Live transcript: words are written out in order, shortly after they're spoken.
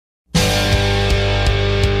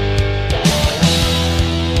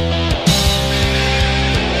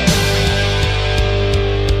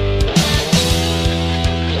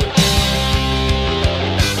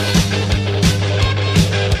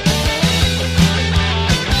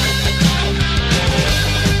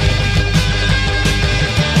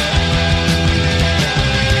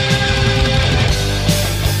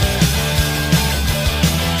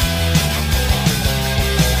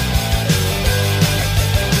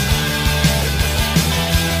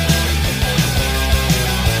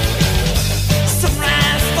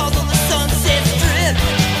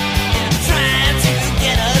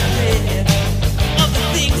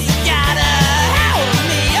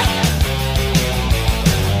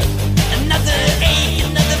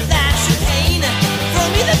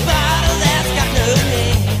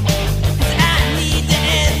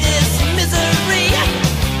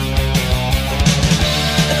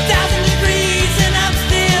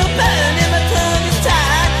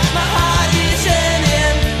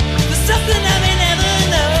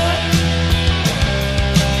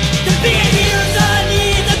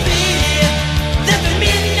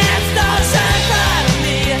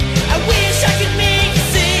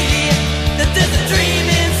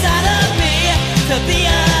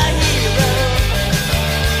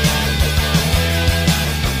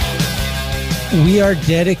We are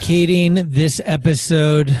dedicating this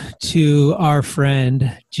episode to our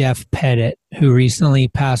friend Jeff Pettit, who recently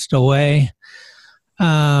passed away.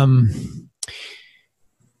 This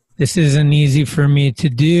isn't easy for me to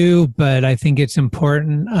do, but I think it's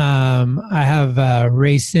important. I have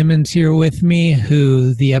Ray Simmons here with me,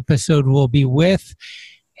 who the episode will be with.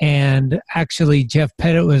 And actually, Jeff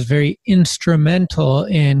Pettit was very instrumental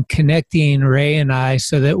in connecting Ray and I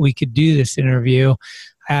so that we could do this interview.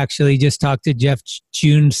 I actually just talked to Jeff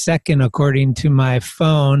June 2nd, according to my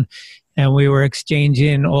phone, and we were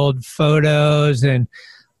exchanging old photos and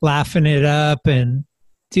laughing it up. And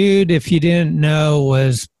dude, if you didn't know,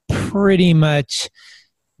 was pretty much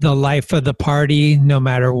the life of the party, no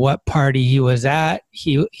matter what party he was at.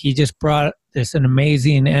 He just brought an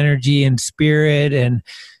amazing energy and spirit and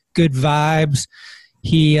good vibes.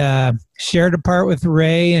 He shared a part with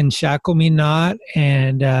Ray and Shackle Me Not,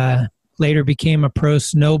 and later became a pro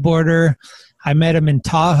snowboarder. I met him in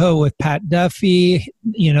Tahoe with Pat Duffy.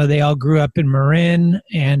 You know, they all grew up in Marin.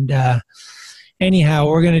 And anyhow,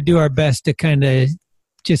 we're going to do our best to kind of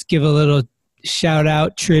just give a little shout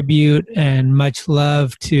out, tribute, and much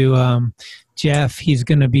love to Jeff. He's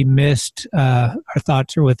going to be missed. Our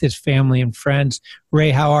thoughts are with his family and friends.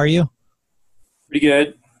 Ray, how are you? Pretty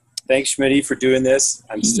good. Thanks, Schmitty, for doing this.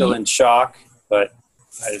 I'm still in shock, but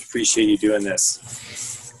I appreciate you doing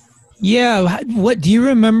this. Yeah. What do you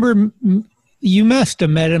remember? You must have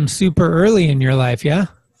met him super early in your life, yeah?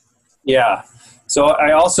 Yeah. So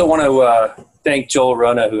I also want to thank Joel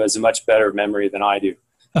Rona, who has a much better memory than I do.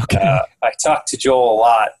 Okay. I talked to Joel a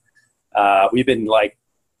lot.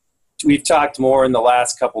 We've talked more in the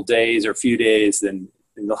last couple days or few days than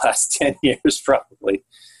in the last 10 years, probably.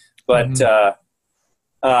 But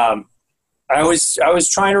I was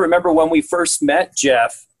trying to remember when we first met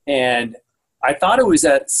Jeff, and I thought it was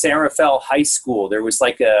at San Rafael High School. There was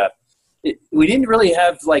we didn't really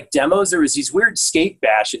have like demos. There was these weird skate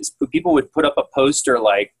bashes. People would put up a poster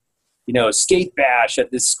like, you know, skate bash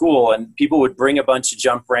at this school, and people would bring a bunch of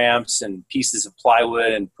jump ramps and pieces of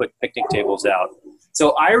plywood and put picnic tables out.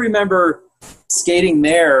 So I remember skating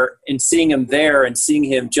there and seeing him there and seeing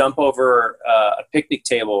him jump over a picnic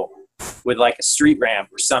table with like a street ramp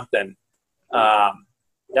or something.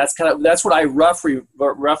 That's what I roughly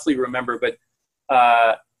remember. But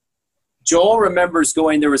Joel remembers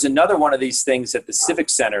there was another one of these things at the Civic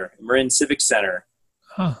Center, Marin Civic Center.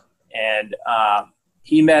 Huh. And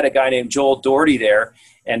he met a guy named Joel Doherty there.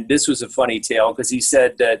 And this was a funny tale because he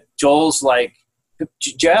said that Joel's like,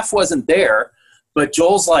 Jeff wasn't there, but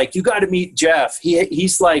Joel's like, you got to meet Jeff.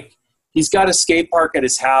 He's got a skate park at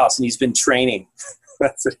his house and he's been training.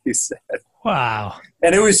 That's what he said. Wow.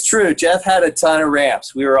 And it was true. Jeff had a ton of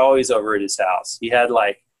ramps. We were always over at his house. He had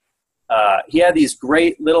these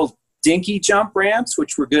great little dinky jump ramps,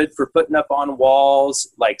 which were good for putting up on walls,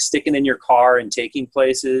 like sticking in your car and taking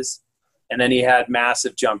places. And then he had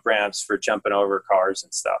massive jump ramps for jumping over cars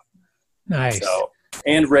and stuff. Nice.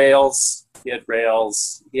 And rails. He had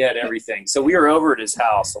rails. He had everything. So we were over at his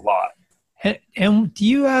house a lot. And do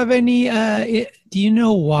you have any, do you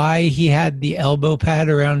know why he had the elbow pad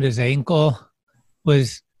around his ankle?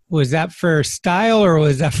 Was that for style or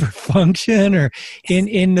was that for function? Or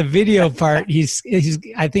in the video part,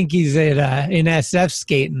 I think he's in SF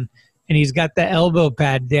skating and he's got the elbow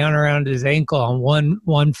pad down around his ankle on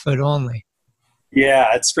one foot only.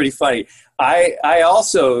 Yeah, it's pretty funny. I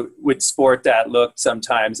also would sport that look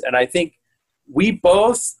sometimes. And I think we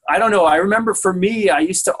both, I don't know. I remember for me, I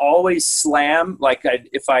used to always slam, like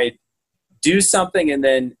if I do something and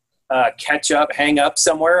then hang up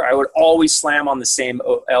somewhere, I would always slam on the same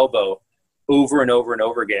elbow over and over and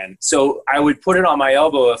over again. So I would put it on my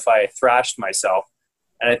elbow if I thrashed myself.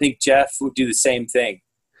 And I think Jeff would do the same thing,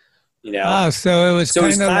 you know? Oh, so it was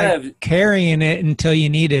kind of carrying it until you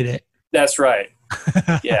needed it. That's right.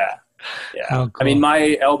 Yeah. Yeah. Oh, cool. I mean,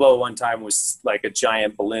 my elbow one time was like a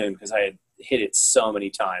giant balloon because I had hit it so many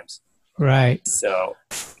times. Right. So,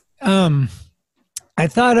 I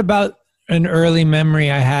thought about an early memory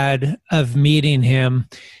I had of meeting him,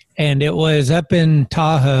 and it was up in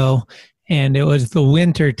Tahoe, and it was the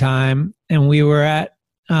winter time, and we were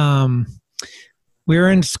in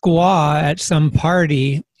Squaw at some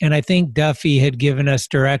party, and I think Duffy had given us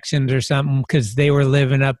directions or something because they were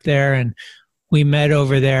living up there, and we met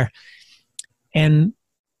over there. And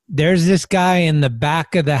there's this guy in the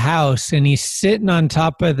back of the house, and he's sitting on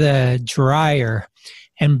top of the dryer,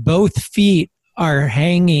 and both feet are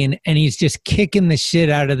hanging, and he's just kicking the shit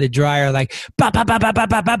out of the dryer, like bah, bah, bah, bah, bah,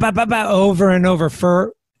 bah, bah, bah, bah, bah, over and over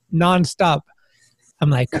for nonstop. I'm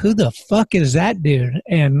like, who the fuck is that dude?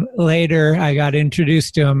 And later I got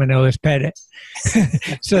introduced to him, and it was Pettit.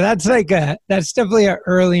 So that's definitely an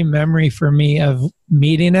early memory for me of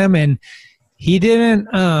meeting him. And he didn't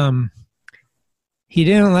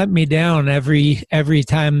let me down every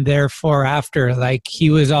time therefore after. Like, he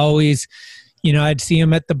was always, I'd see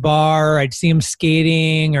him at the bar, I'd see him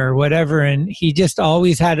skating or whatever, and he just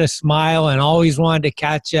always had a smile and always wanted to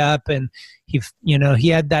catch up. And he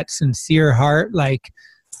had that sincere heart, like,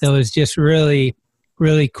 that was just really,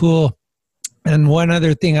 really cool. And one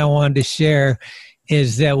other thing I wanted to share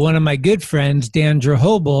is that one of my good friends, Dan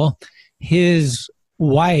Drahobel, his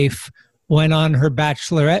wife went on her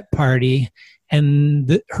bachelorette party,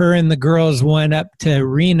 and her and the girls went up to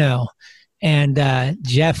Reno, and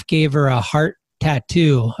Jeff gave her a heart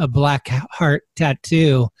tattoo, a black heart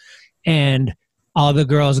tattoo, and all the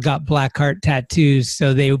girls got black heart tattoos,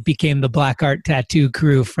 so they became the Black Heart Tattoo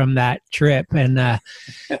Crew from that trip. And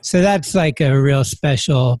so that's like a real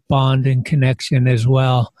special bond and connection as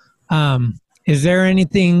well. Is there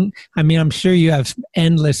anything, I mean, I'm sure you have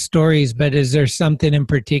endless stories, but is there something in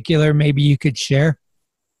particular maybe you could share?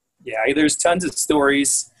 Yeah, there's tons of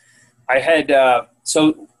stories. I had,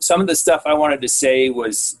 so some of the stuff I wanted to say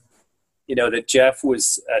was, that Jeff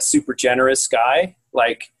was a super generous guy.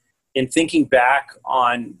 Like, in thinking back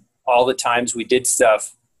on all the times we did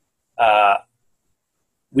stuff,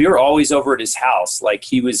 we were always over at his house. Like,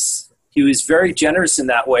 he was very generous in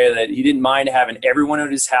that way, that he didn't mind having everyone at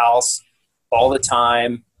his house all the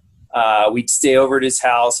time. We'd stay over at his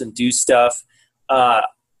house and do stuff.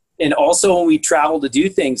 And also when we traveled to do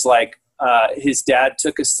things, like his dad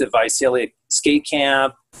took us to Visalia skate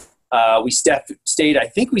camp. We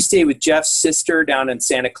stayed with Jeff's sister down in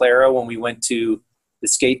Santa Clara when we went to the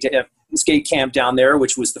skate camp down there,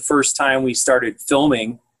 which was the first time we started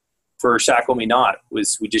filming for Shackle Me Not. We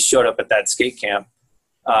just showed up at that skate camp.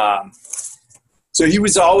 So he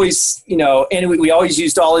was always, and we always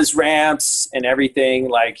used all his ramps and everything.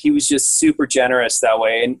 Like, he was just super generous that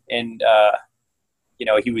way. And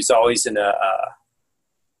he was always in a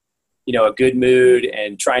good mood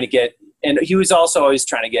and he was also always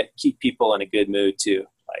trying to keep people in a good mood too.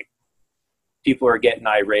 Like, people are getting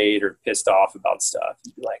irate or pissed off about stuff,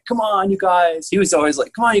 he'd be like, come on, you guys. He was always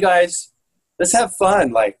like, come on, you guys, let's have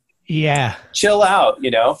fun. Like, yeah, chill out,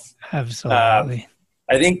 Absolutely.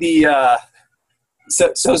 I think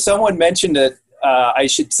so someone mentioned that I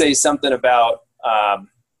should say something about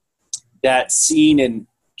that scene in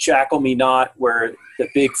Shackle Me Not where the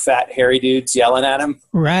big fat hairy dude's yelling at him.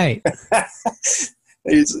 Right.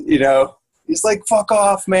 He's like, fuck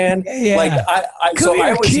off, man. Yeah. Like, come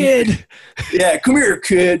here, kid. Yeah, come here,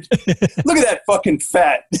 kid. Look at that fucking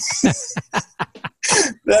fat.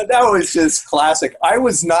 that was just classic. I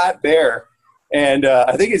was not there. And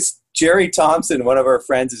I think it's Jerry Thompson, one of our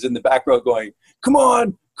friends, is in the back row going, come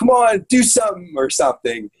on, do something or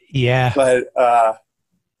something. Yeah. But,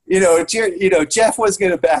 Jeff was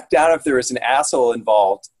going to back down if there was an asshole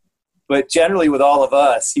involved. But generally with all of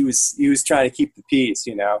us, he was trying to keep the peace,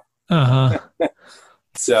 Uh-huh.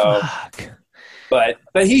 So, fuck. but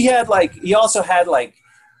he also had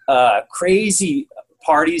crazy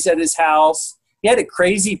parties at his house. He had a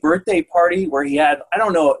crazy birthday party where he had, I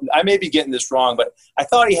don't know, I may be getting this wrong, but I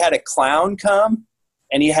thought he had a clown come,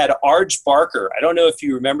 and he had Arj Barker. I don't know if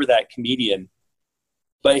you remember that comedian,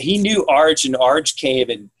 but he knew Arj, and Arj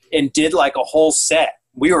came and did like a whole set.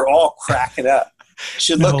 We were all cracking up.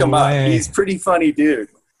 Should look him up. He's a pretty funny dude.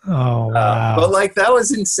 Oh, wow. But that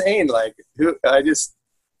was insane. Like, who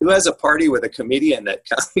has a party with a comedian that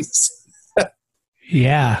comes?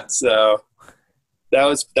 Yeah. So that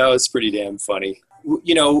was pretty damn funny.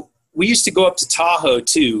 We used to go up to Tahoe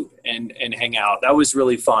too and hang out. That was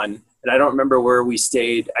really fun. And I don't remember where we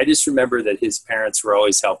stayed. I just remember that his parents were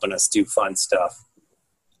always helping us do fun stuff.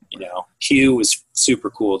 Hugh was super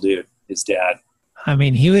cool dude, his dad. I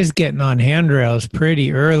mean, he was getting on handrails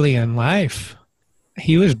pretty early in life.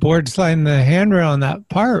 He was board sliding the handrail on that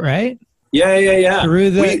part, right? Yeah.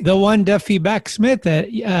 Through the one Duffy Back-Smith at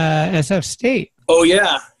SF State. Oh,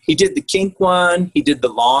 yeah. He did the kink one. He did the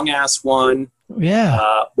long-ass one.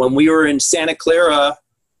 Yeah. When we were in Santa Clara,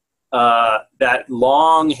 that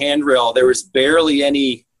long handrail, there was barely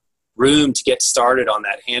any room to get started on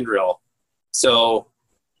that handrail. So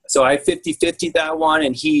I 50-50 that one,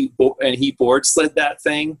 and he board slid that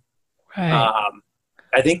thing. Right.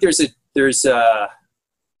 I think there's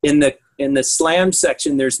in the slam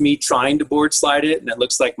section, there's me trying to board slide it, and it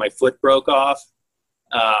looks like my foot broke off.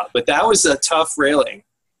 But that was a tough railing,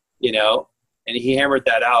 and he hammered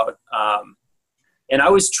that out. And I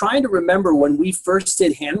was trying to remember when we first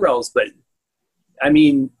did handrails, but I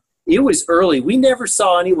mean, it was early. We never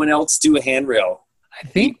saw anyone else do a handrail. I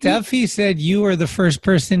think Duffy said you were the first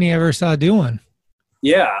person he ever saw do one.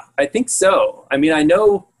 Yeah, I think so. I mean, I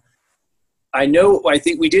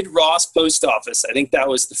think we did Ross Post Office. I think that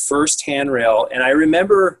was the first handrail. And I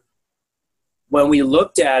remember when we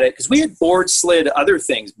looked at it, because we had board slid other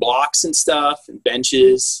things, blocks and stuff and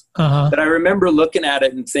benches. But I remember looking at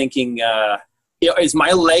it and thinking, is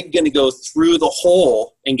my leg going to go through the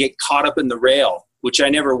hole and get caught up in the rail, which I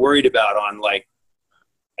never worried about on like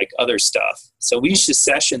other stuff. So we used to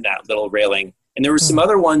session that little railing. And there were some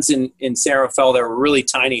other ones in San Rafael that were really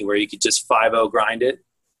tiny where you could just 5-0 grind it.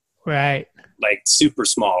 Right. Like super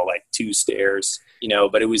small, like 2 stairs,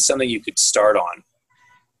 but it was something you could start on.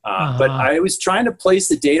 But I was trying to place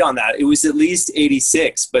the date on that. It was at least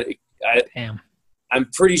 86, but I'm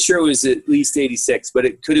pretty sure it was at least 86, but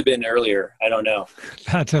it could have been earlier. I don't know.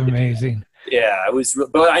 That's amazing. Yeah,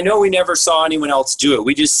 but I know we never saw anyone else do it.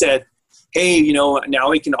 We just said, hey, now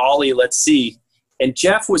we can ollie, let's see. And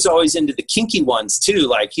Jeff was always into the kinky ones too.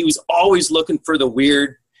 Like he was always looking for the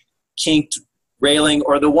weird kinked railing,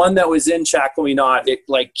 or the one that was in Chacominot. It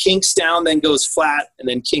like kinks down, then goes flat, and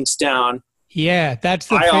then kinks down. Yeah, that's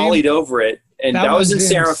the I ollied over it, and that was in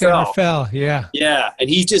San Rafael. Yeah. Yeah, and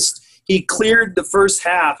he cleared the first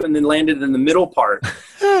half and then landed in the middle part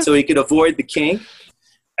so he could avoid the kink.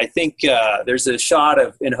 I think there's a shot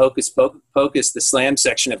in Hocus Pocus, the slam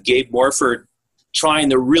section of Gabe Morford trying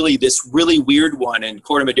this really weird one in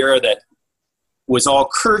Corte Madera that was all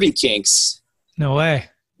curvy kinks. No way.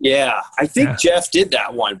 Yeah, I think Jeff did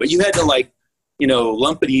that one, but you had to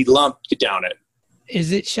lumpity lump get down it.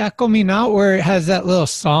 Is it Chacominot where it has that little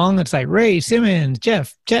song? It's like Ray Simmons,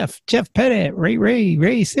 Jeff Pettit,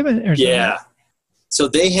 Ray Simmons. Or something. Yeah. So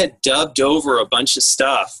they had dubbed over a bunch of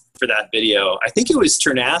stuff for that video. I think it was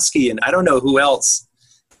Ternasky and I don't know who else.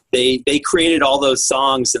 They created all those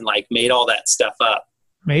songs and like made all that stuff up.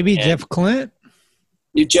 Maybe Jeff Clint?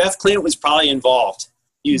 Jeff Clint was probably involved.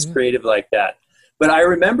 He was creative like that. But I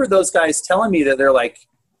remember those guys telling me that they're like,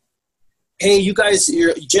 hey, you guys,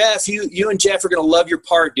 Jeff, you and Jeff are going to love your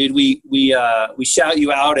part, dude. We shout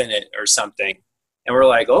you out in it or something. And we're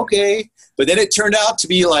like, okay. But then it turned out to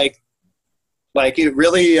be like it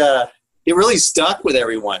really stuck with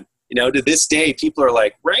everyone. To this day, people are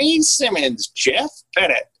like, Ray Simmons, Jeff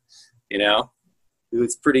Pettit. It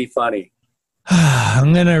was pretty funny.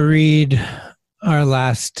 I'm going to read our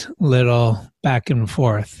last little back and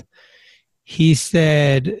forth. He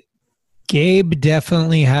said, Gabe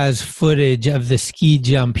definitely has footage of the ski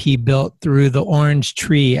jump he built through the orange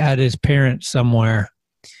tree at his parents' somewhere.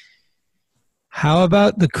 How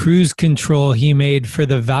about the cruise control he made for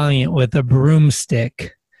the Valiant with a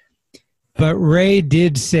broomstick? But Ray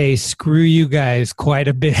did say, screw you guys, quite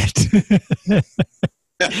a bit.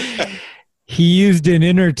 He used an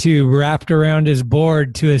inner tube wrapped around his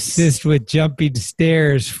board to assist with jumping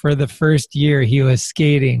stairs for the first year he was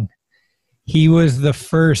skating. He was the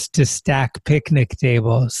first to stack picnic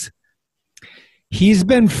tables. He's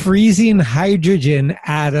been freezing hydrogen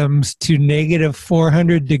atoms to negative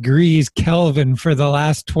 400 degrees Kelvin for the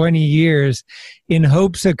last 20 years in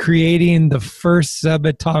hopes of creating the first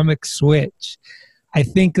subatomic switch. I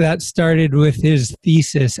think that started with his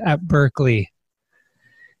thesis at Berkeley.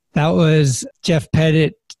 That was Jeff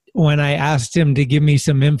Pettit when I asked him to give me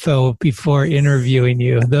some info before interviewing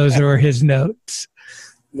you. Those were his notes.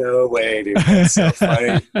 No way, dude. That's so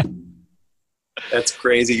funny. That's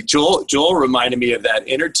crazy. Joel reminded me of that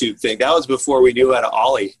inner tube thing. That was before we knew how to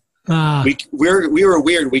ollie. We were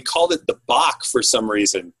weird. We called it the Bach for some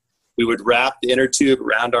reason. We would wrap the inner tube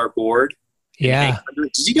around our board. Yeah.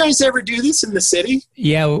 Did you guys ever do this in the city?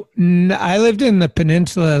 Yeah. I lived in the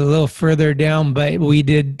peninsula a little further down, but we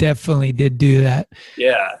definitely did do that.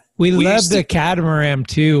 Yeah. We loved the catamaran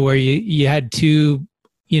too, where you had two,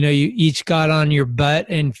 you each got on your butt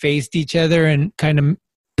and faced each other and kind of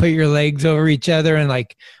put your legs over each other and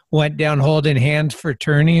like went down holding hands for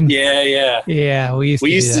turning. Yeah. Yeah. We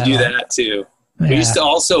used to do that too. Yeah. We used to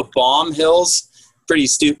also bomb hills. Pretty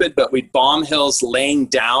stupid, but we'd bomb hills laying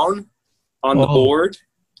down on the board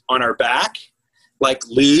on our back, like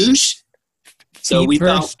luge. So we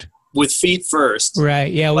thought with feet first.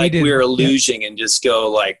 Right. Yeah. We were luging and just go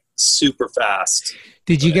like super fast.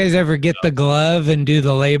 Did you guys ever get the glove and do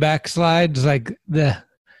the layback slides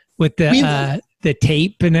with the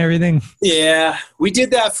tape and everything? Yeah, we did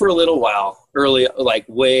that for a little while,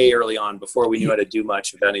 way early on, before we knew how to do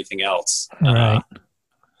much of anything else. Right.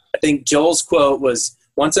 I think Joel's quote was,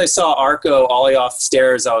 once I saw Arco ollie off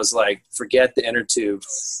stairs, I was like, forget the inner tube.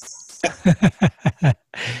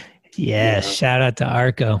 Yeah, shout out to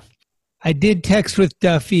Arco. I did text with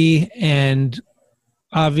Duffy, and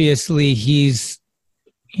obviously he's,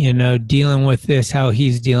 dealing with this, how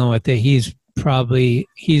he's dealing with it. He's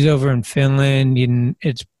over in Finland, and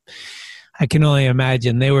I can only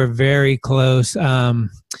imagine they were very close. And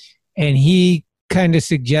he kind of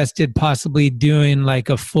suggested possibly doing like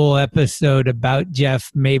a full episode about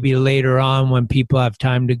Jeff maybe later on when people have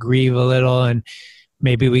time to grieve a little, and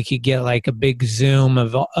maybe we could get like a big Zoom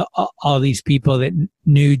of all these people that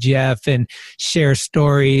knew Jeff and share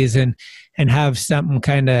stories and have something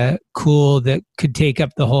kind of cool that could take up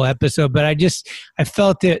the whole episode. But I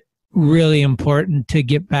felt it really important to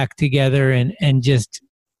get back together and just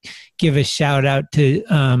give a shout out to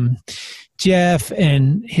Jeff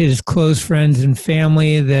and his close friends and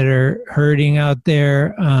family that are hurting out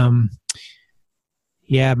there.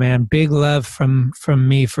 Yeah, man, big love from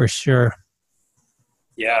me for sure.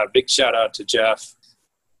 Yeah, big shout out to Jeff.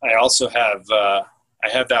 I also have I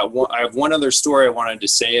have one other story I wanted to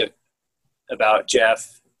say about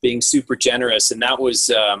Jeff being super generous, and that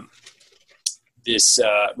was this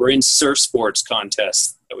marine surf sports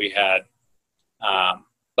contest that we had.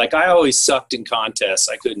 Like I always sucked in contests.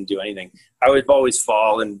 I couldn't do anything. I would always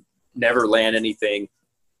fall and never land anything.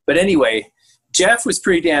 But anyway, Jeff was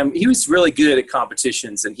he was really good at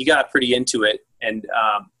competitions, and he got pretty into it. And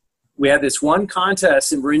we had this one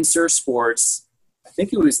contest in marine surf sports. I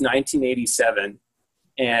think it was 1987.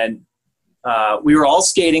 And we were all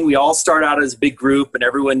skating. We all start out as a big group, and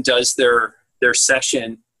everyone does their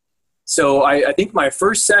session. So I think my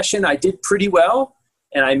first session, I did pretty well,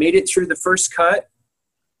 and I made it through the first cut.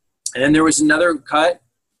 And then there was another cut,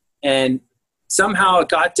 and somehow it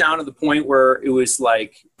got down to the point where it was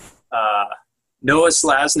like Noah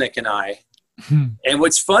Slasnick and I. And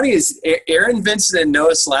what's funny is Aaron Vincent and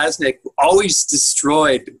Noah Slasnick always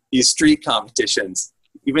destroyed these street competitions,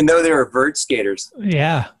 even though they were vert skaters.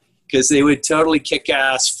 Yeah. Because they would totally kick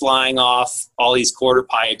ass flying off all these quarter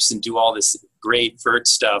pipes and do all this great vert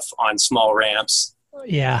stuff on small ramps.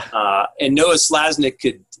 Yeah. And Noah Slasnick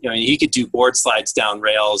he could do board slides down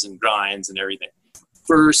rails and grinds and everything.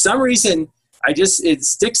 For some reason, it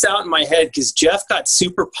sticks out in my head because Jeff got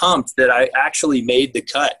super pumped that I actually made the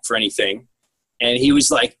cut for anything. And he was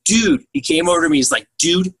like, dude, he came over to me. He's like,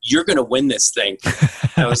 dude, you're going to win this thing.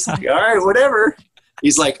 I was like, all right, whatever.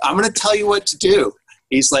 He's like, I'm going to tell you what to do.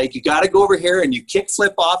 He's like, you got to go over here and you kick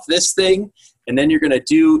flip off this thing. And then you're going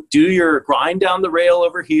to do your grind down the rail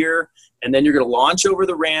over here. And then you're going to launch over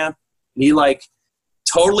the ramp. And he like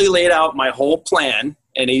totally laid out my whole plan.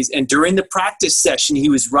 And during the practice session, he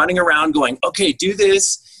was running around going, okay, do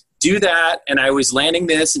this, do that. And I was landing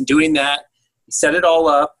this and doing that. He set it all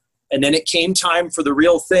up. And then it came time for the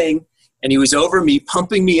real thing. And he was over me,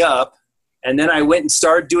 pumping me up. And then I went and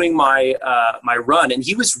started doing my run. And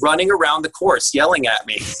he was running around the course yelling at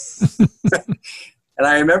me. And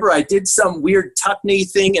I remember I did some weird tuck knee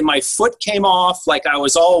thing and my foot came off like I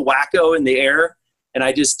was all wacko in the air. And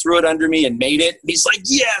I just threw it under me and made it. And he's like,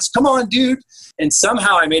 yes, come on, dude. And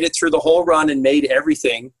somehow I made it through the whole run and made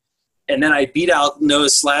everything. And then I beat out Noah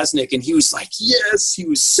Slasnick and he was like, yes, he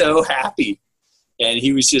was so happy. And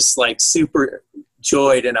he was just like super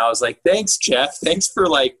joyed. And I was like, thanks, Jeff. Thanks for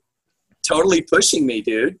like totally pushing me,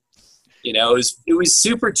 dude. It was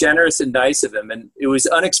super generous and nice of him. And it was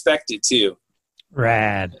unexpected too.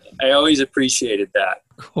 Rad. I always appreciated that.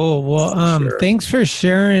 Cool. Well, thanks for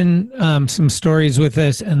sharing some stories with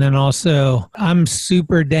us. And then also I'm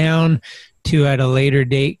super down to at a later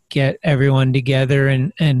date get everyone together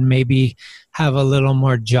and maybe have a little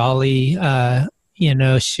more jolly,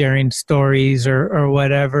 sharing stories or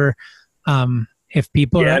whatever. If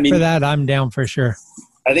people are up for that, I'm down for sure.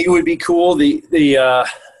 I think it would be cool. I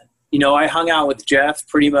hung out with Jeff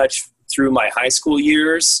pretty much through my high school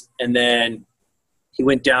years, and then he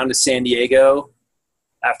went down to San Diego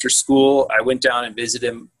after school. I went down and visited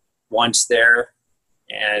him once there.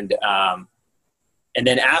 And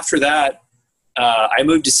then after that, I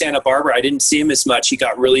moved to Santa Barbara. I didn't see him as much. He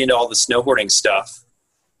got really into all the snowboarding stuff.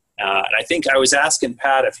 And I think I was asking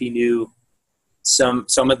Pat if he knew some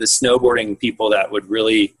of the snowboarding people that would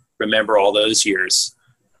really remember all those years.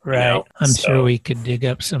 Right. I'm sure we could dig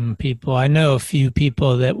up some people. I know a few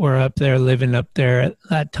people that were up there, living up there at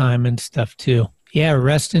that time and stuff too. Yeah,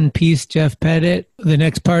 rest in peace, Jeff Pettit. The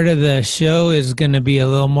next part of the show is going to be a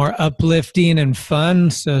little more uplifting and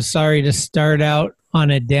fun. So sorry to start out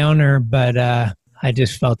on a downer, but I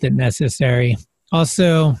just felt it necessary.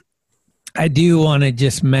 Also, I do want to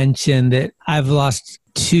just mention that I've lost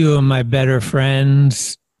two of my better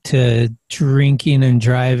friends to drinking and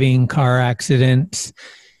driving car accidents.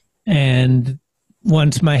 And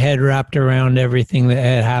once my head wrapped around everything that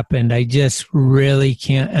had happened, I just really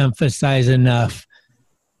can't emphasize enough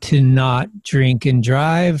to not drink and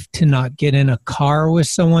drive, to not get in a car with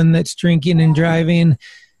someone that's drinking and driving.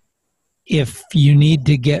 If you need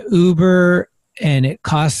to get Uber and it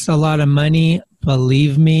costs a lot of money,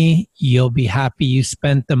 believe me, you'll be happy you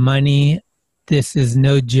spent the money. This is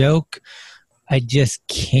no joke. I just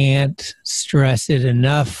can't stress it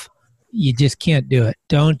enough. You just can't do it.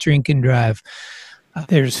 Don't drink and drive.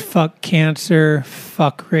 There's fuck cancer,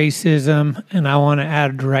 fuck racism, and I want to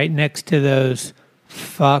add right next to those,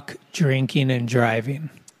 fuck drinking and driving.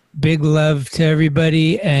 Big love to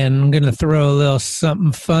everybody, and I'm going to throw a little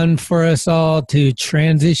something fun for us all to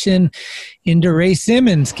transition into Ray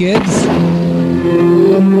Simmons, kids.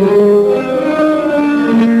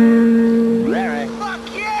 Fuck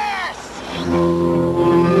yes!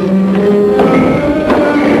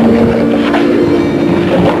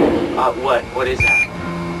 What is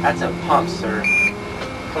that? That's a pump, sir.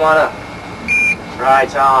 Come on up.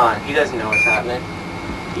 Right on. He doesn't know what's happening.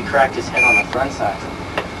 He cracked his head on the front side.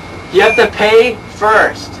 You have to pay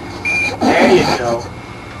first. There you go.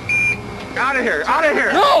 Out of here! Out of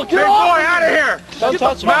here! No, get Big off boy, out of here! Don't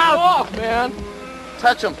touch him. Off, man.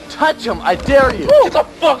 Touch him. Touch him. I dare you. Woo. Get the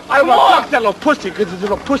fuck. I Come don't on. fuck that little pussy, because his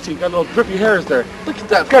little pussy got little drippy hairs there. Look at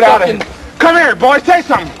that. Get out of fucking- here. Come here, boy, say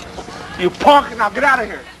something. You punk, now get out of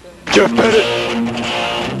here. Jeff Pettit.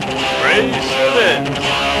 Ray Simmons.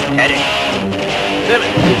 Pettit.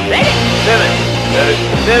 Simmons. Simmons. Pettit.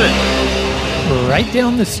 Simmons. Right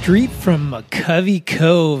down the street from McCovey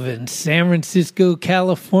Cove in San Francisco,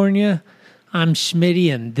 California, I'm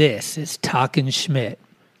Schmitty, and this is Talkin' Schmidt.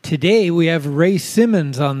 Today we have Ray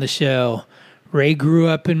Simmons on the show. Ray grew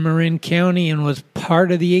up in Marin County and was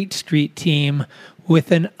part of the 8th Street team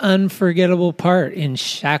with an unforgettable part in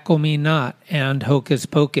Shackle Me Not and Hocus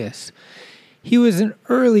Pocus. He was an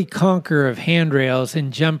early conqueror of handrails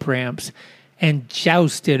and jump ramps and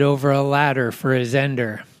jousted over a ladder for his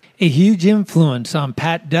ender. A huge influence on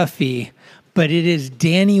Pat Duffy, but it is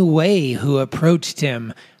Danny Way who approached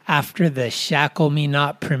him after the Shackle Me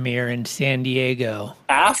Not premiere in San Diego.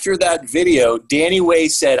 After that video, Danny Way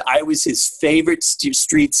said I was his favorite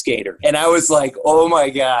street skater. And I was like, oh my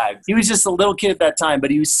God. He was just a little kid at that time,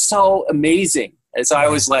 but he was so amazing. And so I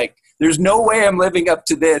was like, there's no way I'm living up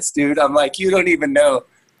to this, dude. I'm like, you don't even know.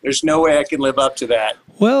 There's no way I can live up to that.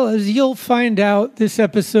 Well, as you'll find out, this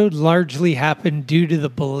episode largely happened due to the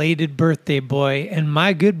belated birthday boy and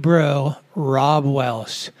my good bro, Rob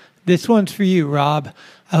Welsh. This one's for you, Rob.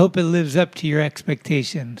 I hope it lives up to your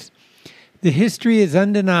expectations. The history is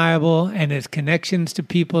undeniable, and his connections to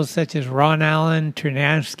people such as Ron Allen,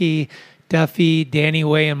 Ternavsky, Duffy, Danny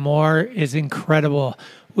Way, and more is incredible,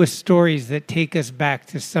 with stories that take us back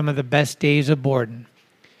to some of the best days of Borden.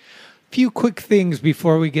 Few quick things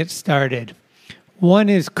before we get started. One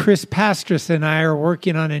is Chris Pastras and I are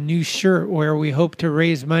working on a new shirt where we hope to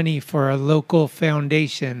raise money for a local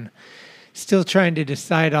foundation. Still trying to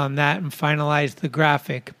decide on that and finalize the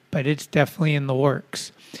graphic, but it's definitely in the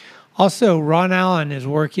works. Also, Ron Allen is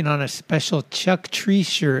working on a special Chuck Tree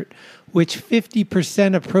shirt, which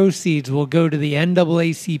 50% of proceeds will go to the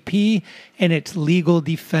NAACP and its legal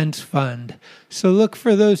defense fund. So look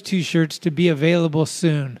for those two shirts to be available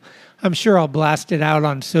soon. I'm sure I'll blast it out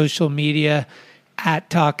on social media at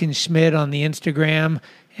Talkin' Schmidt on the Instagram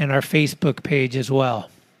and our Facebook page as well.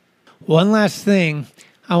 One last thing,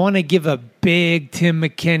 I want to give a big Tim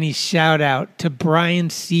McKinney shout out to Brian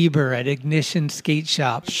Sieber at Ignition Skate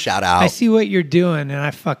Shop. Shout out. I see what you're doing and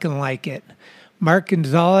I fucking like it. Mark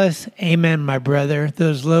Gonzalez, amen, my brother.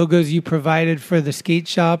 Those logos you provided for the skate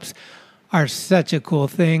shops are such a cool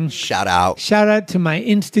thing. Shout out. Shout out to my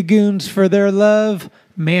Instagoons for their love.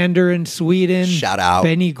 Mander in Sweden. Shout out.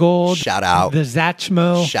 Benny Gold. Shout out. The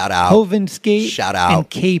Zachmo. Shout out. Hoven Skate. Shout out. And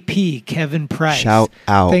KP, Kevin Price. Shout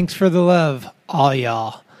out. Thanks for the love, all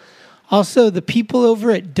y'all. Also, the people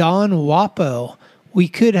over at Don Wapo. We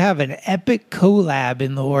could have an epic collab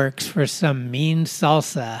in the works for some mean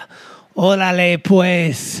salsa. Órale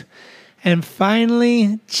pues. And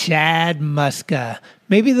finally, Chad Muska.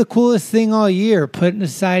 Maybe the coolest thing all year, putting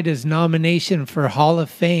aside his nomination for Hall of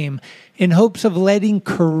Fame in hopes of letting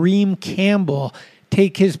Kareem Campbell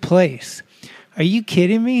take his place. Are you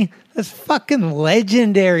kidding me? That's fucking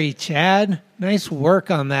legendary, Chad. Nice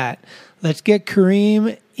work on that. Let's get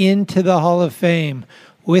Kareem into the Hall of Fame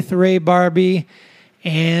with Ray Barbie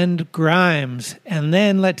and Grimes. And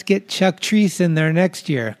then let's get Chuck Treese in there next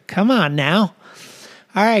year. Come on now.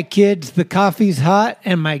 All right, kids, the coffee's hot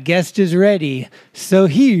and my guest is ready. So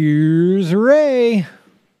here's Ray.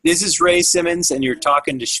 This is Ray Simmons, and you're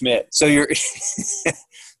talking to Schmidt. So you're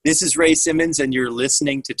this is Ray Simmons, and you're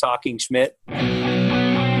listening to Talking Schmidt.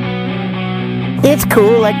 It's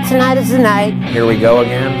cool, like tonight is the night. Here we go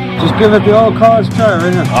again. Just give it the old college try,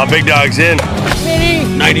 right now. Big dog's in.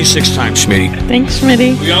 Smitty! 96 times, Schmitty. Thanks,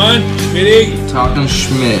 Smitty. We on? Schmitty? Talking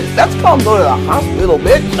Schmidt. That's called go to the hospital,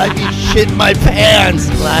 bitch. I can shit my pants.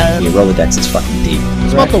 Your Rolodex is fucking deep.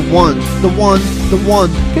 It's about the one.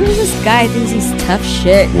 Who's this guy thinks he's tough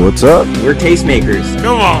shit? What's up? We're tastemakers.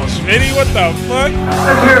 Come on, Schmitty, what the fuck?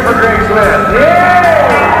 Let's hear it for Greg Smith. Yeah!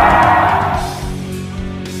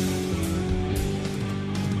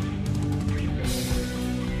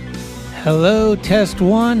 Hello, test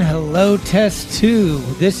 1. Hello, test 2.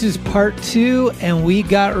 This is part 2, and we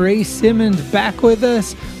got Ray Simmons back with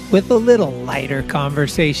us with a little lighter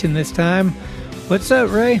conversation this time. What's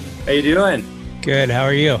up, Ray? How you doing? Good. How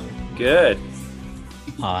are you? Good.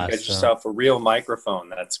 Awesome. Got yourself a real microphone.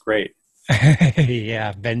 That's great. Yeah,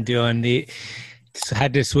 I've been doing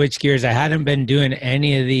had to switch gears. I hadn't been doing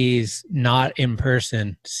any of these not in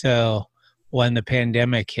person. So when the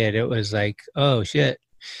pandemic hit, it was like, oh, shit.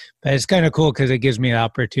 But it's kind of cool because it gives me an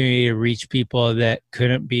opportunity to reach people that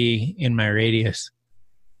couldn't be in my radius.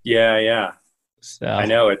 Yeah. So I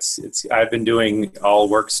know it's. I've been doing all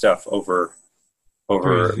work stuff over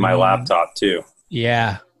my laptop too.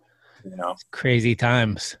 Yeah. You know, crazy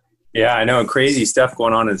times. Yeah, I know, and crazy stuff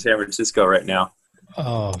going on in San Francisco right now.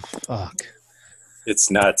 Oh fuck!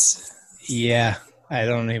 It's nuts. Yeah, I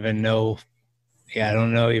don't even know. Yeah, I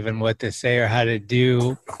don't know even what to say or how to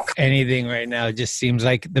do anything right now. It just seems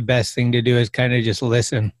like the best thing to do is kind of just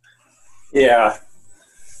listen. Yeah,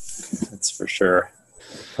 that's for sure.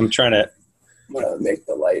 I'm gonna make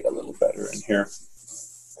the light a little better in here.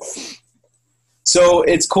 So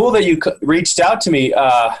it's cool that you reached out to me.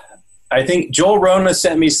 I think Joel Rona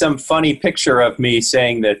sent me some funny picture of me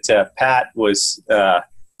saying that Pat wanted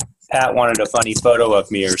a funny photo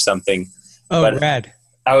of me or something. Oh, but rad.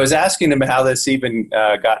 I was asking him how this even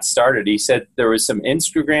got started. He said there was some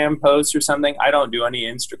Instagram posts or something. I don't do any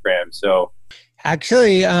Instagram, so.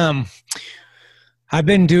 Actually, I've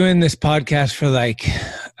been doing this podcast for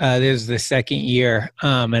this is the second year,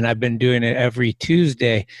 and I've been doing it every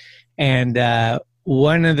Tuesday. And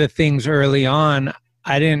one of the things early on,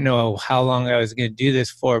 I didn't know how long I was going to do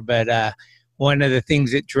this for, but one of the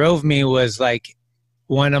things that drove me was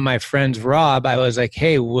one of my friends, Rob, I was like,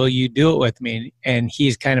 hey, will you do it with me? And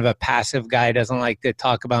he's kind of a passive guy, doesn't like to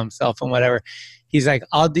talk about himself and whatever. He's like,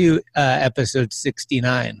 I'll do episode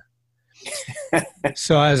 69.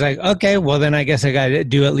 So I was like, okay, well then I guess I got to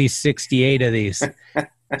do at least 68 of these.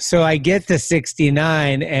 So I get to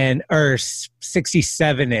 69 or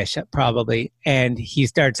 67-ish probably. And he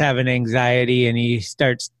starts having anxiety and he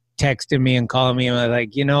starts texting me and calling me. And I'm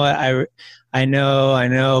like, you know what? I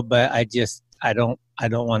know, but I don't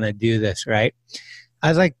want to do this. Right. I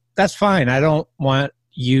was like, that's fine. I don't want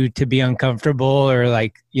you to be uncomfortable or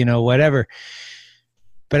whatever.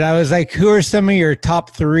 But I was like, who are some of your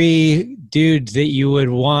top 3 dudes that you would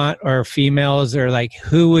want, or females, or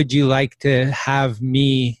who would you like to have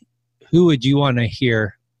who would you want to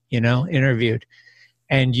hear, interviewed?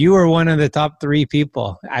 And you were one of the top 3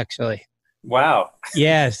 people, actually. Wow.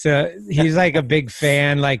 Yeah. So he's a big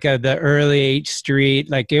fan, of the early H Street.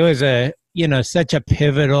 It was such a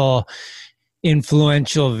pivotal,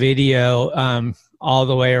 influential video all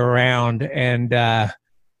the way around. And,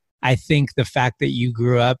 I think the fact that you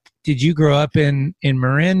did you grow up in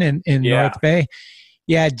Marin in North Bay?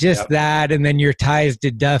 Yeah, just that. And then your ties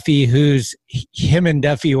to Duffy, him and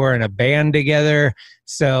Duffy were in a band together.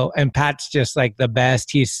 So, and Pat's just the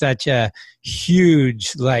best. He's such a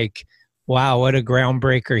huge, wow, what a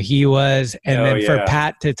groundbreaker he was. And for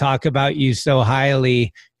Pat to talk about you so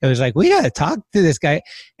highly, it was we got to talk to this guy.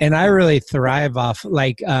 And I really thrive off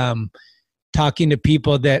talking to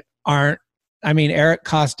people that aren't, Eric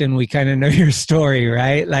Costin, we kind of know your story,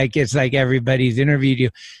 right? It's everybody's interviewed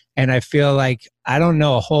you. And I feel I don't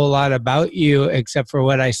know a whole lot about you except for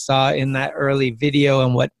what I saw in that early video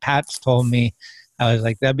and what Pat's told me. I was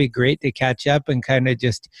like, that'd be great to catch up and kind of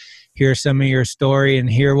just hear some of your story and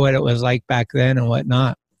hear what it was like back then and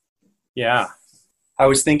whatnot. Yeah. I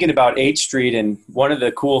was thinking about H Street, and one of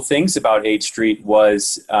the cool things about H Street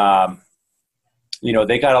was,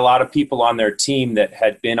 they got a lot of people on their team that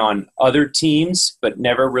had been on other teams but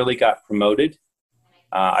never really got promoted.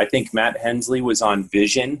 I think Matt Hensley was on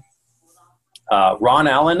Vision. Ron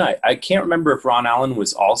Allen, I can't remember if Ron Allen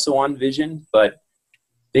was also on Vision, but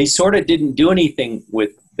they sort of didn't do anything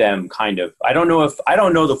with them, kind of. I don't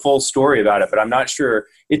know the full story about it, but I'm not sure.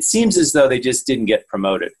 It seems as though they just didn't get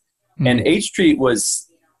promoted. Mm-hmm. And H Street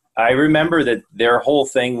I remember that their whole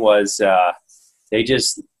thing was they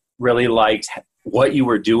just really liked what you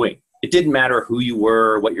were doing. it didn't matter who you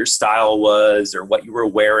were, what your style was, or what you were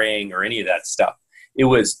wearing, or any of that stuff. It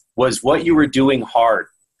was what you were doing hard.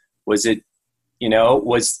 Was it,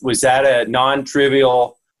 was that a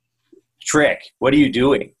non-trivial trick? What are you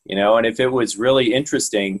doing? And if it was really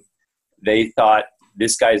interesting, they thought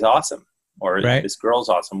this guy's awesome, or this girl's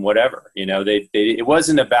awesome, whatever. It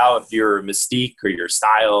wasn't about your mystique or your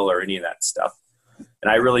style or any of that stuff. And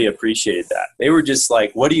I really appreciated that. They were just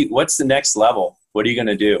like, what's the next level? What are you going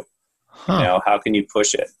to do? How can you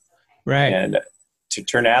push it? Right. And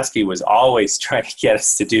Ternasky was always trying to get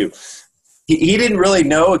us to do. He didn't really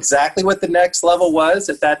know exactly what the next level was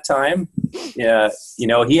at that time. Yeah,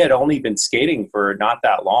 he had only been skating for not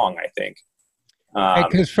that long, I think.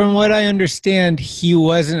 Because from what I understand, he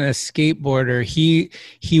wasn't a skateboarder.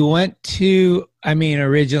 He went to,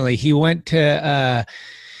 originally he went to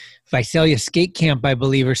Visalia Skate Camp, I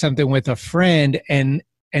believe, or something with a friend,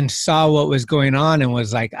 and saw what was going on and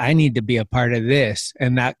was like, I need to be a part of this.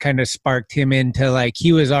 And that kind of sparked him into, like,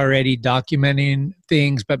 he was already documenting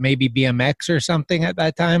things, but maybe BMX or something at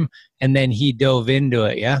that time. And then he dove into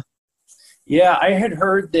it. Yeah. Yeah. I had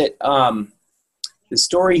heard that, the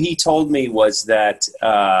story he told me was that,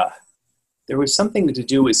 there was something to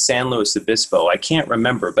do with San Luis Obispo. I can't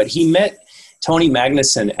remember, but he met Tony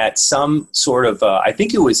Magnuson at some sort of, I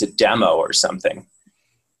think it was a demo or something.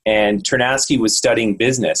 And Ternasky was studying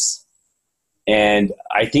business, and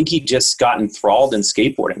I think he just got enthralled in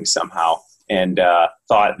skateboarding somehow, and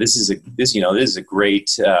thought this is a great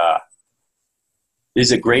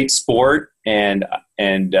sport, and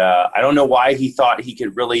I don't know why he thought he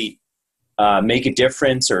could really make a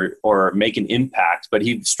difference or make an impact, but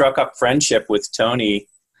he struck up friendship with Tony,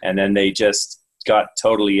 and then they just got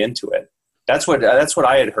totally into it. That's what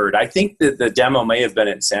I had heard. I think that the demo may have been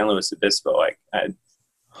at San Luis Obispo.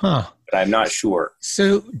 But I'm not sure.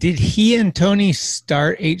 So did he and Tony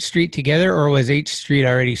start H Street together, or was H Street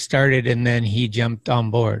already started and then he jumped on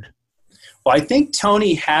board? Well, I think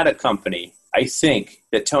Tony had a company. I think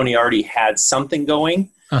that Tony already had something going.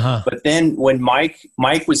 But then when Mike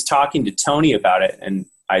was talking to Tony about it, and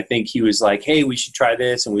I think he was like, hey, we should try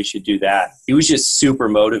this and we should do that. He was just super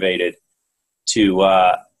motivated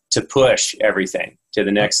to push everything to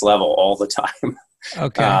the next level all the time.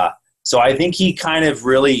 Okay. So I think he kind of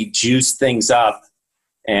really juiced things up,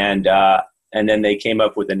 and then they came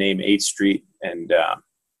up with the name 8th Street. And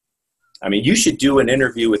you should do an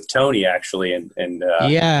interview with Tony, actually.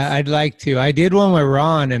 Yeah, I'd like to. I did one with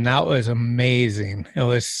Ron, and that was amazing. It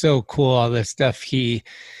was so cool, all the stuff he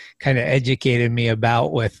kind of educated me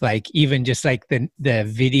about, with, like, even just like the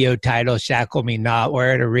video title "Shackle Me Not,"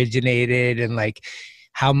 where it originated, and like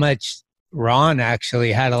how much Ron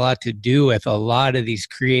actually had a lot to do with a lot of these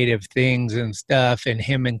creative things and stuff, and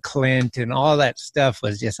him and Clint and all that stuff I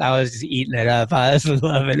was just eating it up. I was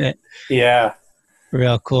loving it. Yeah.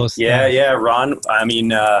 Real cool stuff. Yeah. Ron,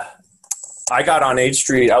 I got on 8th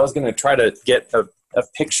Street. I was going to try to get a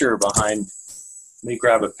picture behind. Let me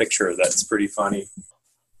grab a picture. That's pretty funny.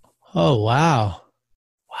 Oh, wow.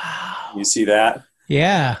 You see that?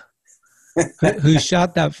 Yeah. Who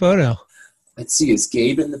shot that photo? Let's see, is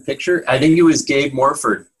Gabe in the picture? I think it was Gabe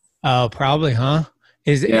Morford. Oh, probably, huh?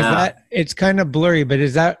 Is that, it's kind of blurry, but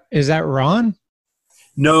is that Ron?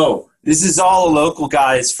 No, this is all the local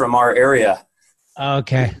guys from our area.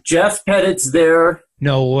 Okay. Jeff Pettit's there.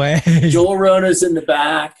 No way. Joel Rona's in the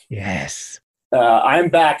back. Yes. I'm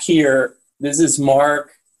back here. This is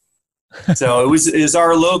Mark. So it was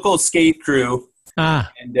our local skate crew.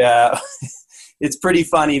 And it's pretty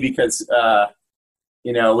funny because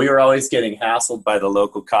we were always getting hassled by the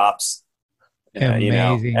local cops.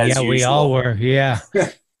 Amazing. As usual. We all were. Yeah.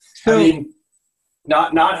 So,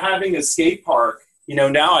 not having a skate park,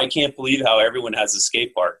 now I can't believe how everyone has a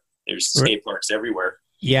skate park. There's skate parks everywhere.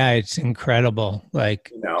 Yeah, it's incredible.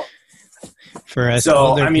 Like, for us.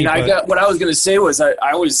 So, what I was going to say was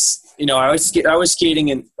I was skating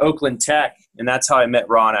in Oakland Tech, and that's how I met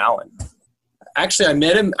Ron Allen. Actually,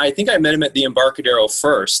 I think I met him at the Embarcadero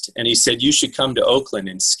first, and he said, you should come to Oakland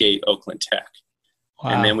and skate Oakland Tech.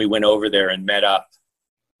 Wow. And then we went over there and met up,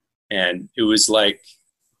 and it was like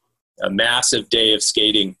a massive day of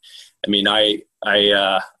skating. I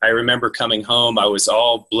remember coming home. I was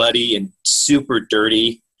all bloody and super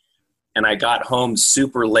dirty, and I got home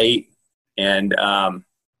super late, and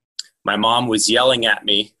my mom was yelling at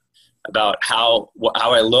me about how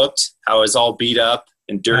I looked, how I was all beat up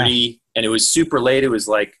and dirty. Wow. And it was super late. It was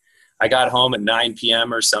like I got home at 9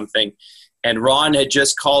 p.m. or something. And Ron had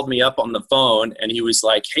just called me up on the phone, and he was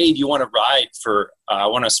like, hey, do you want to ride for I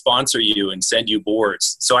want to sponsor you and send you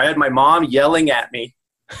boards. So I had my mom yelling at me,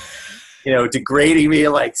 degrading me,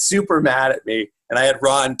 like super mad at me. And I had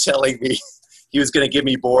Ron telling me he was going to give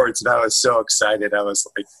me boards, and I was so excited. I was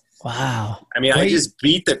like, wow. I mean, I just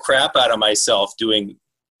beat the crap out of myself doing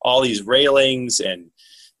all these railings and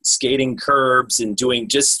skating curbs and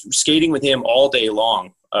just skating with him all day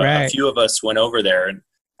long. A few of us went over there, and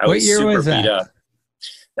I was super beat up.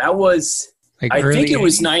 That was, like, I think it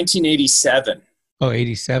was 1987. Oh,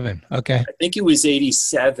 87. Okay. I think it was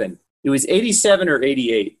 87. It was 87 or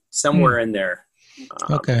 88, somewhere in there.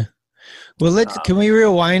 Okay. Well, can we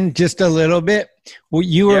rewind just a little bit? Well,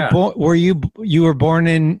 you were you were born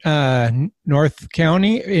in North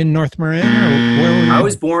County in North Marin, or where were you? I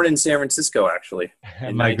was born in San Francisco, actually,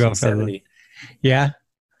 in 1970. Yeah.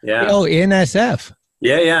 Yeah. Oh, in SF.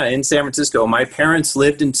 Yeah, in San Francisco. My parents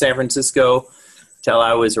lived in San Francisco till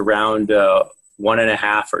I was around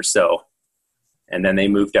 1.5 or so, and then they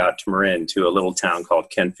moved out to Marin, to a little town called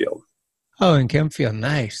Kentfield. Oh, in Kempfield.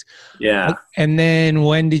 Nice. Yeah. And then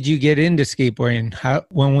when did you get into skateboarding?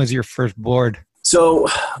 When was your first board? So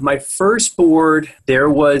my first board, there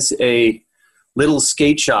was a little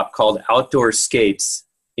skate shop called Outdoor Skates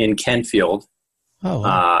in Kentfield. Oh,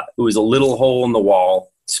 wow. It was a little hole in the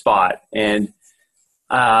wall spot. And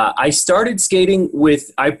I started skating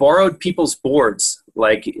I borrowed people's boards,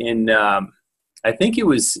 like in, I think it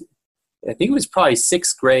was probably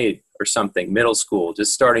 6th grade or something, middle school,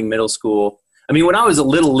 just starting middle school. I mean, when I was a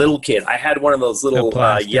little kid, I had one of those little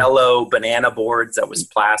yellow banana boards that was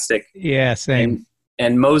plastic. Yeah, same.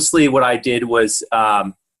 And mostly what I did was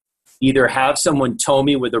either have someone tow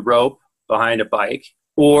me with a rope behind a bike,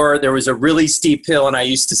 or there was a really steep hill and I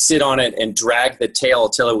used to sit on it and drag the tail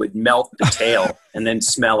till it would melt the tail and then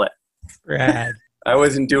smell it. Rad. I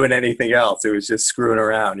wasn't doing anything else. It was just screwing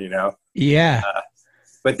around, you know? Yeah.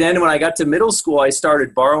 But then when I got to middle school, I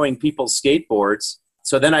started borrowing people's skateboards.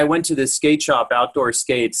 So then I went to this skate shop, Outdoor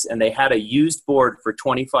Skates, and they had a used board for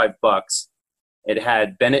 $25. It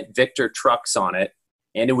had Bennett Victor trucks on it,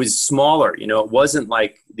 and it was smaller. You know, it wasn't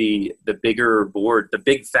like the bigger board, the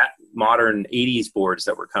big fat modern 80s boards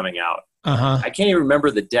that were coming out. Uh-huh. I can't even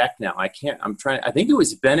remember the deck now. I think it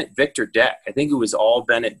was Bennett Victor deck. I think it was all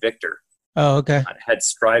Bennett Victor. Oh, okay. It had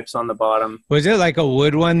stripes on the bottom. Was it like a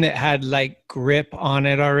wood one that had like grip on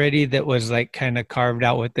it already that was like kind of carved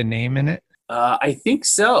out with the name in it? I think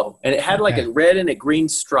so. And it had like a red and a green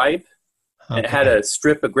stripe. Okay. And it had a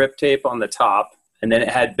strip of grip tape on the top. And then it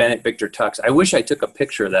had Bennett Victor tucks. I wish I took a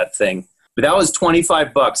picture of that thing. But that was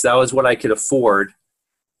 $25. That was what I could afford.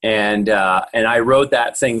 And I rode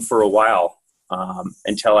that thing for a while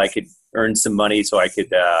until I could earn some money so I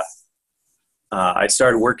could I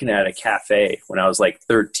started working at a cafe when I was like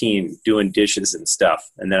 13 doing dishes and stuff.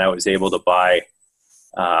 And then I was able to buy,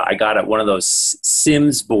 I got one of those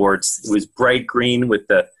Sims boards. It was bright green with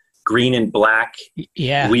the green and black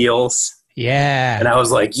wheels. Yeah. And I was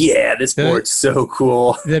like, yeah, this board's so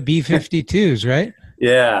cool. The B-52s, right?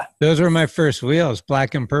 Yeah. Those were my first wheels,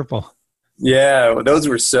 black and purple. Yeah, those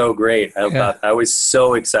were so great. I was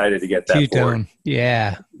so excited to get that two-tone. board.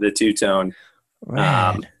 Yeah. The two-tone.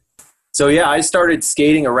 Right. So yeah, I started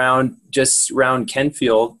skating around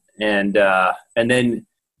Kentfield, and then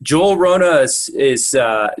Joel Rona is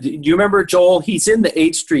do you remember Joel? He's in the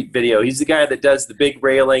 8th Street video. He's the guy that does the big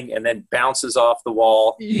railing and then bounces off the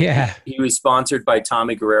wall. Yeah. He was sponsored by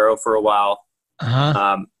Tommy Guerrero for a while.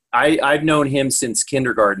 Uh-huh. I've known him since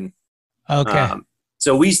kindergarten. Okay.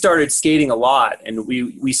 So we started skating a lot, and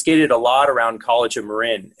we skated a lot around College of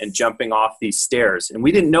Marin and jumping off these stairs, and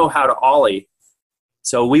we didn't know how to ollie.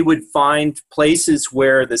 So we would find places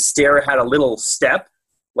where the stair had a little step,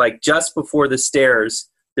 like just before the stairs,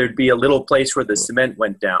 there'd be a little place where the cement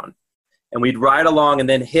went down. And we'd ride along and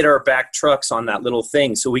then hit our back trucks on that little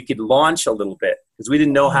thing so we could launch a little bit because we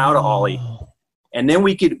didn't know how to ollie. And then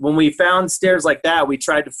when we found stairs like that, we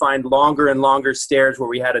tried to find longer and longer stairs where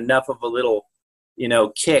we had enough of a little,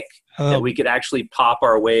 kick that we could actually pop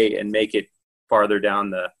our way and make it farther down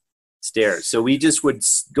the stairs. So we just would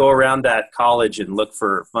go around that college and look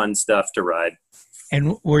for fun stuff to ride.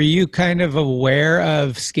 And were you kind of aware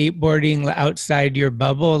of skateboarding outside your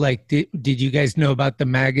bubble? Like, did you guys know about the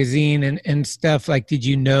magazine and stuff? Like, did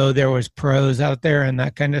you know there was pros out there and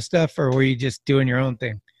that kind of stuff? Or were you just doing your own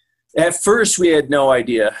thing? At first, we had no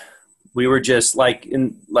idea. We were just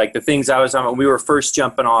the things I was on. When we were first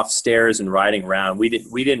jumping off stairs and riding around, we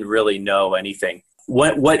didn't really know anything.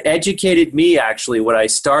 What educated me, actually, what I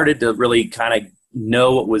started to really kind of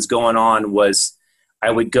know what was going on was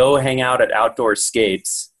I would go hang out at Outdoor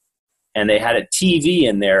Skates, and they had a TV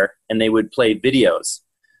in there, and they would play videos.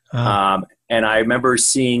 And I remember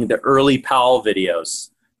seeing the early Powell videos.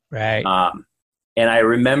 Right. And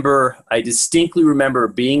I distinctly remember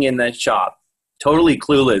being in that shop totally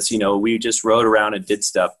clueless. You know, we just rode around and did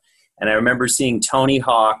stuff. And I remember seeing Tony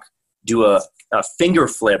Hawk do a finger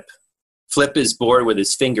flip his board with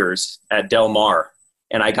his fingers at Del Mar.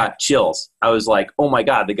 And I got chills. I was like, oh my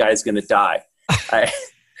God, the guy's going to die.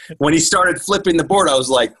 When he started flipping the board, I was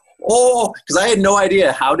like, oh, because I had no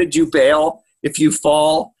idea. How did you bail if you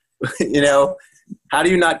fall? You know, how do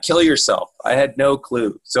you not kill yourself? I had no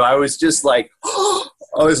clue. So I was just like,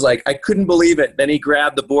 I couldn't believe it. Then he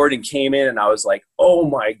grabbed the board and came in, and I was like, oh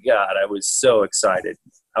my God, I was so excited.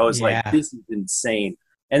 I was like, this is insane.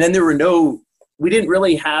 And then we didn't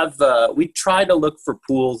really have, we tried to look for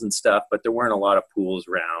pools and stuff, but there weren't a lot of pools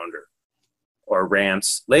around or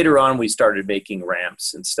ramps. Later on, we started making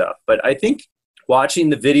ramps and stuff. But I think watching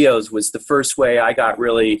the videos was the first way I got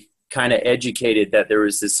really kind of educated that there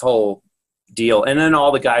was this whole deal. And then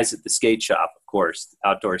all the guys at the skate shop, of course,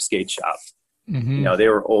 outdoor skate shop, you know, they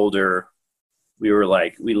were older. We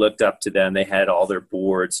looked up to them. They had all their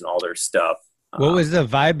boards and all their stuff. What was the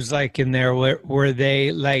vibes like in there? Were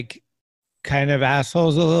they like kind of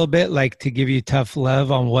assholes a little bit, like to give you tough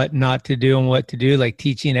love on what not to do and what to do, like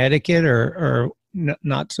teaching etiquette, or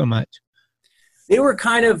not so much? They were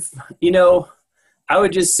kind of, you know, I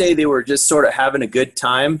would just say they were just sort of having a good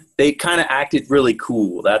time. They kind of acted really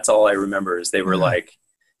cool. That's all I remember is they were like,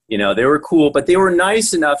 you know, they were cool, but they were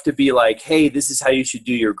nice enough to be like, hey, this is how you should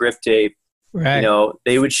do your grip tape. Right. You know,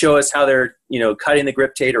 they would show us how they're, you know, cutting the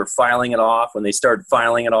grip tape or filing it off when they started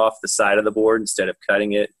filing it off the side of the board instead of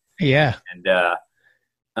cutting it. Yeah. And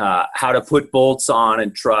how to put bolts on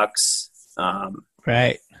in trucks.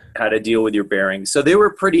 Right. How to deal with your bearings. So they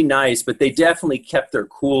were pretty nice, but they definitely kept their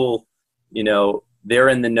cool, you know, they're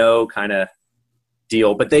in the know kind of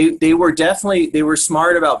deal. But they were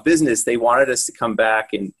smart about business. They wanted us to come back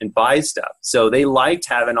and buy stuff. So they liked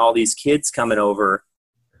having all these kids coming over.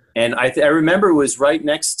 And I remember it was right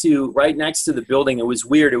next to the building. It was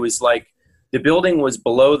weird. It was like the building was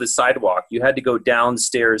below the sidewalk. You had to go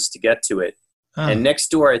downstairs to get to it. And next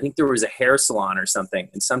door, I think there was a hair salon or something.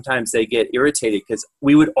 And sometimes they get irritated because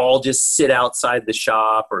we would all just sit outside the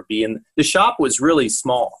shop or the shop was really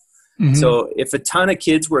small. Mm-hmm. So if a ton of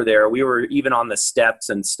kids were there, we were even on the steps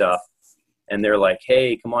and stuff. And they're like,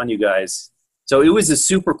 hey, come on, you guys. So it was a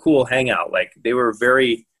super cool hangout. Like they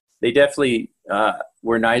definitely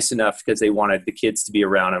were nice enough because they wanted the kids to be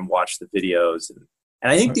around and watch the videos.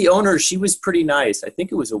 And I think the owner, she was pretty nice. I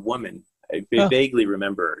think it was a woman. I vaguely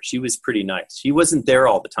remember her. She was pretty nice. She wasn't there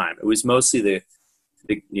all the time. It was mostly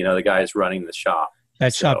the guys running the shop.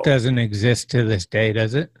 That shop doesn't exist to this day,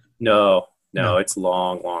 does it? No, it's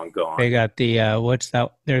long, long gone. They got the, what's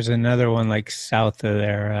that? There's another one like south of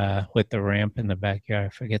there with the ramp in the backyard. I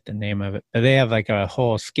forget the name of it. But they have like a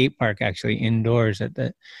whole skate park actually indoors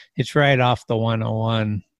it's right off the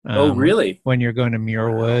 101. Oh, really? When you're going to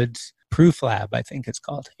Muir Woods. Proof Lab, I think it's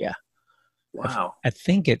called. Yeah. Wow. I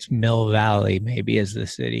think it's Mill Valley maybe is the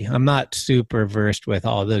city. I'm not super versed with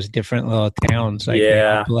all those different little towns. Like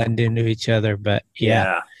they blend into each other, but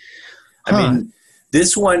yeah. I mean,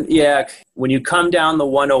 this one, when you come down the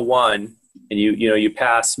 101 and you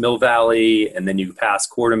pass Mill Valley and then you pass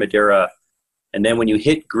Corte Madera, and then when you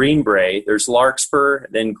hit Greenbrae, there's Larkspur,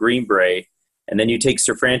 then Greenbrae, and then you take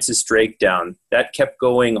Sir Francis Drake down. That kept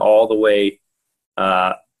going all the way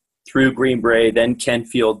through Greenbrae, then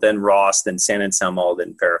Kentfield, then Ross, then San Anselmo,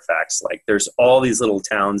 then Fairfax. Like there's all these little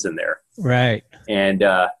towns in there. Right. And,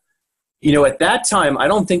 at that time, I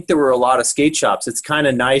don't think there were a lot of skate shops. It's kind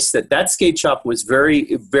of nice that skate shop was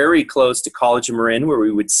very, very close to College of Marin where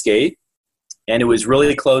we would skate. And it was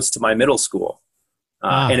really close to my middle school.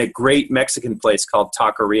 And a great Mexican place called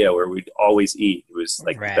Taqueria where we'd always eat. It was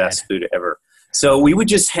like the best food ever. So we would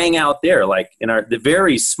just hang out there, like in the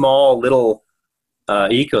very small little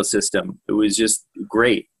ecosystem. It was just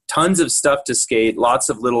great. Tons of stuff to skate, lots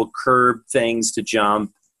of little curb things to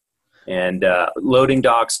jump, and loading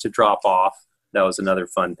docks to drop off. That was another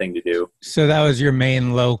fun thing to do. So that was your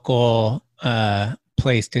main local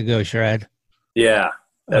place to go shred? Yeah,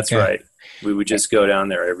 that's right. We would just go down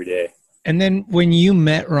there every day. And then when you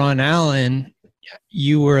met Ron Allen,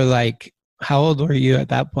 you were like, how old were you at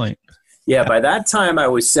that point? Yeah, by that time I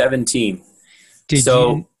was 17. Did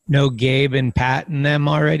you know Gabe and Pat and them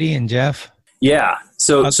already, and Jeff? Yeah.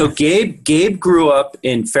 So Gabe grew up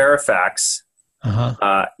in Fairfax.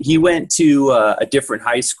 He went to a different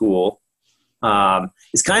high school.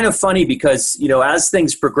 It's kind of funny because, as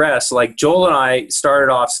things progress, like Joel and I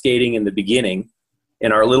started off skating in the beginning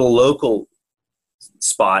in our little local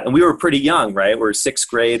spot, and we were pretty young, right? We were 6th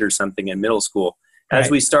grade or something in middle school. As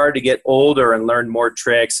we started to get older and learn more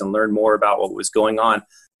tricks and learn more about what was going on,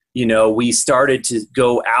 we started to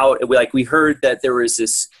go out. We heard that there was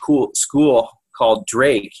this cool school called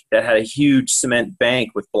Drake that had a huge cement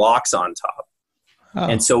bank with blocks on top. Oh.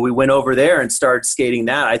 And so we went over there and started skating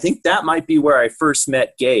that. I think that might be where I first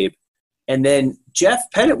met Gabe. And then Jeff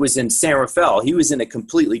Pettit was in San Rafael. He was in a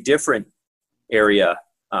completely different area.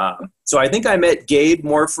 So I think I met Gabe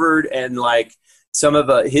Morford and like some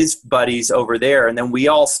of his buddies over there. And then we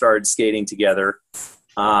all started skating together.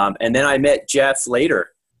 And then I met Jeff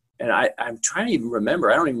later. And I'm trying to even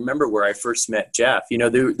remember. I don't even remember where I first met Jeff. You know,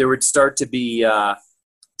 there would start to be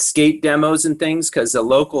skate demos and things because a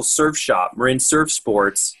local surf shop, Marin Surf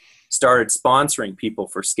Sports, started sponsoring people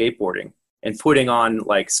for skateboarding and putting on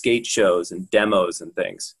like skate shows and demos and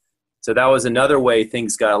things. So that was another way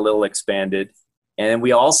things got a little expanded. And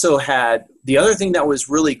we also had, the other thing that was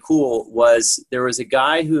really cool was there was a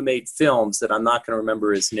guy who made films that I'm not going to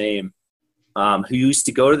remember his name, who used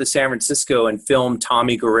to go to the San Francisco and film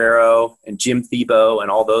Tommy Guerrero and Jim Thiebaud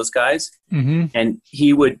and all those guys. Mm-hmm. And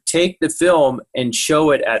he would take the film and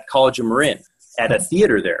show it at College of Marin at a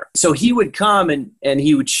theater there. So he would come and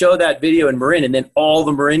he would show that video in Marin, and then all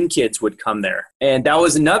the Marin kids would come there. And that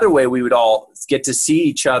was another way we would all get to see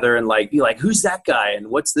each other and like be like, who's that guy? And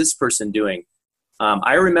what's this person doing?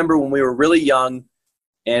 I remember when we were really young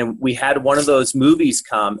and we had one of those movies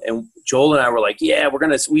come, and Joel and I were like, yeah,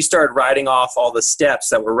 we started riding off all the steps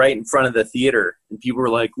that were right in front of the theater. And people were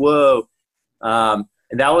like, whoa.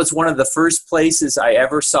 And that was one of the first places I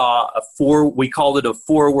ever saw we called it a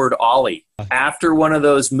forward ollie. After one of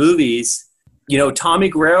those movies, you know, Tommy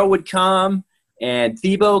Guerrero would come and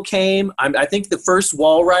Thiebaud came. I think the first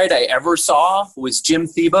wall ride I ever saw was Jim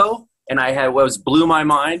Thiebaud. And blew my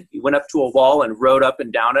mind. He went up to a wall and rode up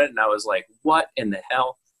and down it. And I was like, what in the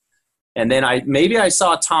hell? And then I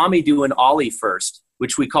saw Tommy do an ollie first,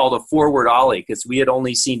 which we called a forward ollie because we had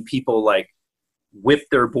only seen people like whip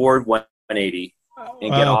their board 180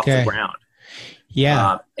 and get off the ground.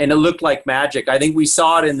 Yeah. And it looked like magic. I think we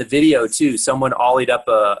saw it in the video too. Someone ollied up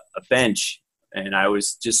a bench. And I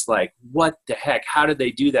was just like, what the heck? How did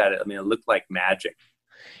they do that? I mean, it looked like magic.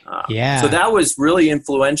 So that was really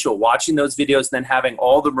influential, watching those videos and then having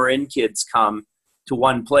all the Marin kids come to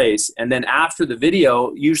one place. And then after the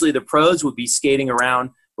video, usually the pros would be skating around,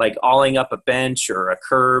 like ollieing up a bench or a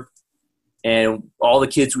curb. And all the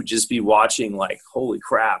kids would just be watching like, holy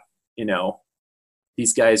crap, you know,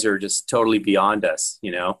 these guys are just totally beyond us,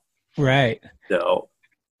 you know? Right. So,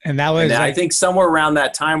 and that was, I think somewhere around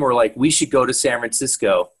that time, we're like, we should go to San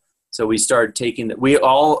Francisco. So we started we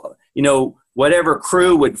all, you know, whatever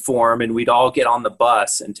crew would form, and we'd all get on the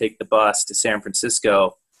bus and take the bus to San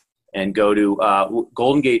Francisco and go to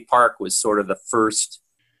Golden Gate Park was sort of the first.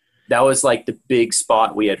 That was like the big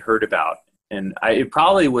spot we had heard about. And it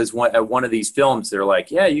probably was one of these films. They're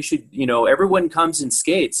like, yeah, you should, you know, everyone comes and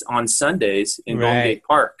skates on Sundays in Golden Gate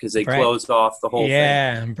Park because they closed off the whole thing.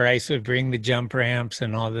 Yeah, and Bryce would bring the jump ramps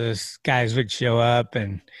and all those guys would show up.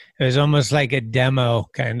 And it was almost like a demo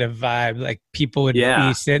kind of vibe. Like people would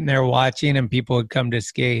be sitting there watching and people would come to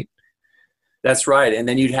skate. That's right. And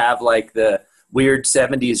then you'd have like the weird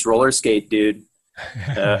 70s roller skate dude,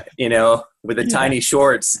 you know, with the tiny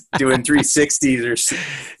shorts doing 360s or,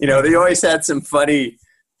 you know, they always had some funny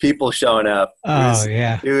people showing up.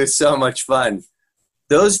 It was so much fun.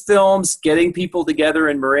 Those films, getting people together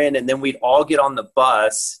in Marin, and then we'd all get on the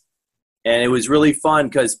bus, and it was really fun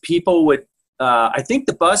because people would, I think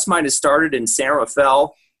the bus might have started in San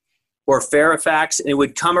Rafael or Fairfax, and it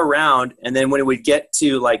would come around, and then when it would get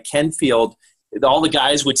to like Kenfield, all the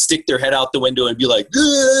guys would stick their head out the window and be like,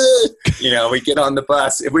 you know, we get on the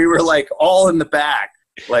bus. If we were like all in the back,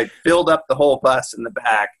 like filled up the whole bus in the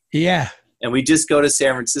back. Yeah. And we just go to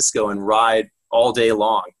San Francisco and ride all day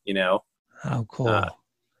long, you know. Oh, cool.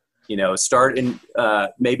 You know, start in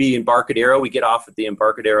maybe Embarcadero. We get off at the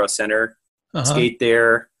Embarcadero Center, skate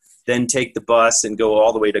there, then take the bus and go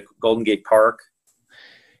all the way to Golden Gate Park.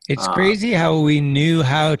 It's crazy how we knew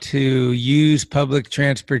how to use public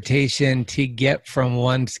transportation to get from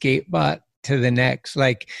one skate spot to the next.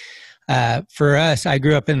 Like for us, I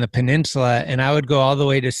grew up in the peninsula, and I would go all the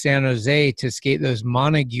way to San Jose to skate those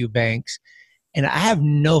Montague banks. And I have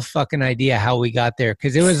no fucking idea how we got there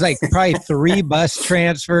because it was like probably 3 bus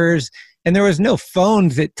transfers, and there was no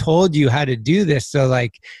phones that told you how to do this. So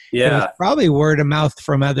like, it was probably word of mouth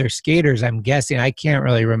from other skaters, I'm guessing. I can't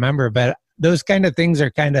really remember, but those kind of things are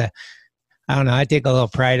kind of, I don't know, I take a little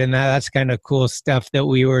pride in that. That's kind of cool stuff that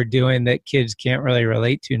we were doing that kids can't really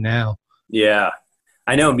relate to now. Yeah.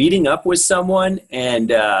 I know, meeting up with someone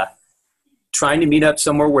and trying to meet up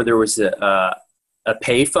somewhere where there was a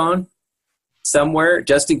payphone somewhere,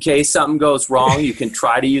 just in case something goes wrong, you can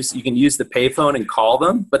use the payphone and call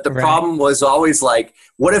them. But the problem was always like,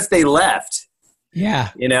 what if they left? Yeah.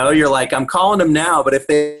 You know, you're like, I'm calling them now, but if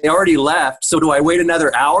they already left, so do I wait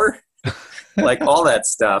another hour? Like all that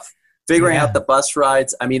stuff. Figuring out the bus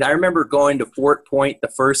rides. I mean, I remember going to Fort Point the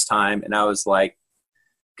first time, and I was like,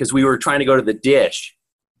 because we were trying to go to the Dish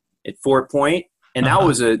at Fort Point, and that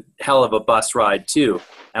was a hell of a bus ride too.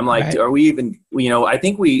 I'm like, are we even, you know, I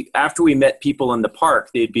think after we met people in the park,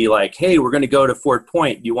 they'd be like, hey, we're going to go to Fort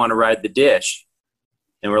Point. Do you want to ride the Dish?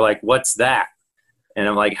 And we're like, what's that? And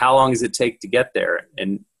I'm like, how long does it take to get there?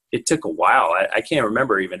 And it took a while. I can't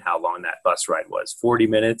remember even how long that bus ride was, 40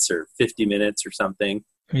 minutes or 50 minutes or something.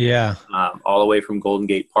 Yeah. All the way from Golden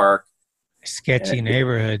Gate Park. Sketchy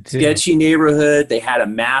neighborhood, too. Sketchy neighborhood. They had a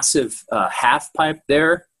massive half pipe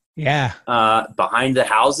there. Yeah. Behind the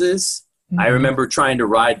houses. I remember trying to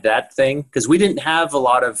ride that thing because we didn't have a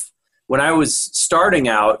lot of, when I was starting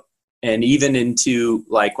out and even into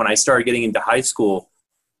like when I started getting into high school,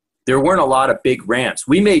 there weren't a lot of big ramps.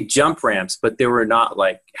 We made jump ramps, but there were not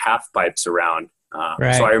like half pipes around.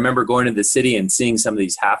 So I remember going to the city and seeing some of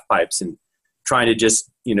these half pipes and trying to just,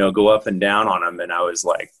 you know, go up and down on them. And I was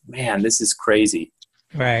like, man, this is crazy.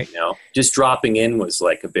 Right. You know, just dropping in was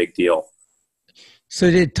like a big deal. So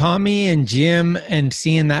did Tommy and Jim and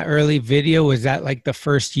seeing that early video, was that like the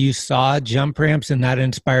first you saw jump ramps and that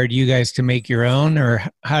inspired you guys to make your own? Or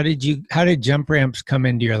how did jump ramps come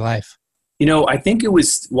into your life? You know, I think it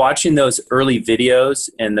was watching those early videos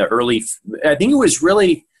and I think it was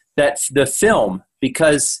really the film,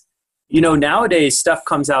 because, you know, nowadays stuff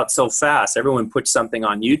comes out so fast. Everyone puts something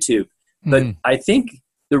on YouTube. But I think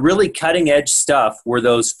the really cutting edge stuff were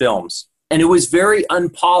those films. And it was very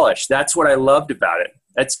unpolished. That's what I loved about it.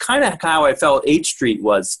 That's kind of how I felt H Street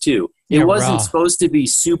was too. It wasn't supposed to be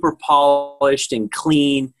super polished and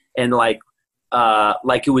clean and like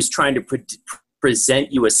it was trying to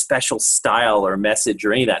present you a special style or message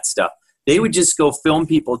or any of that stuff. They would just go film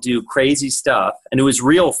people do crazy stuff, and it was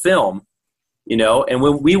real film, you know. And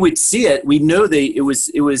when we would see it, we knew we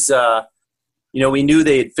knew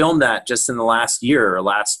they had filmed that just in the last year or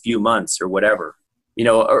last few months or whatever. You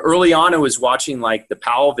know, early on I was watching like the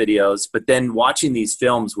Powell videos, but then watching these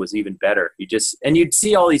films was even better. You'd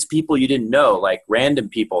see all these people you didn't know, like random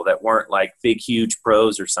people that weren't like big, huge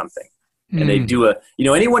pros or something. And they'd do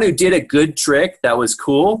anyone who did a good trick that was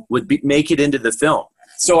cool would make it into the film.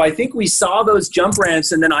 So I think we saw those jump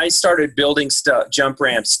ramps, and then I started building jump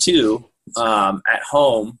ramps too at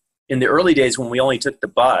home in the early days when we only took the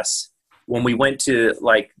bus. When we went to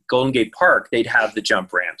like Golden Gate Park, they'd have the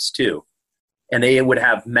jump ramps too. And they would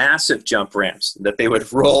have massive jump ramps that they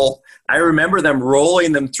would roll. I remember them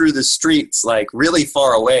rolling them through the streets, like really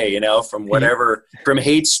far away, you know, from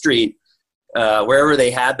Haight Street, wherever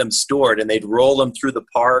they had them stored. And they'd roll them through the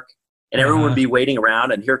park, and everyone would be waiting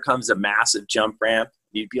around. And here comes a massive jump ramp.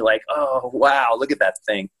 You'd be like, oh, wow, look at that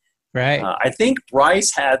thing. Right. I think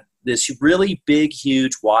Bryce had this really big,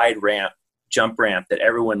 huge, wide jump ramp that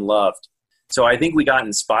everyone loved. So I think we got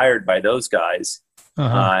inspired by those guys.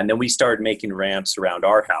 And then we started making ramps around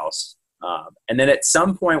our house. And then at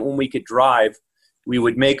some point when we could drive, we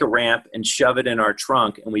would make a ramp and shove it in our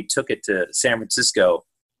trunk, and we took it to San Francisco.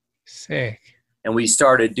 Sick. And we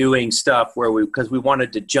started doing stuff because we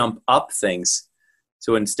wanted to jump up things.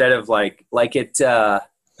 So instead of like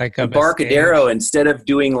Embarcadero, instead of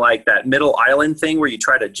doing like that middle island thing where you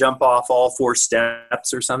try to jump off all 4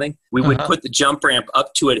 steps or something, we would put the jump ramp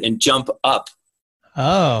up to it and jump up.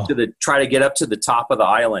 Oh. Try to get up to the top of the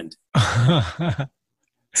island.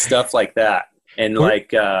 Stuff like that. And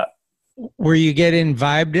were you getting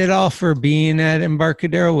vibed at all for being at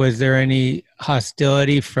Embarcadero? Was there any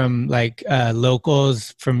hostility from like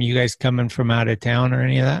locals, from you guys coming from out of town or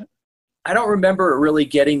any of that? I don't remember really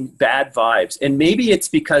getting bad vibes. And maybe it's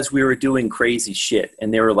because we were doing crazy shit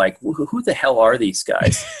and they were like, who the hell are these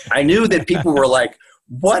guys? I knew that people were like,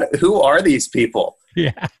 who are these people?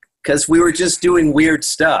 Yeah. Because we were just doing weird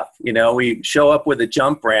stuff. You know, we show up with a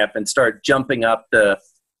jump ramp and start jumping up the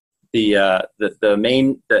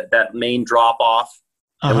main drop off.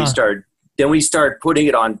 And we start putting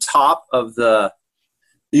it on top of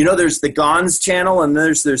there's the Gonz channel, and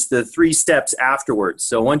there's the 3 steps afterwards.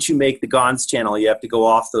 So once you make the Gonz channel, you have to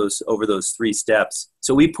go over those 3 steps.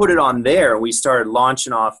 So we put it on there, and we started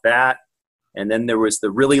launching off that. And then there was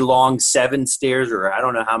the really long 7 stairs, or I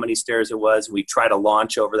don't know how many stairs it was. We tried to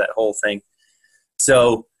launch over that whole thing.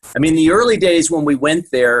 So, I mean, the early days when we went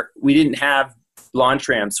there, we didn't have launch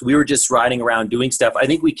ramps. We were just riding around doing stuff. I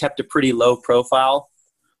think we kept a pretty low profile.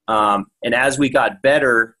 And as we got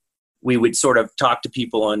better, we would sort of talk to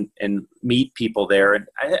people and meet people there. And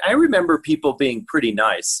I remember people being pretty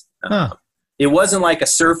nice. It wasn't like a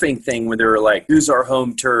surfing thing where they were like, "Who's our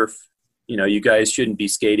home turf?" you guys shouldn't be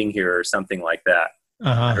skating here or something like that.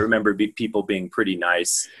 I remember people being pretty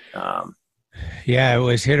nice. Yeah, it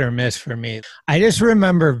was hit or miss for me. I just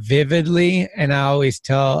remember vividly, and I always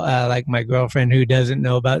tell like my girlfriend who doesn't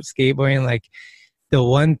know about skateboarding, like the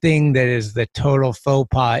one thing that is the total faux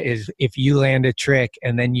pas is if you land a trick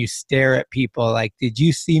and then you stare at people like, did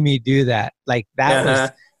you see me do that? Like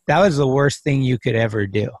that was the worst thing you could ever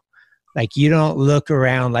do. Like you don't look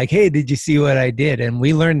around like, hey, did you see what I did? And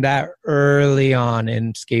we learned that early on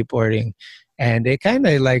in skateboarding, and it kind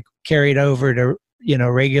of like carried over to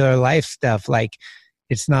regular life stuff. Like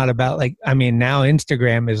it's not about like, I mean, now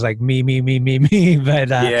Instagram is like me,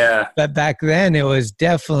 but back then it was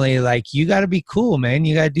definitely like, you got to be cool, man.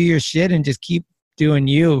 You got to do your shit and just keep doing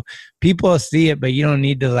you. People see it, but you don't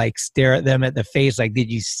need to like stare at them at the face. Like,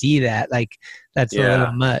 did you see that? Like that's a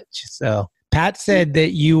little much. So Pat said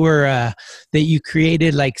that you were that you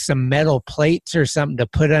created like some metal plates or something to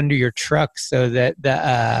put under your truck so that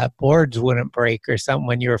the boards wouldn't break or something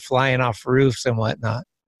when you were flying off roofs and whatnot.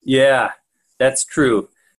 Yeah, that's true.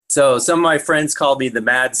 So some of my friends called me the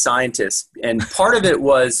mad scientist, and part of it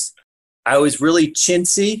was I was really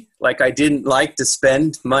chintzy, like I didn't like to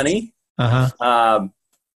spend money.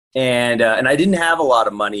 And I didn't have a lot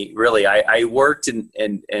of money, really. I worked and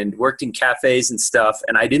worked in cafes and stuff,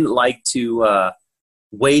 and I didn't like to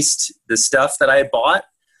waste the stuff that I bought.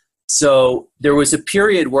 So there was a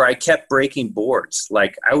period where I kept breaking boards.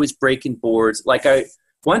 Like I was breaking boards. Like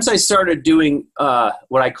once I started doing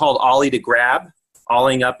what I called ollie to grab,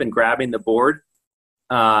 ollieing up and grabbing the board,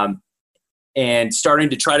 and starting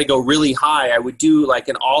to try to go really high, I would do like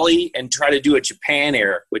an ollie and try to do a Japan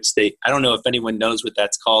air, which I don't know if anyone knows what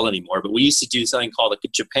that's called anymore, but we used to do something called a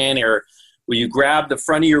Japan air where you grab the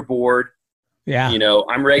front of your board. Yeah.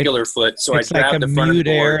 I'm regular foot, so I grab like the front of the board.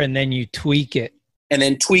 Air and then you tweak it. And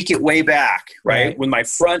then tweak it way back, right? With my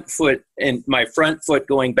front foot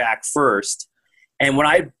going back first. And when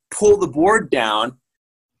I pull the board down,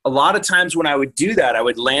 a lot of times when I would do that, I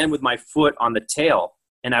would land with my foot on the tail.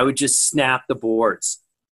 And I would just snap the boards.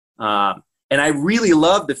 And I really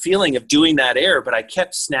loved the feeling of doing that air, but I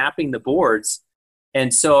kept snapping the boards.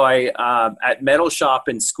 And so at Metal Shop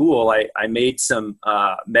in school, I made some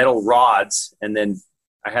metal rods. And then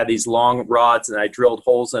I had these long rods, and I drilled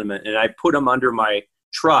holes in them. And I put them under my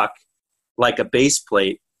truck like a base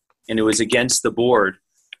plate, and it was against the board.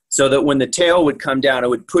 So that when the tail would come down, it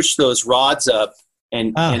would push those rods up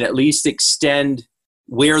and at least extend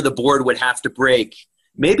where the board would have to break.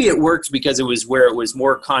 Maybe it worked because it was where it was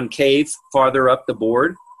more concave, farther up the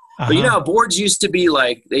board. But how boards used to be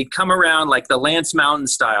like, they'd come around like the Lance Mountain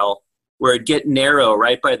style, where it'd get narrow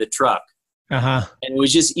right by the truck. And it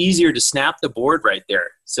was just easier to snap the board right there.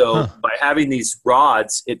 So by having these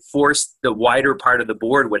rods, it forced the wider part of the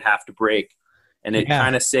board would have to break. And it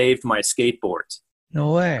kind of saved my skateboards.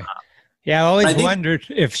 No way. I always wondered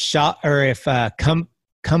if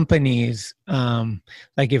companies,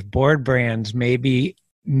 like if board brands maybe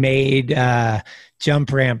made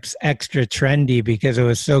jump ramps extra trendy because it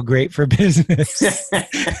was so great for business.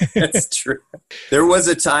 That's true. There was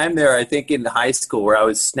a time there, I think in high school, where I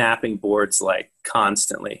was snapping boards like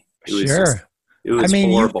constantly. It was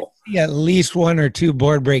horrible. You see at least one or two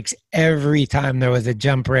board breaks every time there was a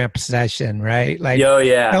jump ramp session, right? Like,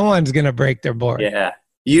 no one's gonna break their board. Yeah.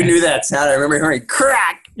 You knew that sound. I remember hearing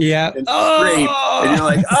crack. Yeah. And scrape. And you're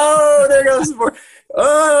like, oh, there goes the board.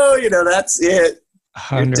 Oh, that's it.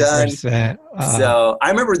 100%. So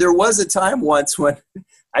I remember there was a time once when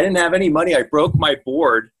I didn't have any money. I broke my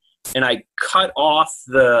board, and I cut off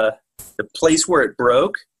the place where it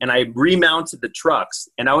broke, and I remounted the trucks.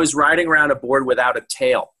 And I was riding around a board without a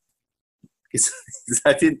tail. Because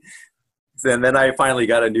I didn't. And then I finally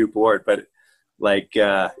got a new board. But like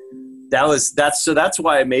that's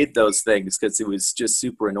why I made those things, because it was just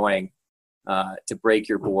super annoying to break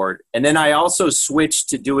your board. And then I also switched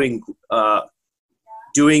to doing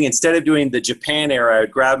instead of doing the Japan air, I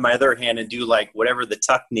would grab my other hand and do like whatever the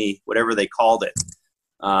tuck knee, whatever they called it.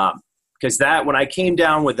 Because when I came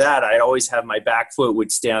down with that, I'd always have my back foot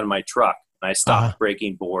would stay on my truck, and I stopped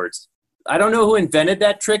breaking boards. I don't know who invented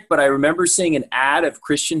that trick, but I remember seeing an ad of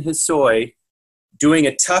Christian Hosoi doing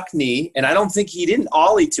a tuck knee, and I don't think he didn't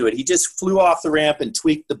ollie to it. He just flew off the ramp and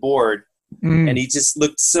tweaked the board, and he just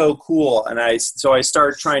looked so cool. And so I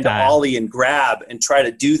started trying to ollie and grab and try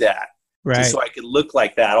to do that. Right. Just so I could look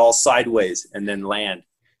like that all sideways and then land.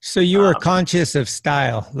 So you were conscious of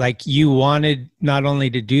style. Like you wanted not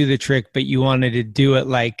only to do the trick, but you wanted to do it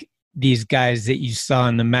like these guys that you saw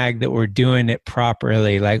in the mag that were doing it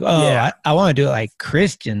properly. Like, I want to do it like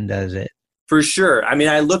Christian does it. For sure. I mean,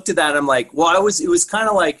 I looked at that and I'm like, well, it was kind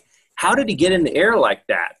of like, how did he get in the air like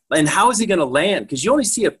that? and how is he going to land? Because you only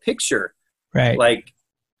see a picture. Right. Like,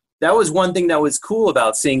 that was one thing that was cool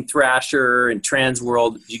about seeing Thrasher and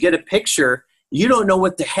Transworld. You get a picture, you don't know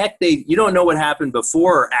what the heck you don't know what happened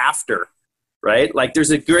before or after, right? Like,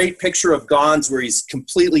 there's a great picture of Gons where he's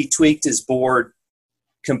completely tweaked his board,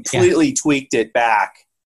 completely tweaked it back.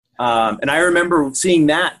 And I remember seeing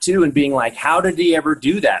that too and being like, how did he ever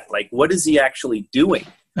do that? Like, what is he actually doing?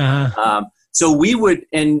 So we would,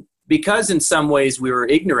 and because in some ways we were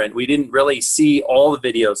ignorant, we didn't really see all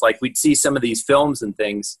the videos. Like, we'd see some of these films and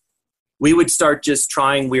things. We would start just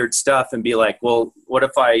trying weird stuff and be like, well, what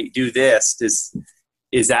if I do this?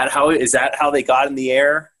 Is that how they got in the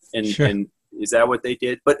air? And, Sure. and is that what they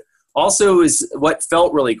did? But also is what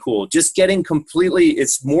felt really cool. Just getting completely,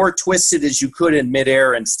 it's more twisted as you could in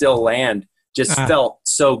midair and still land. Just felt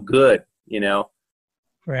so good, you know?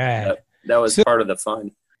 Right. That was part of the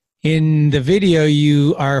fun. In the video,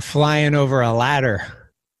 you are flying over a ladder.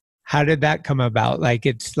 How did that come about? Like,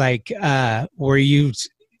 it's like, were you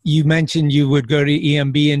mentioned you would go to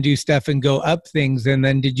EMB and do stuff and go up things. And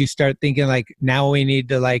then did you start thinking like, now we need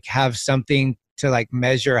to like have something to like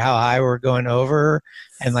measure how high we're going over?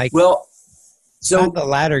 And like, well, so how'd the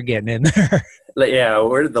ladder getting in there? Yeah.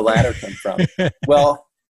 Where did the ladder come from? Well,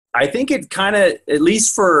 I think it kind of, at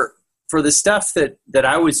least for the stuff that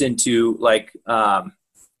I was into, like,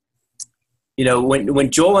 you know,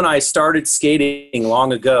 when Joel and I started skating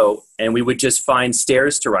long ago and we would just find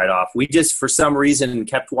stairs to ride off, we just, for some reason,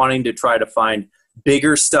 kept wanting to try to find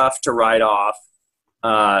bigger stuff to ride off,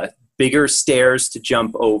 bigger stairs to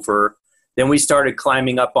jump over. Then we started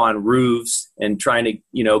climbing up on roofs and trying to,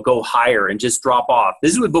 you know, go higher and just drop off.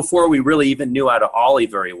 This was before we really even knew how to ollie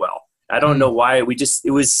very well. I don't know why.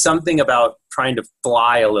 It was something about trying to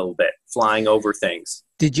fly a little bit, flying over things.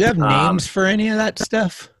 Did you have names for any of that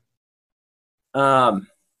stuff?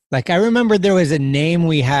 Like, I remember there was a name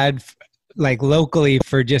we had like locally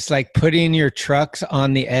for just like putting your trucks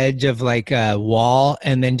on the edge of like a wall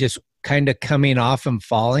and then just kind of coming off and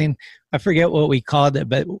falling. I forget what we called it,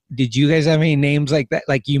 but did you guys have any names like that?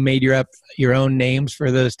 Like, you made your own names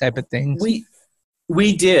for those type of things?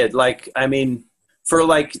 We did. Like, I mean, for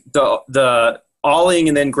like the ollieing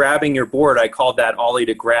and then grabbing your board, I called that ollie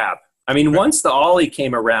to grab. I mean, once the ollie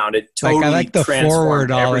came around, it totally I like the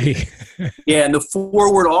forward ollie. Yeah, and the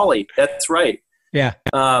forward ollie. That's right. Yeah.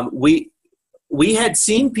 We had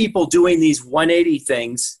seen people doing these 180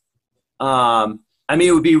 things. I mean,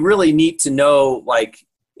 it would be really neat to know, like,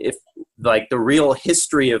 if like the real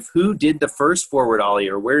history of who did the first forward ollie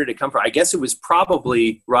or where did it come from. I guess it was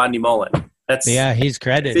probably Rodney Mullen. He's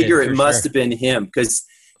credited. I figure it must have been him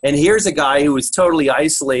and here's a guy who was totally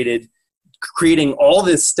isolated, creating all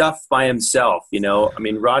this stuff by himself, you know. I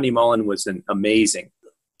mean, Rodney Mullen was amazing.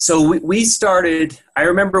 So we started, I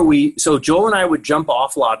remember so Joel and I would jump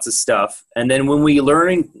off lots of stuff. And then when we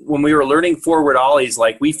were learning forward ollies,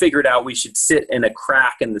 like, we figured out we should sit in a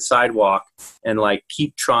crack in the sidewalk and like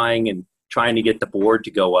keep trying to get the board to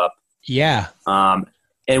go up. Yeah.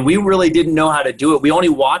 And we really didn't know how to do it. We only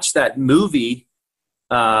watched that movie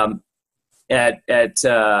at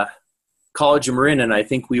College of Marin, and I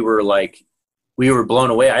think we were blown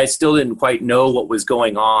away. I still didn't quite know what was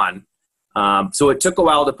going on. So it took a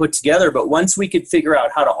while to put together, but once we could figure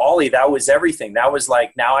out how to ollie, that was everything. That was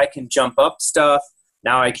like, now I can jump up stuff.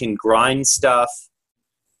 Now I can grind stuff.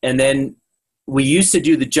 And then we used to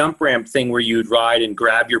do the jump ramp thing where you'd ride and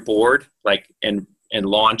grab your board, like, and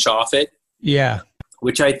launch off it. Yeah.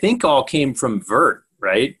 Which I think all came from vert,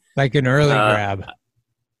 right? Like an early grab.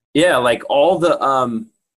 Yeah. Like all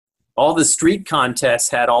the street contests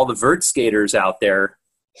had all the vert skaters out there,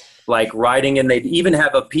 like, riding, and they'd even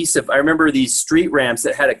have a piece of, I remember these street ramps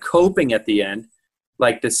that had a coping at the end,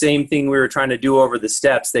 like the same thing we were trying to do over the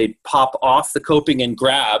steps. They'd pop off the coping and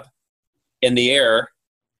grab in the air.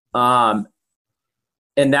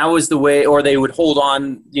 And that was the way, or they would hold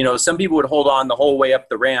on, you know, some people would hold on the whole way up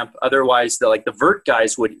the ramp. Otherwise, the vert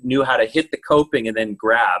guys knew how to hit the coping and then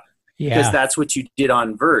grab, because that's what you did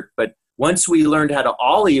on vert. But once we learned how to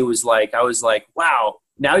ollie, I was like, wow,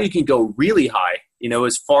 now you can go really high, you know,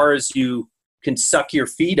 as far as you can suck your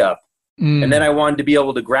feet up. And then I wanted to be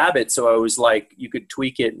able to grab it. So I was like, you could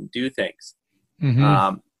tweak it and do things.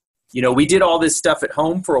 Mm-hmm. You know, we did all this stuff at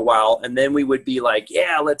home for a while, and then we would be like,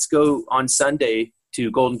 yeah, let's go on Sunday to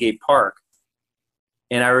Golden Gate Park.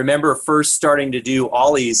 And I remember first starting to do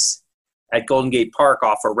ollies at Golden Gate Park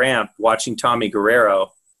off a ramp, watching Tommy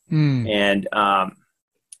Guerrero. And,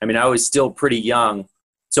 I mean, I was still pretty young.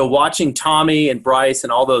 So watching Tommy and Bryce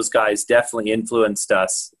and all those guys definitely influenced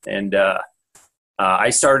us. And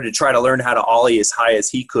I started to try to learn how to ollie as high as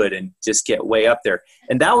he could and just get way up there.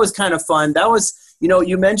 And that was kind of fun. That was,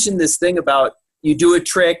 you mentioned this thing about you do a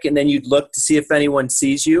trick and then you'd look to see if anyone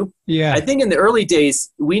sees you. Yeah. I think in the early days,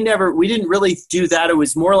 we didn't really do that. It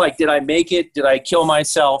was more like, did I make it? Did I kill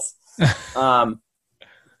myself?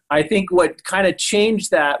 I think what kind of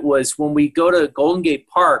changed that was when we go to Golden Gate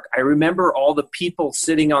Park, I remember all the people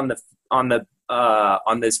sitting on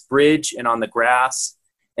this bridge and on the grass,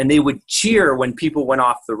 and they would cheer when people went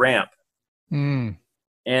off the ramp. Mm.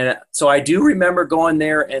 And so I do remember going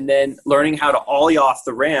there and then learning how to ollie off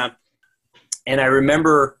the ramp. And I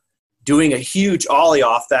remember doing a huge ollie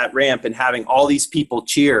off that ramp and having all these people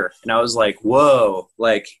cheer. And I was like, whoa,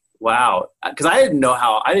 like, wow. Because I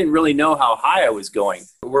didn't really know how high I was going.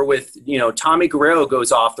 We're with, Tommy Guerrero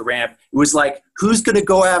goes off the ramp. It was like, who's going to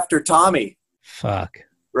go after Tommy? Fuck.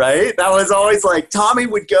 Right? That was always like, Tommy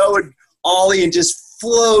would go and ollie and just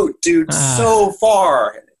float, dude, so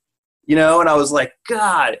far. And I was like,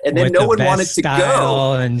 God. And then no one wanted to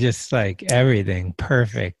go. And just like everything.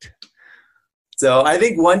 Perfect. So I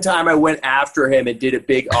think one time I went after him and did a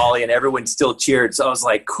big ollie and everyone still cheered. So I was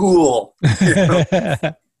like, cool.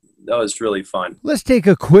 That was really fun. Let's take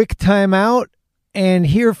a quick time out and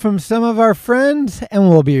hear from some of our friends, and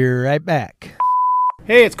we'll be right back.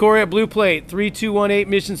 Hey, it's Corey at Blue Plate, 3218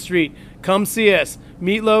 Mission Street. Come see us.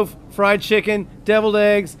 Meatloaf, fried chicken, deviled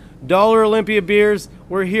eggs, Dollar Olympia beers.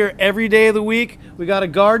 We're here every day of the week. We got a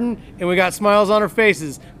garden, and we got smiles on our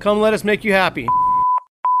faces. Come let us make you happy.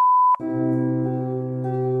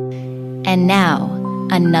 And now,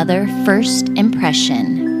 another first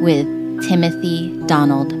impression with Timothy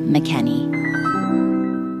Donald McKenney.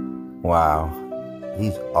 Wow,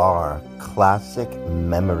 these are classic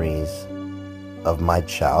memories of my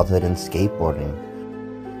childhood and skateboarding.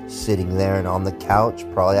 Sitting there and on the couch,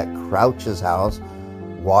 probably at Crouch's house,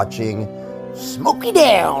 watching Smokey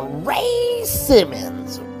Down, Ray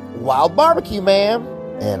Simmons, Wild Barbecue, man,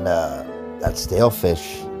 and that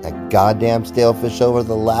stalefish. That goddamn stalefish over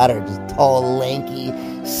the ladder, just tall, lanky,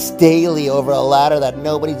 Staley over a ladder that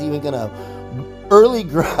nobody's even gonna early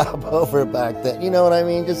grab over back then. You know what I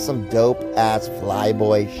mean? Just some dope-ass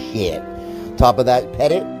flyboy shit. Top of that,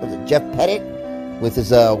 Pettit, was it Jeff Pettit? With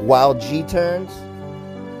his wild G-turns.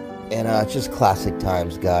 And it's just classic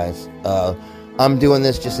times, guys. I'm doing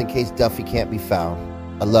this just in case Duffy can't be found.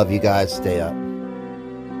 I love you guys. Stay up.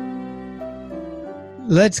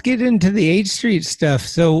 Let's get into the H Street stuff.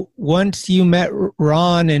 So once you met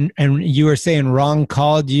Ron and you were saying Ron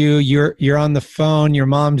called you, you're on the phone, your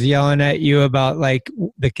mom's yelling at you about like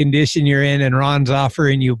the condition you're in, and Ron's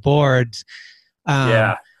offering you boards.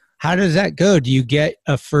 Yeah. How does that go? Do you get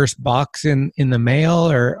a first box in the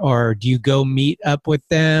mail, or do you go meet up with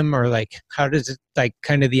them, or like how does it, like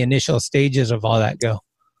kind of the initial stages of all that go?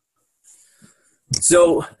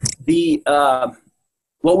 So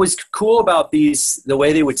what was cool about the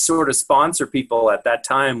way they would sort of sponsor people at that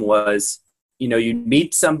time was, you'd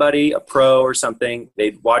meet somebody, a pro or something,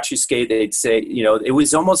 they'd watch you skate, they'd say, it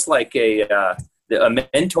was almost like a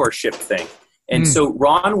mentorship thing. And so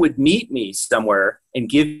Ron would meet me somewhere and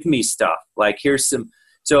give me stuff. Like, here's some,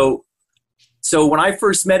 so when I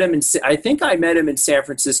first met him, I think I met him in San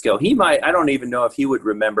Francisco. I don't even know if he would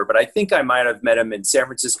remember, but I think I might have met him in San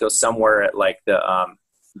Francisco somewhere at like the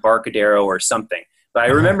Barcadero or something. But I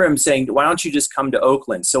remember him saying, why don't you just come to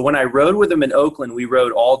Oakland? So when I rode with him in Oakland, we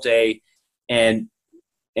rode all day and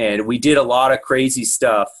we did a lot of crazy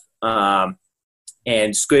stuff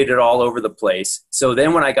and skated all over the place. So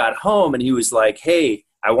then when I got home and he was like, hey,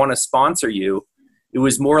 I want to sponsor you, it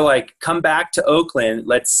was more like, come back to Oakland,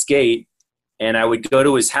 let's skate. And I would go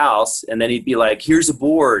to his house and then he'd be like, here's a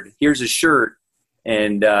board, here's a shirt.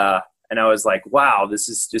 And I was like, wow, this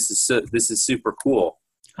is super cool.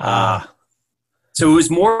 So it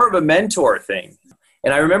was more of a mentor thing.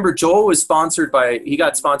 And I remember Joel was he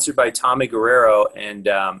got sponsored by Tommy Guerrero, and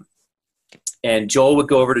Joel would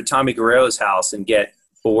go over to Tommy Guerrero's house and get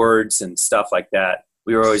boards and stuff like that.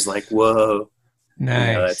 We were always like, whoa,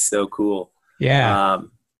 nice. That's so cool. Yeah.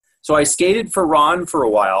 So I skated for Ron for a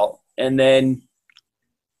while, and then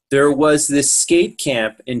there was this skate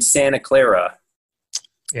camp in Santa Clara.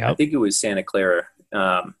 Yeah. I think it was Santa Clara.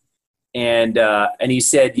 And he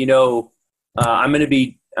said, I'm going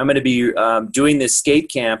to be doing this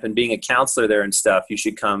skate camp and being a counselor there and stuff. You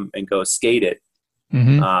should come and go skate it.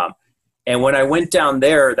 Mm-hmm. And when I went down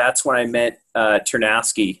there, that's when I met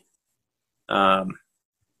Ternasky. And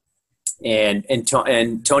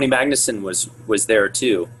Tony Magnuson was there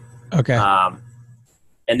too. Okay.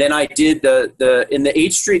 And then I did in the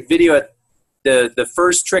H Street video, the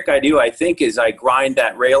first trick I do, I think, is I grind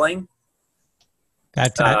that railing. I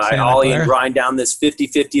ollie and grind down this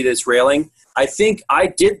 50-50, this railing. I think I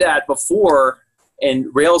did that before and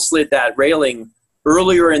rail slid that railing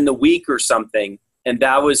earlier in the week or something. And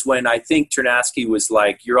that was when I think Ternasky was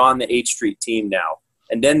like, "You're on the H Street team now."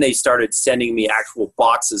 And then they started sending me actual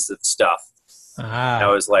boxes of stuff. And I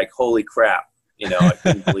was like, "Holy crap!" I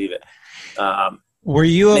couldn't believe it. Were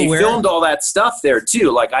you aware? They filmed all that stuff there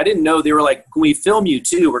too. Like, I didn't know. They were like, "Can we film you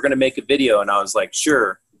too? We're going to make a video." And I was like,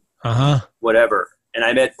 "Sure, whatever." And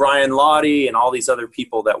I met Brian Lottie and all these other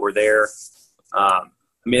people that were there.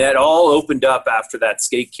 That all opened up after that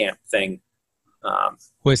skate camp thing.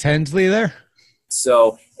 Was Hensley there?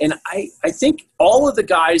 So, and I think all of the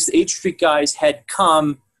guys, the H Street guys, had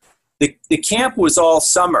come. The camp was all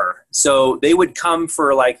summer, so they would come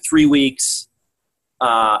for like 3 weeks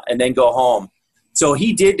and then go home. So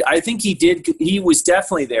he did. I think he did. He was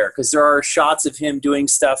definitely there because there are shots of him doing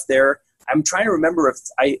stuff there. I'm trying to remember if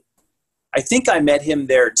I think I met him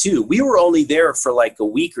there too. We were only there for like a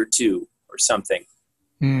week or two or something.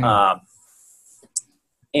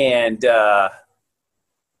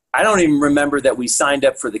 I don't even remember that we signed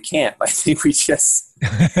up for the camp. I think we just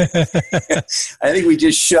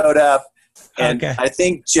showed up, and I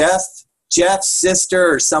think Jeff's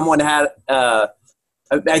sister or someone had.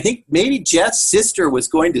 I think maybe Jeff's sister was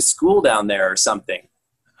going to school down there or something,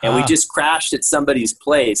 and we just crashed at somebody's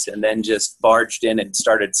place and then just barged in and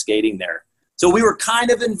started skating there. So we were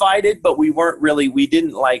kind of invited, but we weren't really. We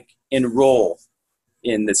didn't like enroll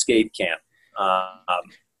in the skate camp.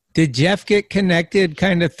 Did Jeff get connected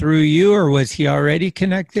kind of through you, or was he already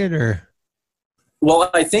connected? Or, well,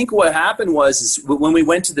 I think what happened was when we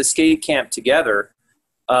went to the skate camp together,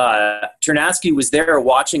 Ternasky was there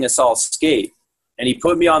watching us all skate, and he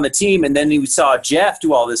put me on the team. And then he saw Jeff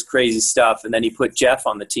do all this crazy stuff, and then he put Jeff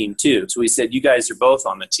on the team too. So he said, "You guys are both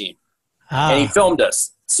on the team," and he filmed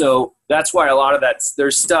us. So that's why a lot of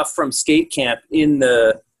there's stuff from skate camp in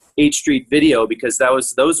the H Street video, because that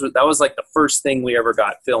was like the first thing we ever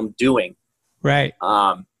got filmed doing. Right.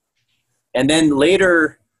 And then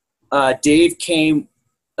later, Dave came.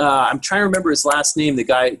 I'm trying to remember his last name. The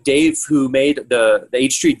guy, Dave, who made the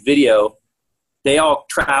H Street video. They all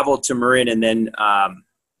traveled to Marin and then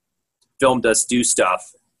filmed us do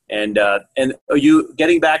stuff. And you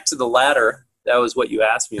getting back to the ladder? That was what you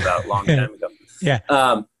asked me about a long time ago.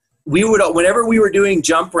 Yeah. We would, whenever we were doing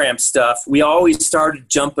jump ramp stuff, we always started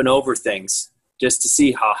jumping over things just to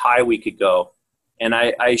see how high we could go. And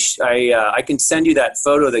I can send you that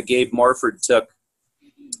photo that Gabe Morford took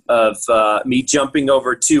of me jumping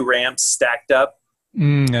over 2 ramps stacked up.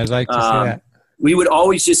 I'd like to see that. We would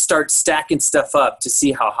always just start stacking stuff up to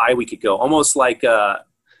see how high we could go, almost like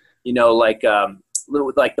like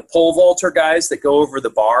the pole vaulter guys that go over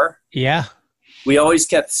the bar. Yeah. We always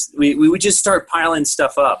we would just start piling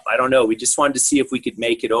stuff up. I don't know. We just wanted to see if we could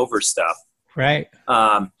make it over stuff. Right.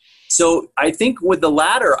 So I think with the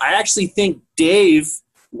ladder, I actually think Dave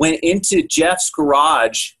went into Jeff's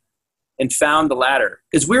garage and found the ladder,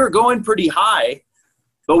 because we were going pretty high,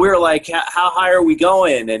 but we were like, how high are we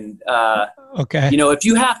going? And, if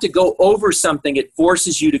you have to go over something, it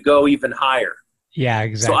forces you to go even higher. Yeah,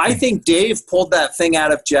 exactly. So I think Dave pulled that thing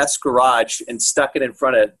out of Jeff's garage and stuck it in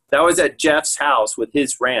front of, that was at Jeff's house with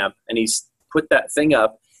his ramp, and he's put that thing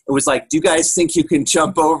up. It was like, "Do you guys think you can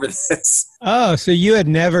jump over this?" Oh, so you had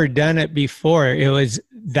never done it before.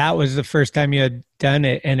 That was the first time you had done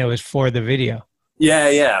it, and it was for the video.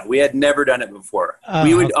 Yeah. We had never done it before.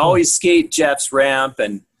 We would always skate Jeff's ramp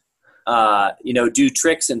and, do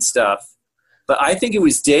tricks and stuff. But I think it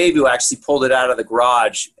was Dave who actually pulled it out of the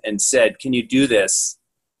garage and said, "Can you do this?"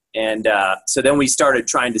 And so then we started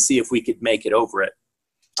trying to see if we could make it over it.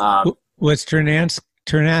 Was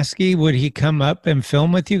Ternasky, would he come up and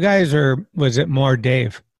film with you guys, or was it more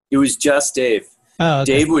Dave? It was just Dave. Oh,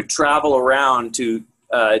 okay. Dave would travel around to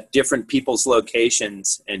different people's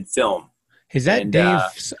locations and film. Is that Dave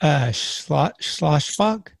Schlossbach?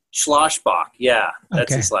 Schlossbach, yeah.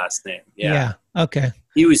 That's his last name. Yeah. Okay.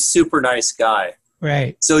 He was super nice guy.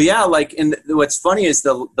 Right. So yeah, what's funny is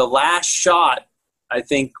the last shot, I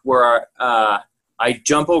think, where I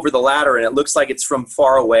jump over the ladder and it looks like it's from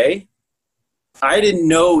far away. I didn't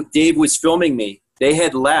know Dave was filming me. They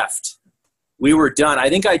had left. We were done. I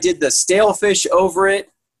think I did the stale fish over it,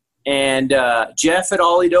 and Jeff had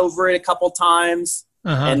ollied over it a couple times.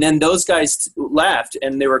 And then those guys left,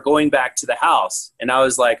 and they were going back to the house. And I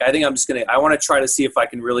was like, I think I want to try to see if I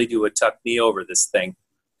can really do a tuck knee over this thing.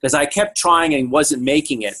 Because I kept trying and wasn't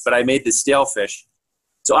making it, but I made the stale fish.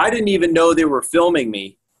 So I didn't even know they were filming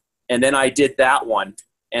me. And then I did that one,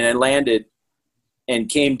 and I landed and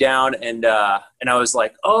came down, and I was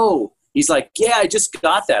like, "Oh," he's like, "Yeah, I just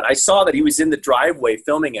got that. I saw that he was in the driveway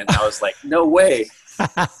filming it." And I was like, "No way."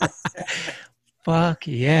 Fuck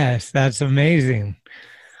yes, that's amazing.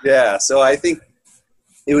 Yeah, so I think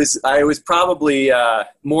I was probably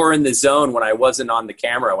more in the zone when I wasn't on the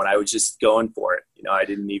camera, when I was just going for it.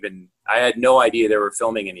 I had no idea they were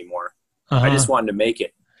filming anymore. I just wanted to make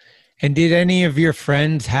it. And did any of your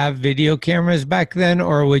friends have video cameras back then,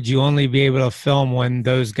 or would you only be able to film when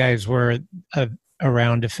those guys were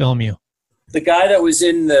around to film you? The guy that was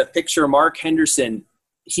in the picture, Mark Henderson,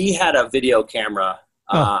 he had a video camera.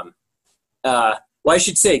 Well, I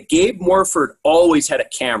should say Gabe Morford always had a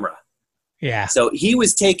camera. Yeah. So he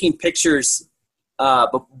was taking pictures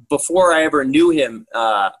before I ever knew him.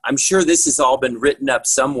 I'm sure this has all been written up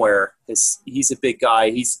somewhere. He's a big guy.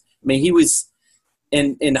 He was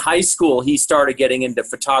in high school. He started getting into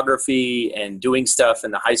photography and doing stuff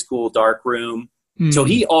in the high school dark room. Mm. So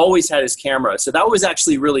he always had his camera. So that was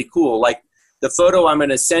actually really cool. Like the photo I'm going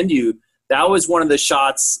to send you, that was one of the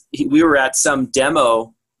shots. We were at some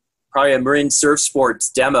demo, probably a Marin Surf Sports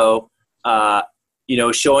demo,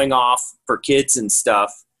 showing off for kids and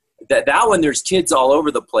stuff. That one, there's kids all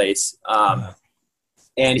over the place.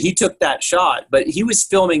 And he took that shot, but he was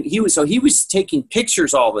filming. He was taking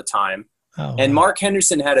pictures all the time. Oh, and Mark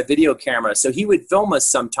Henderson had a video camera, so he would film us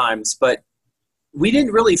sometimes, but we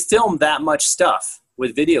didn't really film that much stuff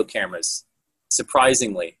with video cameras,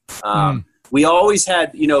 surprisingly. We always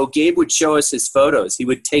had, Gabe would show us his photos. He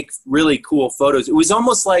would take really cool photos. It was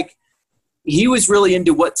almost like he was really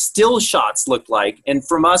into what still shots looked like. And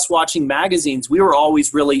from us watching magazines, we were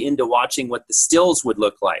always really into watching what the stills would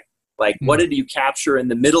look like. Like, what did you capture in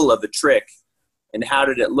the middle of a trick and how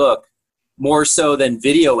did it look? More so than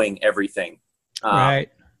videoing everything. Right.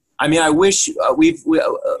 I wish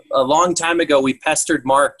a long time ago, we pestered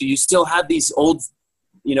Mark. Do you still have these old,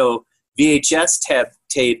 VHS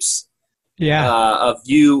tapes of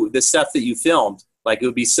the stuff that you filmed? Like, it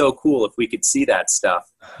would be so cool if we could see that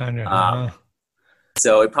stuff. I know.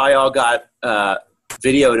 So it probably all got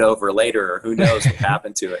videoed over later, or who knows what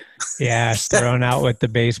happened to it. Yeah, thrown out with the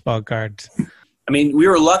baseball cards. We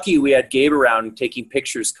were lucky we had Gabe around taking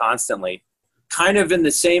pictures constantly. Kind of in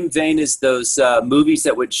the same vein as those movies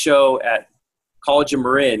that would show at College of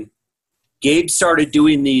Marin. Gabe started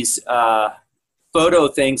doing these photo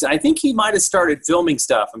things. I think he might have started filming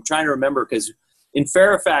stuff. I'm trying to remember, because in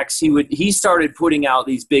Fairfax, he started putting out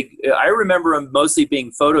these big, I remember them mostly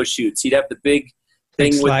being photo shoots. He'd have the big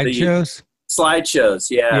thing with the slideshows.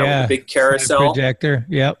 Yeah. With the big carousel projector.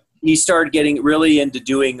 Yep. He started getting really into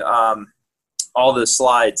doing all the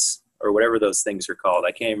slides, or whatever those things are called.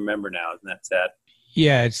 I can't even remember now. Isn't that sad?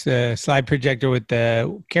 Yeah, it's a slide projector with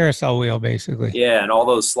the carousel wheel, basically. Yeah, and all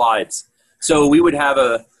those slides. So we would have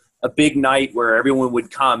a big night where everyone would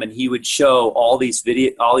come, and he would show all these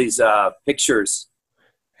pictures.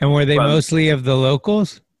 And were they mostly of the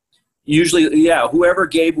locals? Usually, yeah, whoever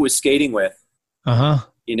Gabe was skating with.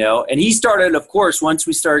 And he started, of course, once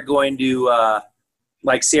we started going to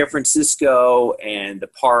like San Francisco and the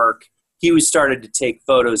park, he started to take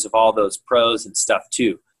photos of all those pros and stuff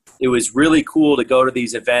too. It was really cool to go to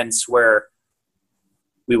these events where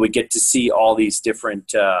we would get to see all these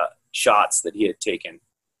different shots that he had taken.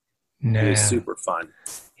 It was super fun.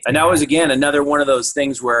 And that was, again, another one of those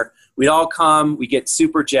things where we'd all come, we'd get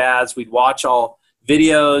super jazzed, we'd watch all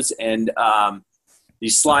videos and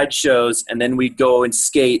these slideshows, and then we'd go and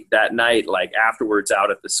skate that night, like afterwards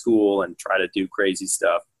out at the school, and try to do crazy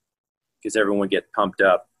stuff because everyone would get pumped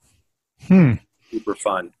up. Super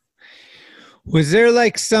fun. Was there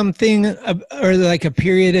like something or like a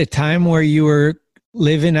period of time where you were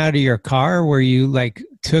living out of your car, where you like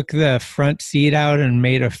took the front seat out and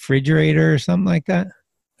made a refrigerator or something like that?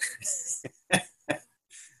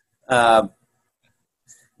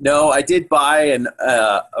 No, I did buy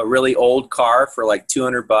a really old car for like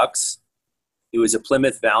 $200. It was a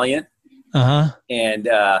Plymouth Valiant. And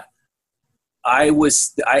I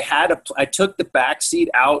took the back seat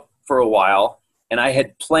out for a while, and I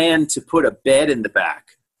had planned to put a bed in the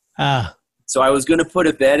back. So I was going to put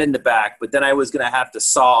a bed in the back, but then I was going to have to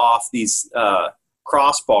saw off these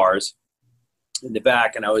crossbars in the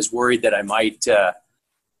back, and I was worried that I might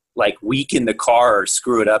like weaken the car or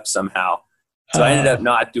screw it up somehow. So I ended up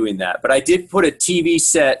not doing that. But I did put a TV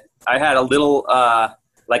set. I had a little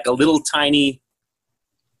tiny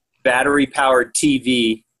battery-powered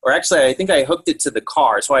TV, or actually I think I hooked it to the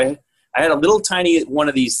car. So I had a little tiny one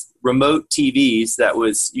of these remote TVs that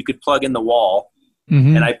you could plug in the wall,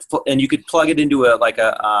 and you could plug it into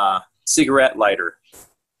a cigarette lighter.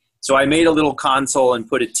 So I made a little console and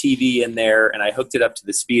put a TV in there, and I hooked it up to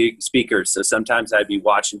the speakers. So sometimes I'd be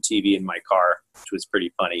watching TV in my car, which was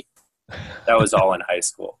pretty funny. That was all in high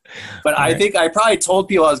school. But I think I probably told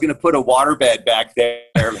people I was going to put a waterbed back there.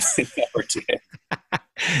 But I never did.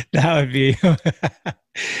 That would be,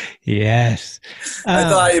 yes. I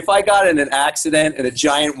thought if I got in an accident and a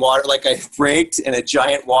giant like I braked and a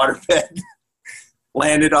giant waterbed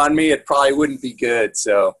landed on me, it probably wouldn't be good.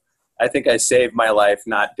 So I think I saved my life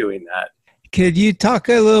not doing that. Could you talk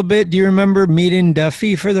a little bit? Do you remember meeting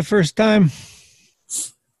Duffy for the first time?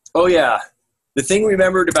 Oh yeah. The thing we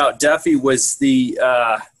remembered about Duffy was he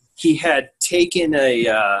had taken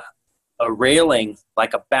a railing,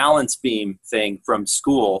 like a balance beam thing from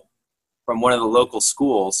school, from one of the local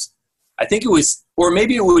schools. I think it was, or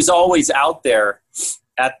maybe it was always out there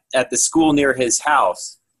at the school near his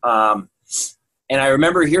house. And I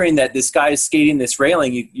remember hearing that this guy is skating this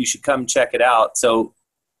railing. You should come check it out. So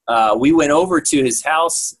we went over to his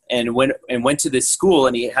house and went to this school,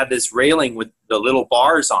 and he had this railing with the little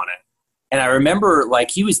bars on it. And I remember like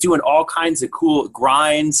he was doing all kinds of cool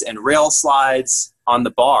grinds and rail slides on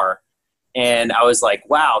the bar. And I was like,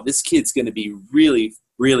 wow, this kid's going to be really,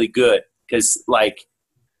 really good. Because, like,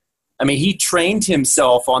 I mean, he trained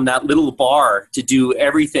himself on that little bar to do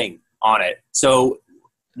everything on it. So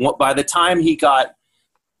by the time he got,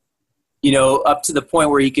 up to the point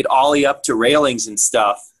where he could ollie up to railings and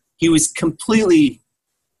stuff, he was completely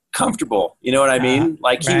comfortable. You know what I mean?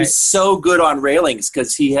 Like, he was so good on railings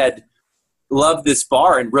because he had loved this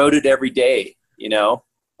bar and rode it every day,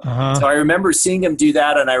 Uh-huh. So I remember seeing him do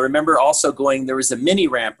that, and I remember also there was a mini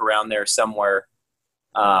ramp around there somewhere,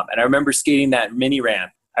 and I remember skating that mini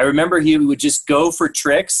ramp. I remember he would just go for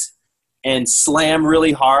tricks and slam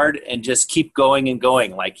really hard and just keep going and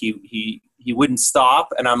going. Like he wouldn't stop,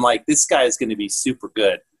 and I'm like, this guy is going to be super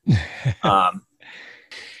good.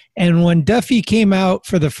 And when Duffy came out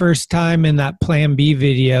for the first time in that Plan B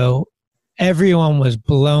video, everyone was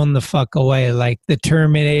blown the fuck away. Like the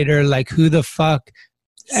Terminator, like who the fuck?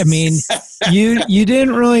 I mean, you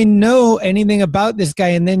didn't really know anything about this guy,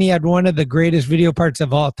 and then he had one of the greatest video parts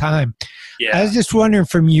of all time. Yeah. I was just wondering,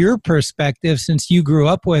 from your perspective, since you grew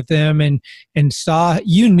up with him and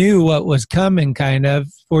you knew what was coming, kind of.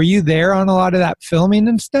 Were you there on a lot of that filming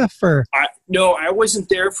and stuff? Or no, I wasn't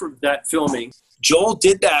there for that filming. Joel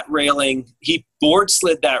did that railing. He board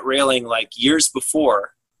slid that railing like years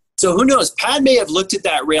before. So who knows? Pat may have looked at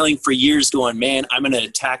that railing for years, going, "Man, I'm going to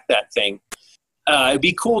attack that thing." It'd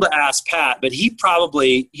be cool to ask Pat, but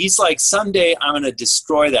he's like, someday I'm going to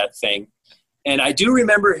destroy that thing. And I do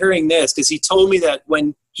remember hearing this because he told me that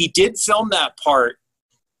when he did film that part,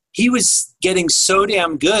 he was getting so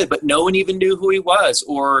damn good, but no one even knew who he was,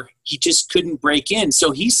 or he just couldn't break in.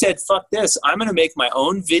 So he said, fuck this. I'm going to make my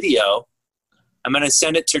own video. I'm going to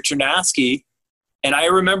send it to Chernasky. And I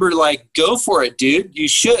remember like, go for it, dude. You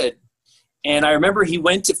should. And I remember he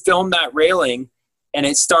went to film that railing and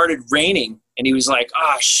it started raining. And he was like,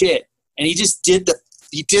 "Ah, shit!" And he just did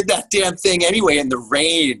that damn thing anyway in the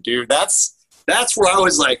rain, dude. That's where I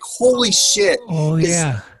was like, "Holy shit!" Oh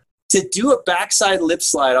yeah, to do a backside lip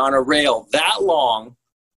slide on a rail that long,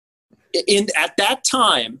 at that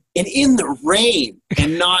time and in the rain,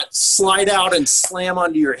 and not slide out and slam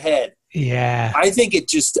onto your head. Yeah, I think I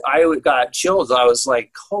got chills. I was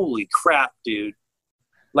like, "Holy crap, dude!"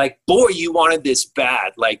 Like, boy, you wanted this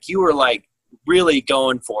bad. Like, you were like really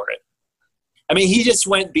going for it. I mean, he just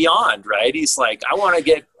went beyond, right? He's like, I want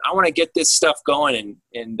to get this stuff going,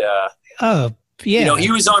 and oh yeah, he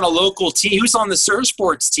was on a local team. He was on the Surf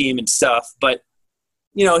Sports team and stuff, but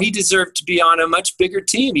he deserved to be on a much bigger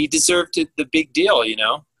team. He deserved the big deal,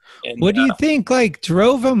 And, what do you think? Like,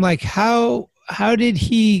 drove him? Like, how did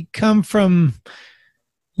he come from,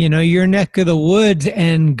 your neck of the woods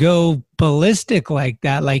and go ballistic like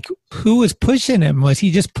that? Like, who was pushing him? Was he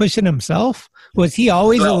just pushing himself? Was he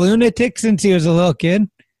always a lunatic since he was a little kid?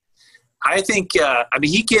 I think,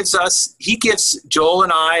 he gives Joel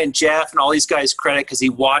and I and Jeff and all these guys credit because he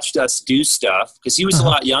watched us do stuff because he was a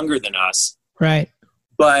lot younger than us. Right.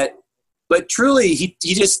 But truly, he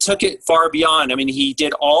just took it far beyond. I mean, he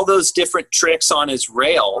did all those different tricks on his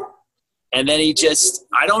rail. And then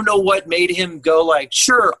I don't know what made him go like,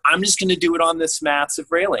 sure, I'm just going to do it on this massive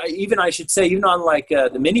railing. Even on like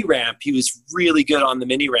the mini ramp, he was really good on the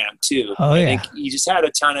mini ramp too. Oh, yeah. I think he just had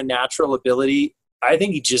a ton of natural ability. I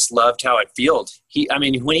think he just loved how it felt.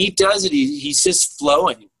 When he does it, he's just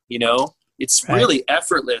flowing, It's really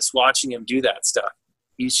effortless watching him do that stuff.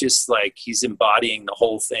 He's just like, he's embodying the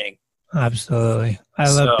whole thing. Absolutely. I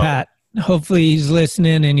love Pat. Hopefully he's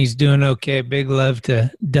listening and he's doing okay. Big love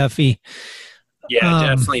to Duffy. Yeah,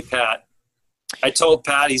 definitely Pat. I told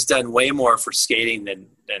Pat he's done way more for skating than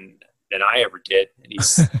I ever did. And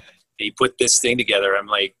he put this thing together. I'm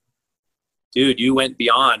like, dude, you went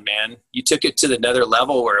beyond, man. You took it to the another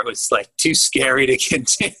level where it was like too scary to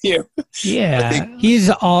continue. Yeah, he's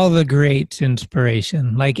all the greats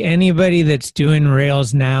inspiration. Like anybody that's doing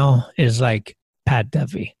rails now is like Pat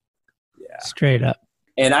Duffy. Yeah. Straight up.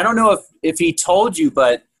 And I don't know if he told you,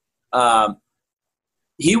 but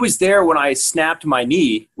he was there when I snapped my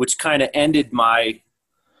knee, which kind of ended my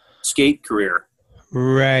skate career.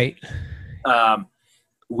 Right.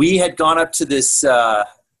 We had gone up to this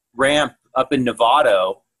ramp up in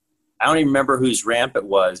Novato. I don't even remember whose ramp it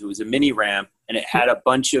was. It was a mini ramp, and it had a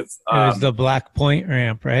bunch of... it was the Black Point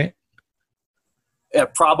ramp, right?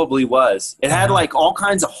 It probably was. It had like all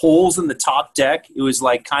kinds of holes in the top deck. It was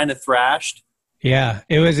like kind of thrashed. Yeah,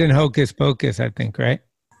 it was in Hocus Pocus, I think, right?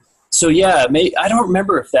 So yeah, I don't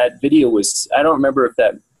remember if that video was... I don't remember if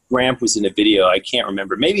that ramp was in a video. I can't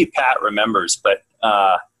remember. Maybe Pat remembers, but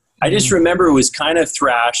I just remember it was kind of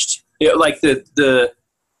thrashed. Like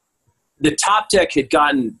the top deck had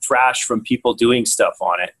gotten thrashed from people doing stuff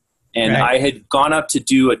on it. And I had gone up to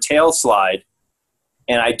do a tail slide,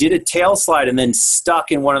 and I did a tail slide and then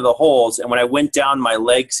stuck in one of the holes. And when I went down, my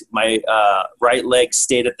legs, my right leg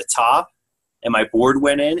stayed at the top, and my board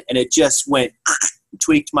went in, and it just went,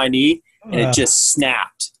 tweaked my knee, and it just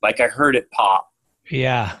snapped. Like I heard it pop.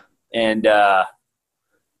 Yeah. And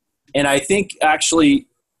I think actually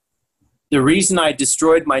the reason I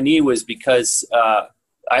destroyed my knee was because I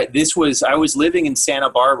was living in Santa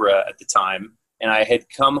Barbara at the time, and I had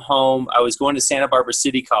come home. I was going to Santa Barbara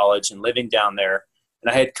City College and living down there, and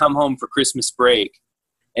I had come home for Christmas break.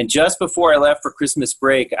 And just before I left for Christmas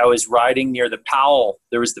break, I was riding near the Powell.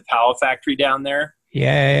 There was the Powell factory down there.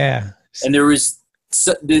 Yeah. And there was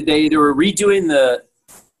they were redoing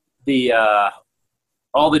the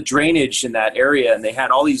all the drainage in that area, and they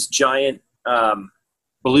had all these giant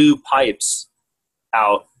blue pipes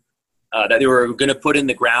out that they were going to put in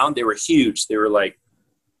the ground. They were huge. They were like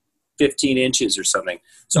 15 inches or something.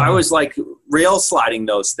 So I was like rail sliding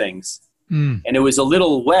those things, and it was a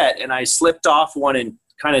little wet, and I slipped off one and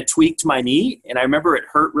kind of tweaked my knee. And I remember it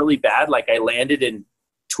hurt really bad. Like I landed and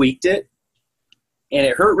tweaked it, and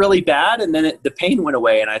it hurt really bad. And then the pain went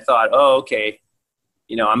away, and I thought, oh, okay,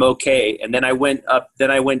 I'm okay. And then I went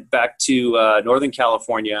back to Northern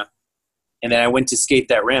California, and then I went to skate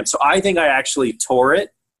that ramp. So I think I actually tore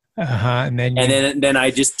it. And then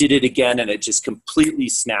I just did it again, and it just completely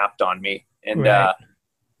snapped on me. And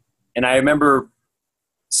and I remember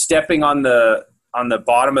stepping on the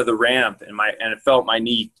bottom of the ramp, and it felt my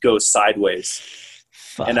knee go sideways.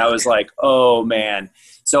 Fuck. And I was like, oh man.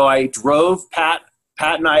 So I drove Pat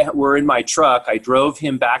and I were in my truck. I drove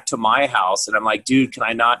him back to my house, and I'm like, dude, can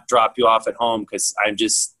I not drop you off at home? Cause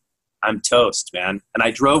I'm toast, man. And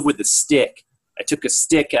I drove with a stick. I took a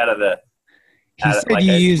stick out of the, he said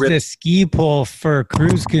you used a ski pole for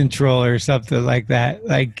cruise control or something like that.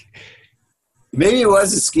 Like maybe it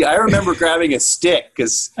was a ski. I remember grabbing a stick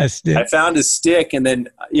because I found a stick, and then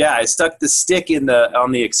I stuck the stick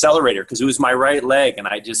on the accelerator because it was my right leg, and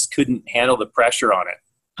I just couldn't handle the pressure on it.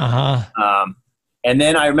 And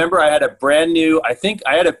then I remember I had a brand new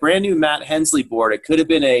Matt Hensley board. It could have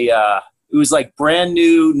been it was like brand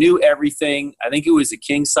new everything. I think it was a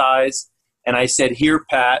king size. And I said, here,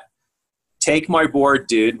 Pat, take my board,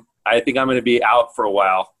 dude. I think I'm going to be out for a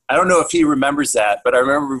while. I don't know if he remembers that, but I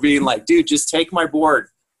remember being like, dude, just take my board.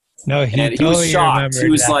 No, he was shocked. He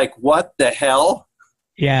was like, what the hell?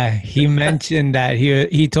 Yeah, he mentioned that.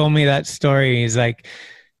 He told me that story. He's like,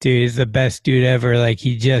 dude, he's the best dude ever. Like,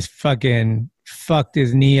 he just fucking fucked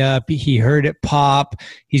his knee up. He heard it pop.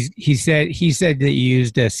 He said that you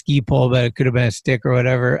used a ski pole, but it could have been a stick or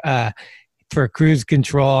whatever, for cruise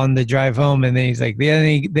control on the drive home. And then he's like, then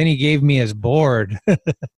he gave me his board.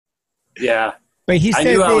 Yeah. But he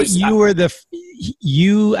said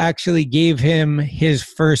you actually gave him his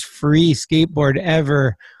first free skateboard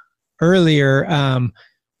ever earlier,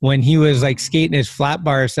 when he was like skating his flat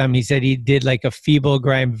bar or something. He said he did like a feeble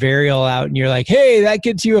grind varial out, and you're like, hey, that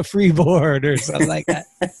gets you a free board or something like that.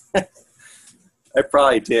 I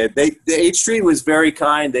probably did. The H Street was very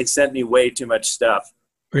kind. They sent me way too much stuff.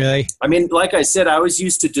 Really? I mean, like I said, I was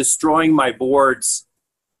used to destroying my boards,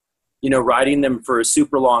 riding them for a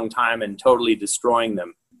super long time and totally destroying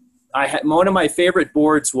them. One of my favorite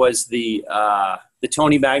boards was the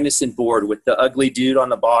Tony Magnuson board with the ugly dude on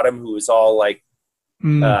the bottom who was all like,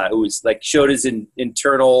 it was like showed his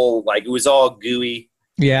internal, like it was all gooey,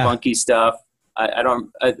 funky stuff. It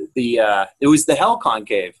was the Hell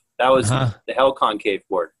Concave. That was the Hell Concave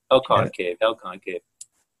board. Hell Concave.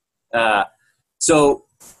 So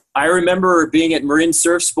I remember being at Marin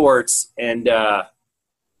Surf Sports and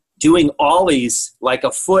doing ollies like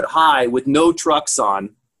a foot high with no trucks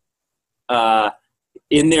on,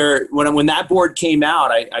 in there, when that board came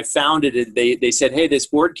out, I found it, and they said, hey, this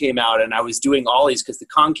board came out, and I was doing ollies because the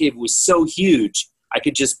concave was so huge, I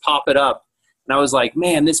could just pop it up. And I was like,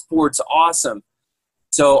 man, this board's awesome.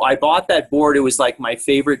 So I bought that board. It was like my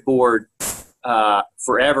favorite board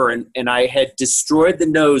forever. And I had destroyed the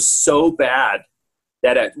nose so bad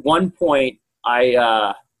that at one point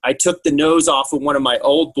I took the nose off of one of my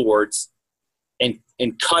old boards and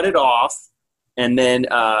cut it off. And then,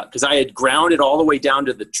 because I had ground it all the way down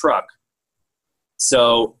to the truck.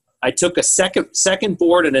 So I took a second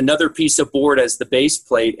board and another piece of board as the base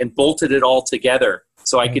plate and bolted it all together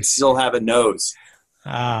so I could still have a nose. Oh,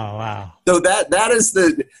 wow. So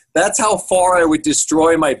that's how far I would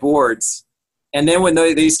destroy my boards. And then when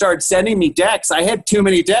they started sending me decks, I had too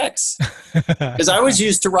many decks because I was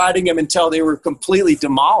used to riding them until they were completely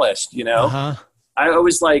demolished, you know? Uh-huh. I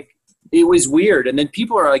was like, it was weird. And then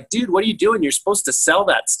people are like, dude, what are you doing? You're supposed to sell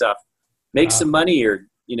that stuff, make some money, or,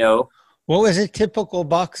 you know. What was a typical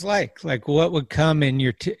box like? Like what would come in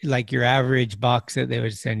your your average box that they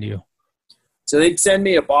would send you? So they'd send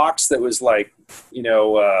me a box that was like,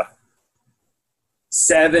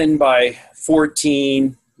 7 by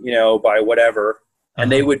 14, by whatever. And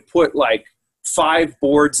they would put like 5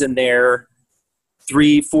 boards in there,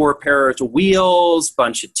 3-4 pairs of wheels,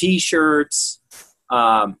 bunch of T-shirts.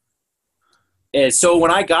 And so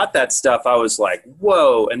when I got that stuff, I was like,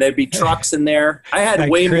 whoa. And there'd be trucks in there. I had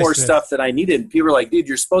way more stuff than I needed. People were like, dude,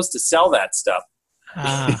 you're supposed to sell that stuff.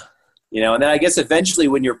 And then I guess eventually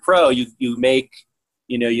when you're pro, you make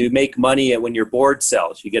money when your board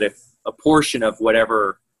sells. You get a portion of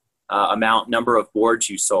whatever number of boards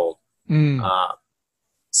you sold.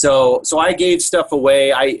 So I gave stuff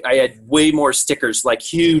away. I had way more stickers, like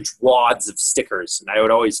huge wads of stickers. And I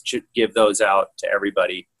would always give those out to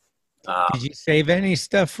everybody. Did you save any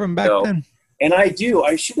stuff from back then? And I do.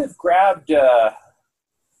 I should have grabbed I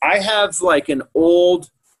have like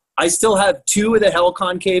I still have 2 of the Hell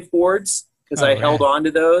Concave boards because I held on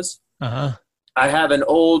to those. Uh-huh. I have an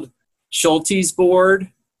old Schultes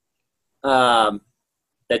board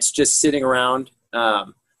that's just sitting around. I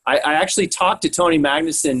actually talked to Tony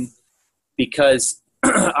Magnuson because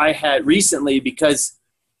because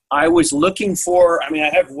I was looking for, I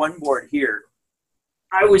have one board here.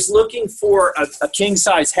 I was looking for a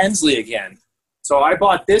king-size Hensley again. So I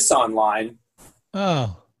bought this online.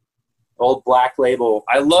 Oh. Old Black Label.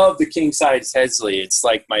 I love the king-size Hensley. It's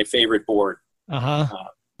like my favorite board. Uh-huh.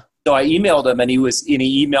 So I emailed him, and he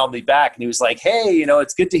emailed me back, and he was like, hey,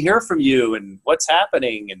 it's good to hear from you, and what's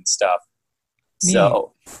happening and stuff. Neat.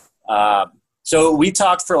 So we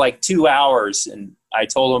talked for like 2 hours, and I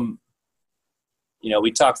told him,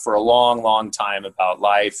 we talked for a long, long time about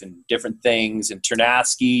life and different things and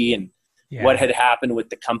Ternasky and what had happened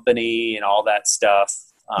with the company and all that stuff.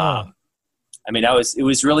 It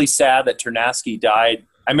was really sad that Ternasky died.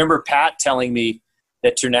 I remember Pat telling me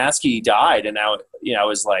that Ternasky died, and I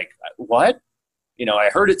was like, what? I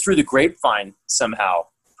heard it through the grapevine somehow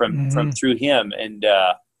from through him. And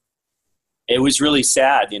it was really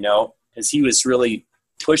sad, because he was really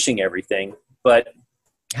pushing everything. But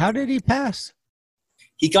how did he pass?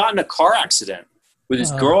 He got in a car accident with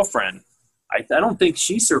his girlfriend. I don't think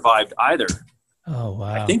she survived either. Oh,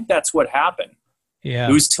 wow. I think that's what happened. Yeah.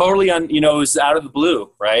 It was totally it was out of the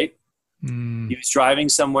blue, right? He was driving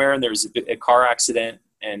somewhere and there was a car accident,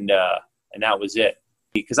 and that was it.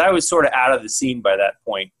 Because I was sort of out of the scene by that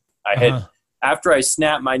point. I had, after I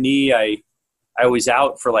snapped my knee, I was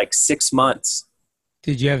out for like 6 months.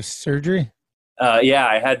 Did you have surgery? Yeah,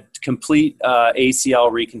 I had complete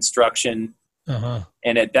ACL reconstruction. Uh-huh.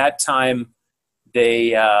 And at that time,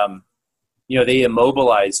 they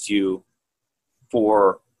immobilized you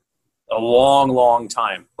for a long, long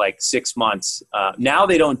time, like 6 months. Now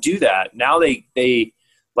they don't do that. Now they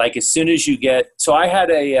like as soon as you get. So I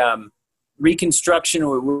had a reconstruction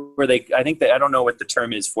where I don't know what the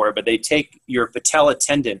term is for it, but they take your patella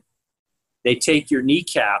tendon, they take your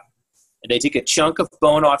kneecap, and they take a chunk of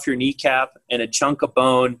bone off your kneecap and a chunk of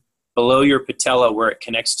bone below your patella where it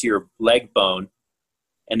connects to your leg bone.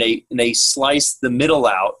 And they slice the middle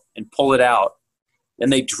out and pull it out. Then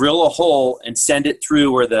they drill a hole and send it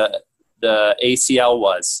through where the ACL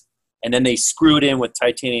was. And then they screw it in with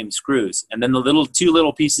titanium screws. And then the 2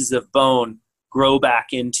 little pieces of bone grow back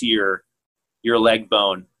into your leg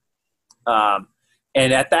bone. And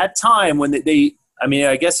at that time, when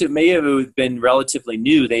I guess it may have been relatively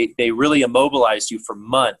new, they really immobilized you for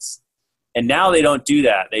months. And now they don't do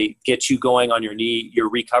that. They get you going on your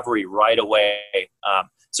recovery right away.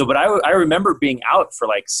 But I remember being out for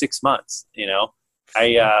like 6 months,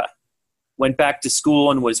 I went back to school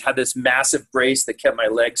and had this massive brace that kept my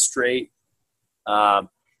legs straight.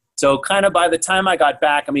 So kind of by the time I got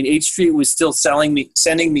back, I mean, H Street was still sending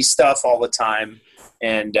me stuff all the time.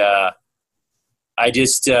 And I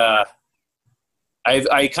just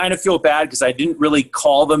I kind of feel bad because I didn't really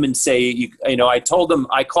call them and say, I called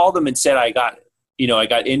them and said I got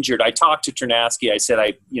injured. I talked to Ternasky. I said,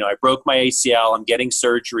 I broke my ACL. I'm getting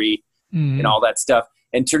surgery and all that stuff.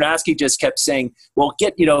 And Ternasky just kept saying, well,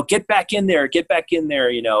 get back in there,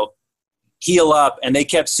 heal up. And they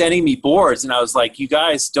kept sending me boards. And I was like, you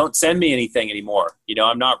guys don't send me anything anymore.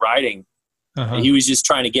 I'm not riding. And he was just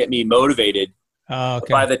trying to get me motivated.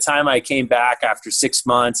 Okay. By the time I came back after 6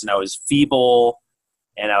 months and I was feeble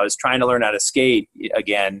and I was trying to learn how to skate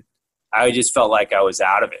again, I just felt like I was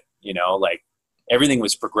out of it, like everything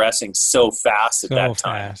was progressing so fast at that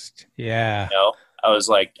time. Yeah. I was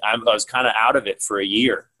like, I was kind of out of it for a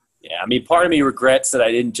year. Yeah. I mean, part of me regrets that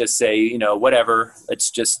I didn't just say, whatever,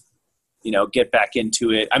 let's just, get back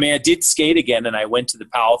into it. I mean, I did skate again and I went to the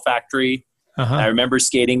Powell factory. I remember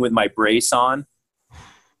skating with my brace on,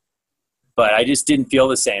 but I just didn't feel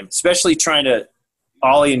the same, especially trying to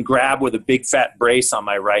ollie and grab with a big fat brace on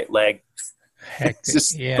my right leg.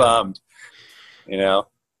 Just bummed,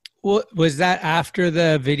 Well, was that after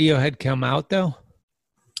the video had come out though?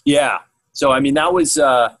 Yeah. So, I mean, that was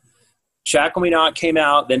Shackle Me Not came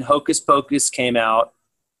out, then Hocus Pocus came out.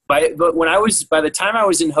 But by the time I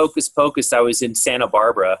was in Hocus Pocus, I was in Santa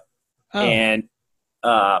Barbara. And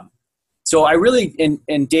so I really,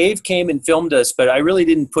 and Dave came and filmed us, but I really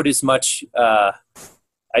didn't put as much,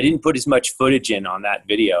 footage in on that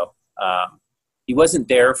video. He wasn't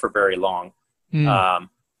there for very long. And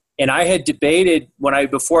I had debated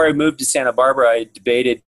before I moved to Santa Barbara, I had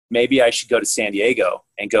debated maybe I should go to San Diego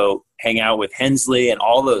and go hang out with Hensley and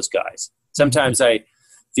all those guys. Sometimes I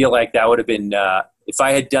feel like that would have been, if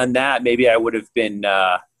I had done that, maybe I would have been,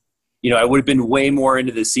 I would have been way more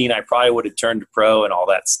into the scene. I probably would have turned pro and all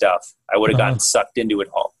that stuff. I would have gotten sucked into it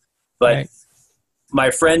all. But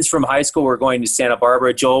my friends from high school were going to Santa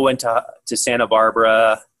Barbara. Joel went to Santa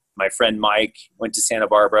Barbara. My friend Mike went to Santa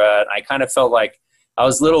Barbara. And I kind of felt like I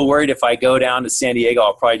was a little worried if I go down to San Diego,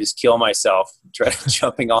 I'll probably just kill myself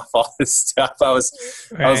jumping off all this stuff. I was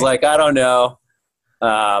like, I don't know.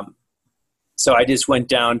 So I just went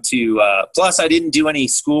down to, plus I didn't do any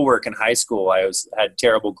schoolwork in high school. I had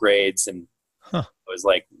terrible grades and I was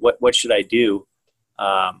like, what should I do?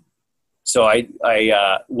 So I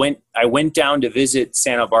went down to visit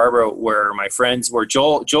Santa Barbara where my friends were.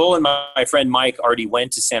 Joel and my friend Mike already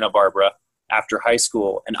went to Santa Barbara after high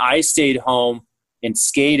school, and I stayed home and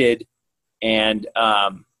skated and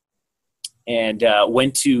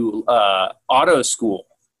went to auto school.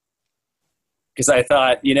 Because I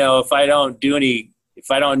thought, if I don't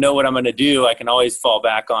know what I'm going to do, I can always fall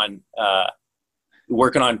back on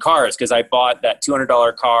working on cars. Because I bought that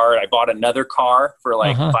 $200 car. I bought another car for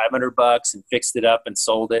like $500 and fixed it up and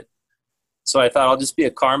sold it. So I thought I'll just be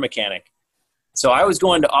a car mechanic. So I was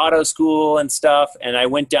going to auto school and stuff, and I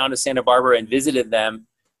went down to Santa Barbara and visited them,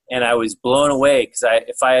 and I was blown away because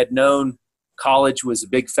if I had known college was a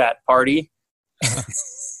big fat party,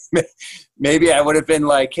 maybe I would have been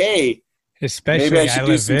like, hey. Especially maybe I should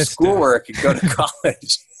do some schoolwork and go to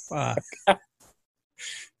college. Fuck.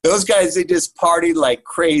 Those guys, they just partied like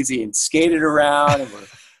crazy and skated around and were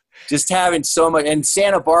just having so much. And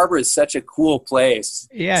Santa Barbara is such a cool place.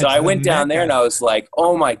 Yeah. So I went down there and I was like,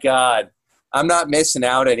 oh my God, I'm not missing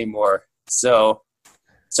out anymore. So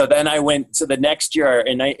then I went, so the next year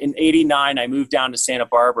in 89, I moved down to Santa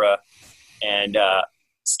Barbara and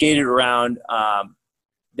skated around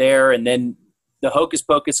there. And then the Hocus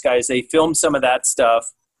Pocus guys, they filmed some of that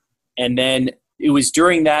stuff. And then it was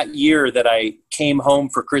during that year that I came home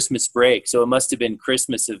for Christmas break. So it must have been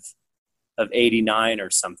Christmas of 89 or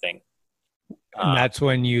something. And that's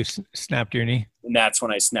when you snapped your knee? And that's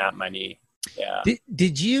when I snapped my knee. Yeah.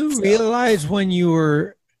 Did you realize when you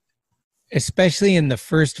were, especially in the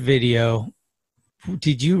first video,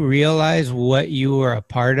 did you realize what you were a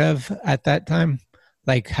part of at that time?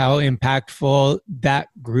 Like how impactful that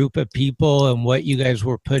group of people and what you guys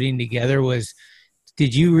were putting together was?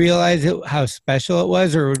 Did you realize how special it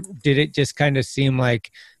was, or did it just kind of seem like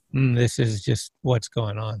this is just what's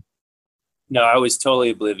going on? No, I was totally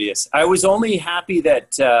oblivious. I was only happy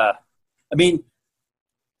that,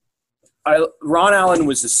 Ron Allen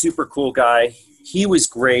was a super cool guy. He was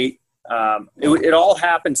great. It all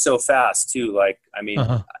happened so fast too.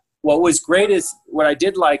 What was great is what I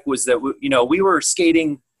did like was that, we were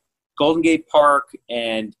skating Golden Gate Park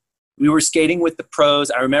and we were skating with the pros.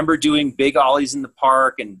 I remember doing big ollies in the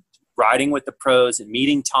park and riding with the pros and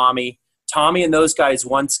meeting Tommy. Tommy and those guys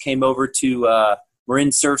once came over to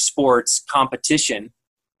Marin Surf Sports competition.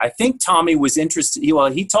 I think Tommy was interested.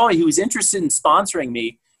 He told me he was interested in sponsoring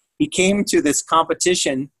me. He came to this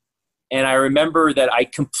competition, and I remember that I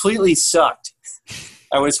completely sucked.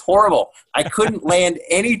 I was horrible. I couldn't land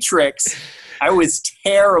any tricks. I was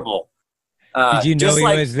terrible. Did you know he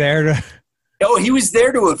was there to? Oh, he was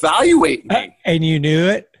there to evaluate me. And you knew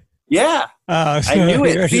it? Yeah. So I knew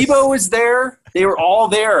it. Thebo was there. They were all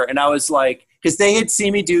there. And I was like, because they had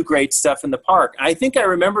seen me do great stuff in the park. I think I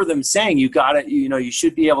remember them saying, you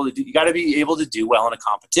should be able to do, you got to be able to do well in a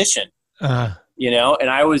competition, and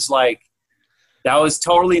I was like, that was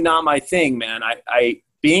totally not my thing, man.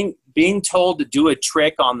 Being told to do a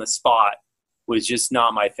trick on the spot was just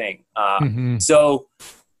not my thing. So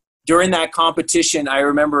during that competition, I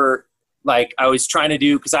remember like I was trying to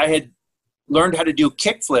do, because I had learned how to do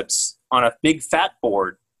kick flips on a big fat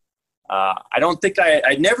board. I don't think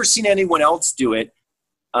I'd never seen anyone else do it.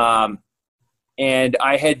 And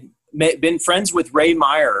I had been friends with Ray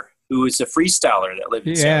Meyer, who is a freestyler that lived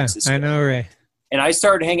in San Francisco. I know Ray. And I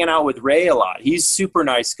started hanging out with Ray a lot. He's a super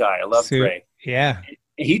nice guy. I love Ray. Yeah.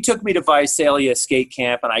 He took me to Visalia skate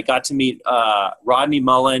camp, and I got to meet Rodney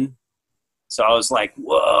Mullen. So I was like,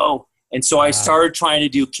 whoa. And so I started trying to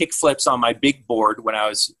do kick flips on my big board when I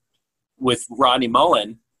was with Rodney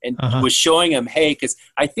Mullen, and was showing him, hey, because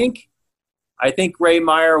I think Ray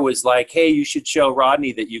Meyer was like, hey, you should show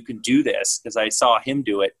Rodney that you can do this, because I saw him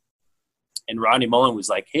do it. And Rodney Mullen was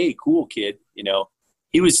like, hey, cool kid.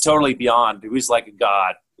 He was totally beyond. He was like a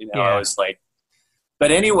god. I was like,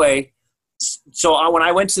 but anyway, so when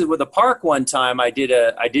I went to the park one time, I did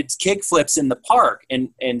kick flips in the park.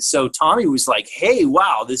 And so Tommy was like, hey,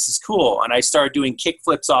 wow, this is cool. And I started doing kick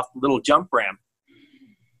flips off the little jump ramp.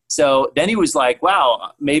 So then he was like,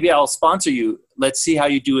 wow, maybe I'll sponsor you. Let's see how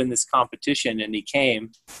you do in this competition. And he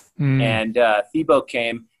came, and Thebo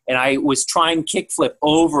came, and I was trying kickflip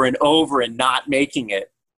over and over and not making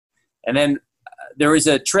it. And then there was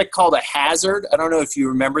a trick called a hazard. I don't know if you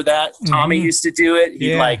remember that. Tommy used to do it.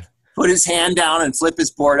 He'd like put his hand down and flip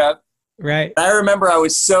his board up. Right. And I remember I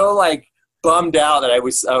was so like bummed out that I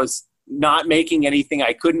was not making anything.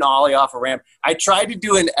 I couldn't ollie off a ramp. I tried to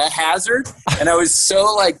do a hazard, and I was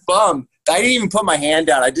so like bummed. I didn't even put my hand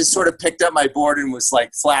down. I just sort of picked up my board and was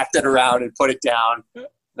like flapped it around and put it down. And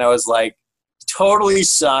I was like totally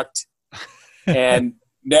sucked and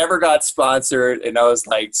never got sponsored. And I was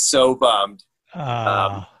like so bummed.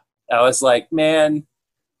 I was like, man,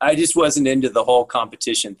 I just wasn't into the whole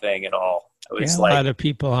competition thing at all. I was a lot of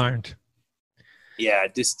people aren't. Yeah,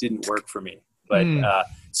 it just didn't work for me. But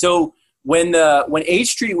so when H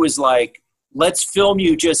Street was like, let's film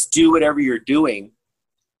you, just do whatever you're doing,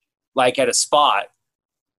 like at a spot,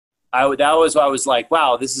 I was like,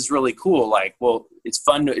 wow, this is really cool. Like, well, it's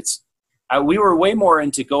fun. We were way more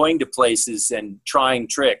into going to places and trying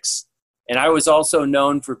tricks. And I was also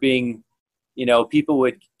known for being, people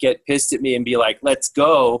would get pissed at me and be like, let's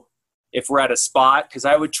go if we're at a spot. Cause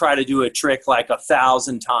I would try to do a trick like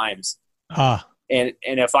 1,000 times. And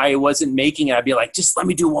if I wasn't making it, I'd be like, just let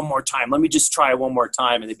me do one more time. Let me just try one more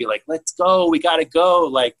time. And they'd be like, let's go. We got to go.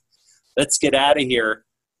 Like, let's get out of here.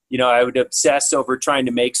 I would obsess over trying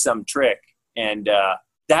to make some trick. And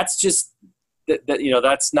that's just, that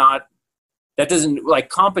doesn't, like,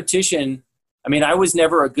 competition. I mean, I was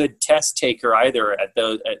never a good test taker either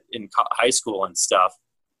in high school and stuff.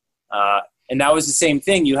 And that was the same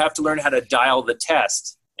thing. You have to learn how to dial the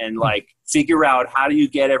test and like figure out how do you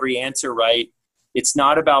get every answer right. It's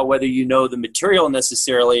not about whether you know the material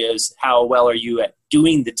necessarily, as how well are you at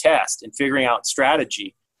doing the test and figuring out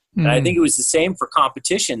strategy. And I think it was the same for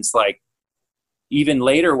competitions. Like even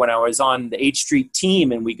later when I was on the H Street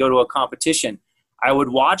team and we go to a competition, I would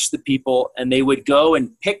watch the people and they would go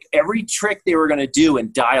and pick every trick they were going to do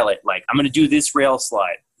and dial it. Like, I'm going to do this rail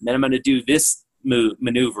slide, and then I'm going to do this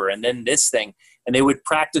maneuver, and then this thing. And they would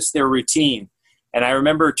practice their routine. And I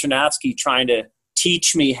remember Chernavsky trying to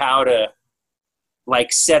teach me how to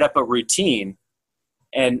like set up a routine.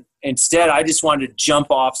 And instead I just wanted to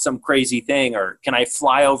jump off some crazy thing, or can I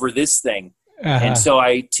fly over this thing? And so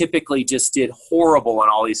I typically just did horrible on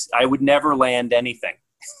all these. I would never land anything.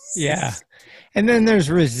 Yeah. And then there's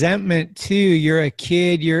resentment too. You're a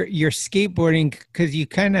kid, you're skateboarding because you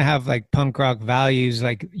kind of have like punk rock values,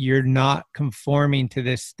 like you're not conforming to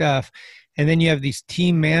this stuff. And then you have these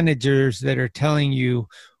team managers that are telling you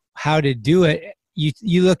how to do it.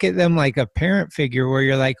 You look at them like a parent figure where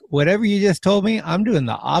you're like, whatever you just told me, I'm doing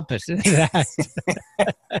the opposite of that.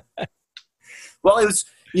 Well, it was,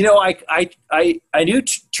 I knew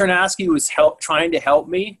Chernavsky was trying to help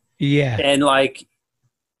me. Yeah. And like,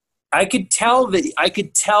 I could tell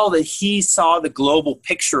that he saw the global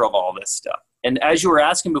picture of all this stuff. And as you were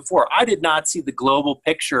asking before, I did not see the global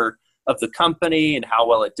picture of the company and how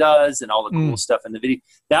well it does and all the cool stuff in the video.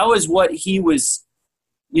 That was what he was,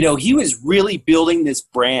 he was really building this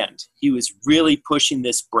brand. He was really pushing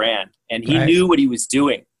this brand, and he knew what he was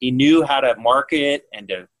doing. He knew how to market it and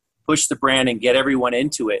to push the brand and get everyone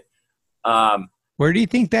into it. Where do you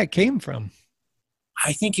think that came from?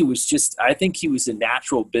 I think he was a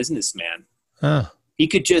natural businessman. Huh. He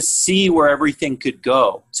could just see where everything could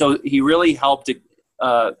go. So he really helped it,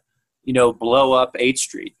 blow up 8th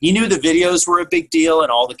Street. He knew the videos were a big deal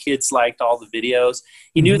and all the kids liked all the videos.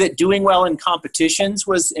 He knew that doing well in competitions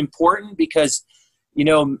was important because,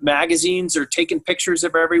 magazines are taking pictures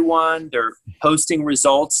of everyone. They're posting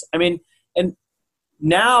results. I mean, and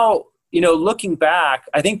now, looking back,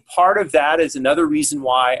 I think part of that is another reason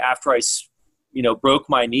why after I, broke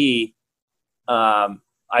my knee,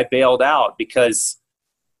 I bailed out, because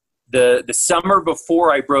the summer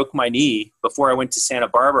before I broke my knee, before I went to Santa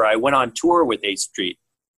Barbara, I went on tour with 8th Street,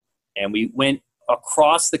 and we went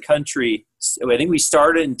across the country. I think we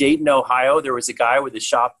started in Dayton, Ohio. There was a guy with a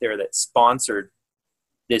shop there that sponsored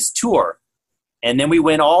this tour. And then we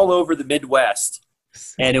went all over the Midwest,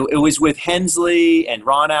 and it was with Hensley and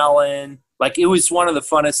Ron Allen. Like, it was one of the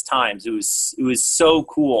funnest times. It was so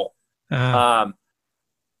cool. But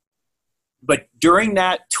during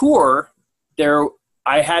that tour,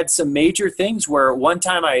 I had some major things where one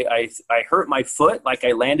time I hurt my foot. Like,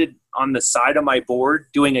 I landed on the side of my board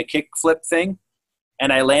doing a kick flip thing,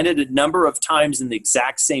 and I landed a number of times in the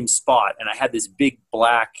exact same spot. And I had this big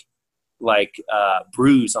black,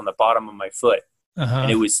 bruise on the bottom of my foot.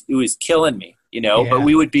 And it was killing me, but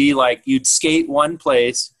we would be like, you'd skate one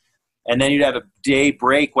place and then you'd have a day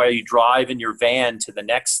break while you drive in your van to the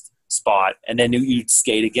next spot, and then you'd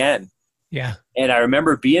skate again. Yeah. And I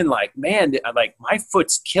remember being like, man, my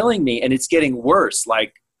foot's killing me and it's getting worse.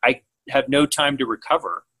 Like, I have no time to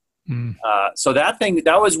recover. So that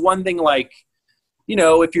was one thing,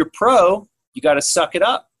 if you're pro, you got to suck it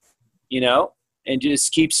up, and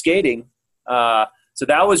just keep skating. So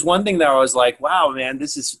that was one thing that I was like, wow, man,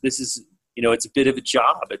 this is, it's a bit of a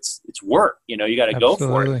job. It's work, you got to go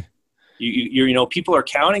for it. You're people are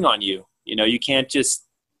counting on you. You can't just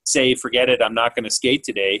say, forget it, I'm not going to skate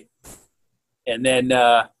today. And then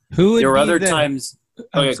there were other times.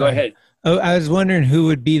 Okay, go ahead. Oh, I was wondering who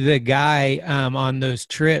would be the guy on those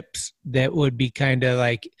trips that would be kind of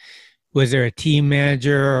like, was there a team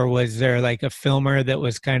manager or was there like a filmer that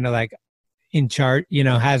was kind of like in charge,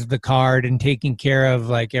 has the card and taking care of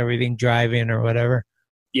like everything driving or whatever?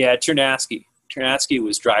 Yeah, Chernasky. Chernasky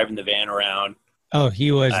was driving the van around. Oh,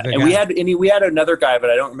 he was the and guy. We had another guy, but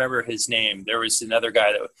I don't remember his name. There was another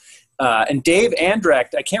guy that and Dave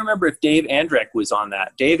Andrecht. I can't remember if Dave Andrecht was on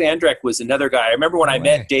that. Dave Andrecht was another guy. I remember when I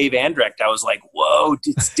met Dave Andrecht, I was like, whoa,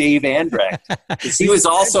 it's Dave Andrecht. Because he was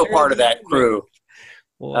also part of that crew.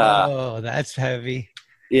 Whoa, that's heavy.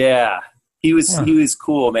 Yeah. He was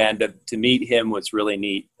cool, man. To meet him was really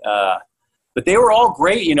neat. But they were all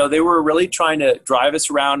great. They were really trying to drive us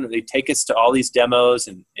around, and they take us to all these demos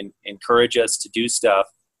and encourage us to do stuff.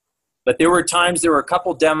 But there were a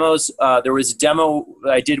couple demos. There was a demo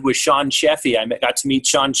I did with Sean Sheffy. I got to meet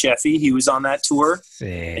Sean Sheffy. He was on that tour.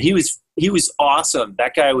 Sick. He was awesome.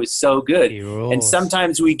 That guy was so good. And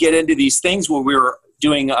sometimes we get into these things where we were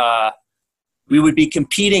doing we would be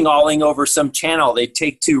competing all over some channel. They'd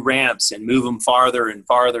take 2 ramps and move them farther and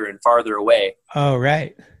farther and farther away. Oh,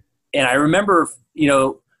 right. And I remember,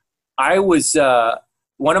 I was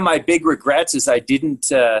one of my big regrets is I didn't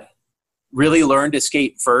really learn to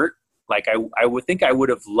skate vert. Like, I would think I would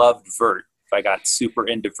have loved vert if I got super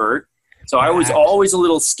into vert. So I was always a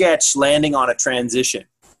little sketch landing on a transition.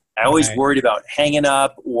 I always worried about hanging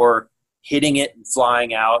up or hitting it and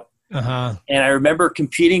flying out. And I remember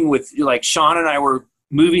competing with, Sean and I were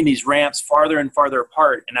moving these ramps farther and farther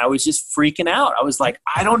apart, and I was just freaking out. I was like,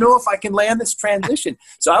 I don't know if I can land this transition.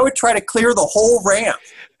 So I would try to clear the whole ramp.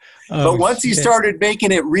 But once he started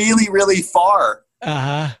making it really, really far,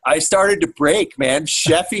 I started to break, man.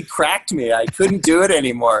 Sheffy cracked me. I couldn't do it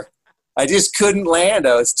anymore. I just couldn't land.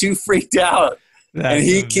 I was too freaked out. And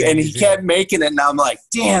he kept making it, and I'm like,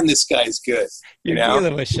 damn, this guy's good. You're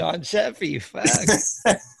dealing with Sean Sheffy.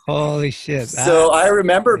 Fuck. Holy shit. So I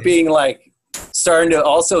remember being like, starting to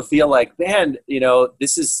also feel like, man,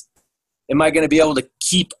 am I going to be able to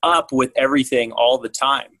keep up with everything all the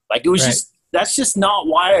time? Like, it was that's just not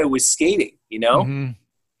why I was skating,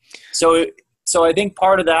 So I think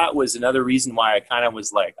part of that was another reason why I kind of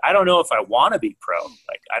was like, I don't know if I want to be pro.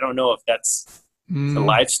 Like, I don't know if that's the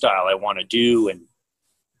lifestyle I want to do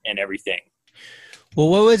and everything. Well,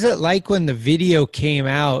 what was it like when the video came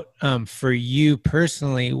out for you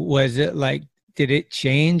personally? Was it like, did it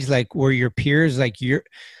change? Like, were your peers like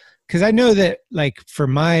because I know that, like,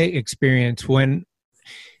 from my experience, when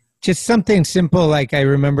just something simple, like I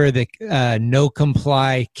remember the no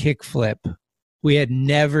comply kickflip, we had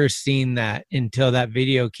never seen that until that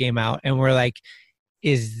video came out. And we're like,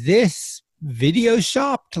 is this video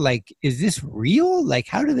shopped? Like, is this real? Like,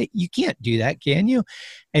 how do you can't do that, can you?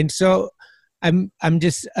 And so I'm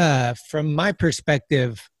just, from my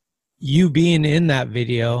perspective, you being in that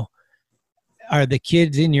video, are the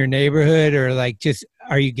kids in your neighborhood, or like, just,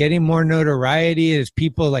 are you getting more notoriety? Is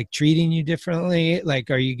people like treating you differently? Like,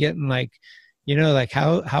 are you getting like, like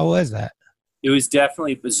how was that? It was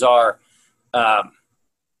definitely bizarre.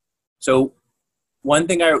 So one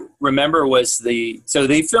thing I remember was we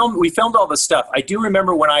filmed all the stuff. I do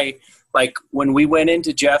remember when we went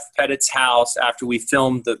into Jeff Pettit's house after we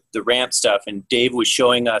filmed the ramp stuff, and Dave was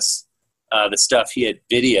showing us the stuff he had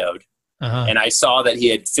videoed. Uh-huh. And I saw that he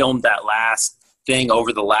had filmed that last thing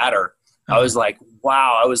over the ladder. I was like,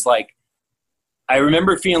 wow. I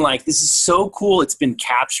remember feeling like, this is so cool. It's been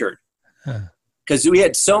captured. Because we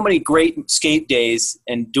had so many great skate days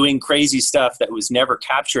and doing crazy stuff that was never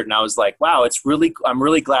captured. And I was like, wow, I'm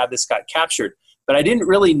really glad this got captured. But I didn't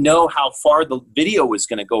really know how far the video was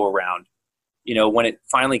going to go around, when it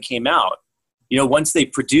finally came out. Once they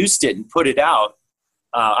produced it and put it out,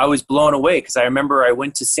 I was blown away, because I remember I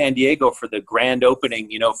went to San Diego for the grand opening,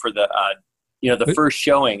 for the first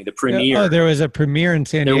showing, the premiere. Oh, there was a premiere in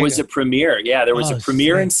San Diego. There was a premiere. Yeah, there was a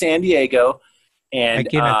premiere in San Diego. And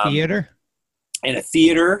like in a theater? In a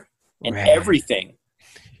theater and everything.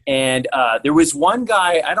 And there was one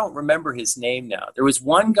guy, I don't remember his name now. There was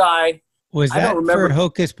one guy. Was that for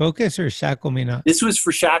Hocus Pocus or Shackle Me Not? This was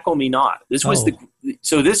for Shackle Me Not. This was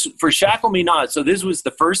for Shackle Me Not. So this was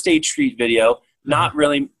the first H Street video. Not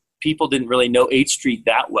really, people didn't really know H Street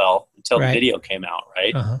that well until the video came out,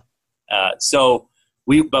 right? Uh-huh. So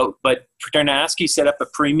but Tarnasky set up a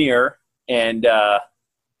premiere, and I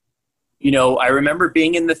remember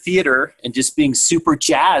being in the theater and just being super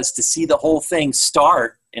jazzed to see the whole thing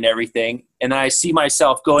start and everything. And then I see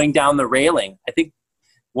myself going down the railing. I think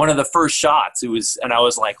one of the first shots, and I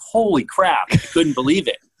was like, holy crap, I couldn't believe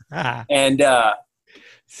it. And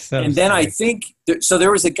then I think, so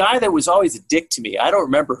there was a guy that was always a dick to me. I don't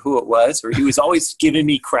remember who it was, or he was always giving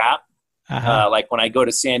me crap. Like when I go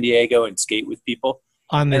to San Diego and skate with people.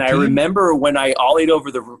 And I remember when I ollied over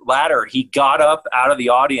the ladder, he got up out of the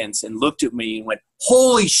audience and looked at me and went,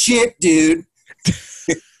 holy shit, dude.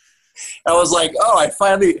 I was like,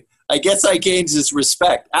 I guess I gained his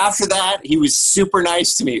respect. After that, he was super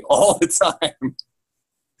nice to me all the time.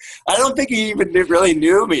 I don't think he even really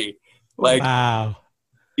knew me. Like, wow.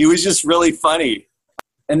 He was just really funny.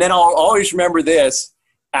 And then I'll always remember this.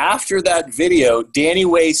 After that video, Danny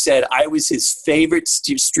Way said I was his favorite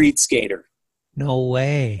street skater. No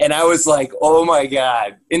way. And I was like, oh my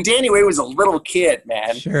God. And Danny Way was a little kid,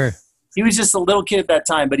 man. Sure. He was just a little kid at that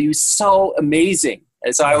time, but he was so amazing.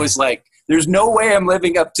 And so I was like, there's no way I'm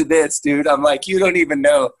living up to this, dude. I'm like, you don't even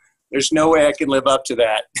know. There's no way I can live up to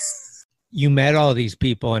that. You met all these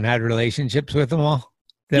people and had relationships with them all?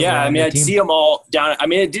 Yeah, I mean, I'd see them all down. I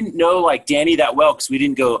mean, I didn't know like Danny that well, because I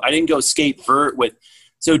didn't go skate vert with.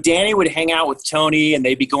 So Danny would hang out with Tony, and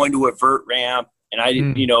they'd be going to a vert ramp, and I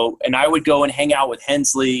didn't, and I would go and hang out with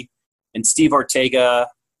Hensley and Steve Ortega.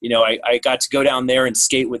 I got to go down there and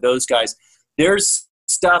skate with those guys. There's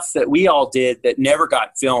stuff that we all did that never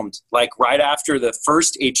got filmed. Like right after the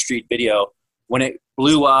first H Street video, when it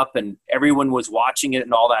blew up and everyone was watching it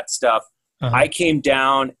and all that stuff, I came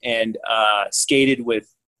down and skated with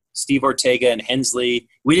Steve Ortega and Hensley.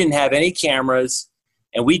 We didn't have any cameras,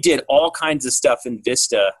 and we did all kinds of stuff in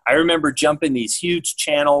Vista. I remember jumping these huge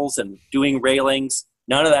channels and doing railings.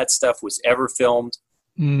 None of that stuff was ever filmed.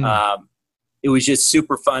 It was just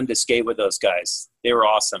super fun to skate with those guys. They were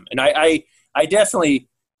awesome. And I definitely,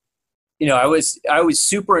 I was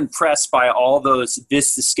super impressed by all those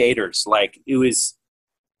Vista skaters. Like there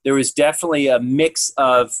was definitely a mix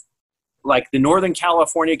of, like, the Northern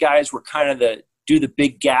California guys were kind of do the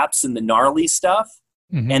big gaps and the gnarly stuff.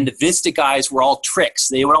 Mm-hmm. And the Vista guys were all tricks.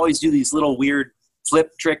 They would always do these little weird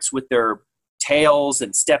flip tricks with their tails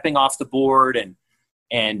and stepping off the board and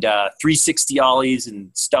 360 ollies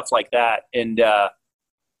and stuff like that. And I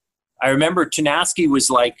remember Chinaski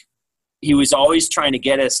was like, he was always trying to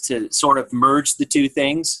get us to sort of merge the two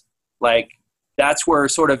things. Like, that's where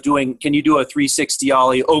sort of doing, can you do a 360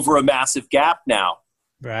 ollie over a massive gap now?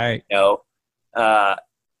 Right.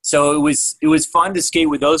 So it was fun to skate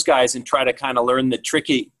with those guys and try to kind of learn the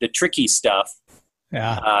tricky stuff.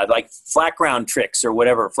 Yeah. Like flat ground tricks or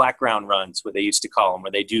whatever, flat ground runs, what they used to call them,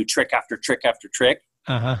 where they do trick after trick after trick.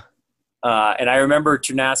 Uh-huh. And I remember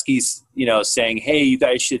Ternasky's, saying, hey, you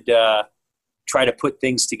guys should try to put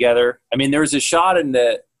things together. I mean, there was a shot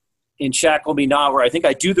in Shackle Me Not where I think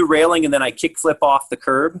I do the railing and then I kick flip off the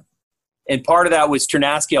curb. And part of that was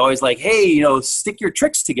Ternasky always like, hey, stick your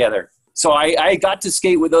tricks together. So I got to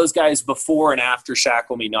skate with those guys before and after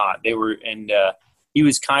Shackle Me Not. They were, and he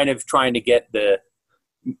was kind of trying to get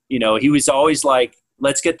he was always like,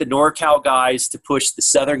 let's get the NorCal guys to push the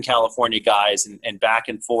Southern California guys and back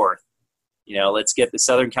and forth. Let's get the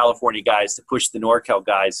Southern California guys to push the NorCal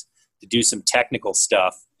guys to do some technical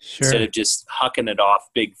stuff instead of just hucking it off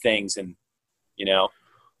big things. And,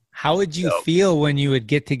 How would you feel when you would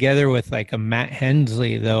get together with like a Matt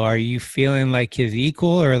Hensley though? Are you feeling like his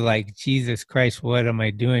equal or like, Jesus Christ, what am I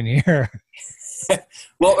doing here?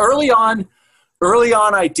 Well, early on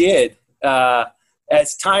I did.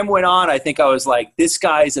 As time went on, I think I was like, this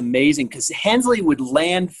guy's amazing because Hensley would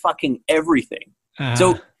land fucking everything.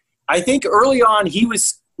 So I think early on he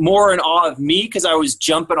was more in awe of me because I was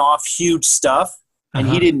jumping off huge stuff and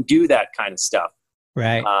he didn't do that kind of stuff.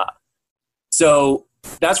 Right. So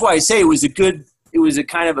that's why I say it was a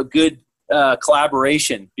kind of a good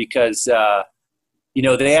collaboration because,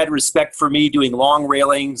 they had respect for me doing long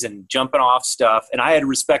railings and jumping off stuff. And I had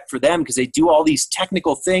respect for them because they do all these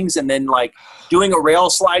technical things and then like doing a rail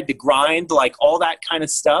slide to grind, like all that kind of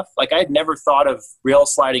stuff. Like I had never thought of rail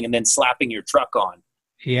sliding and then slapping your truck on.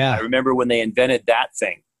 Yeah. I remember when they invented that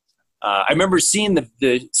thing. I remember seeing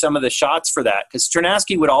some of the shots for that because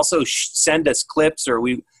Ternasky would also send us clips or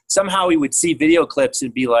somehow we would see video clips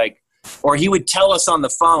and be like, or he would tell us on the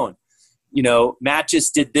phone, Matt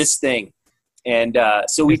just did this thing. And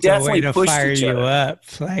so we definitely pushed each other. You up.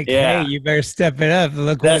 Like, hey, you better step it up.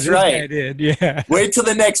 Look what this guy did. Yeah. Wait till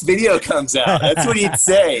the next video comes out. That's what he'd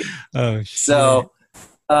say. Oh, shit. So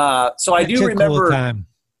I do remember. Cool time.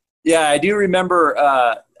 Yeah, I do remember.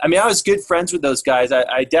 I was good friends with those guys.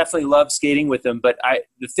 I definitely loved skating with them. But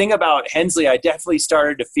the thing about Hensley, I definitely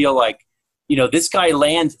started to feel like, this guy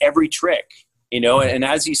lands every trick, and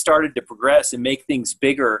as he started to progress and make things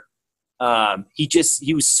bigger,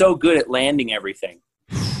 he was so good at landing everything.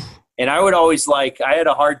 And I would always I had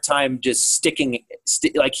a hard time just sticking,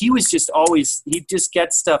 he'd just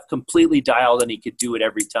get stuff completely dialed and he could do it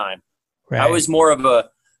every time. Right. I was more of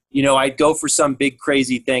I'd go for some big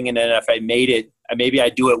crazy thing. And then if I made it, maybe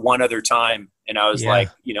I'd do it one other time. And I was I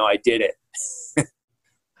did it.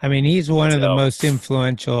 He's one of the most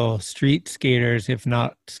influential street skaters, if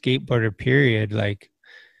not skateboarder period,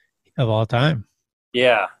 of all time.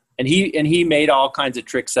 Yeah. And he made all kinds of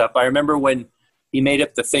tricks up. I remember when he made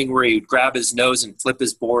up the thing where he would grab his nose and flip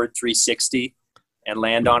his board 360 and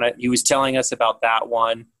land on it. He was telling us about that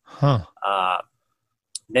one. Huh.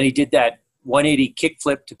 Then he did that 180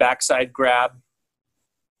 kickflip to backside grab.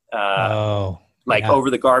 Over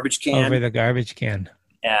the garbage can. Over the garbage can.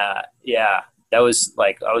 Yeah. That was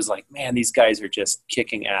I was like, man, these guys are just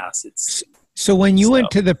kicking ass. So when you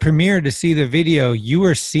went to the premiere to see the video, you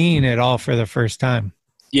were seeing it all for the first time.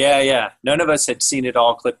 Yeah. None of us had seen it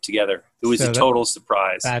all clipped together. It was a total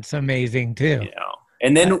surprise. That's amazing too.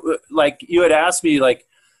 And then you had asked me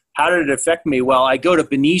how did it affect me? Well, I go to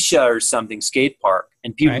Benicia or something skate park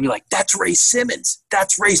and people would be like, that's Ray Simmons.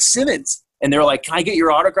 That's Ray Simmons. And they're like, can I get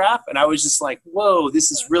your autograph? And I was just like, whoa, this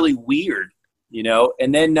is really weird.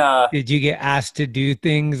 And then did you get asked to do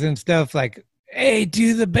things and stuff like, hey,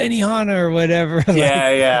 do the Benihana or whatever?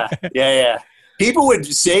 Yeah. People would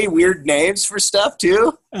say weird names for stuff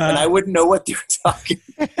too, and I wouldn't know what they were talking.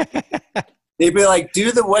 They'd be like,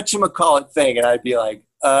 do the whatchamacallit thing, and I'd be like,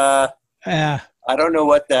 I don't know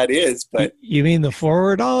what that is, but you mean the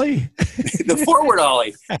forward ollie? The forward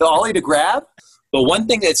ollie, the ollie to grab. But one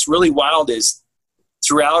thing that's really wild is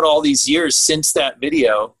throughout all these years since that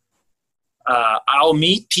video, I'll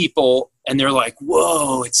meet people and they're like,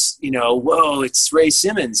 whoa, it's Ray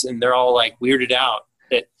Simmons. And they're all like weirded out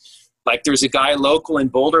that there's a guy local in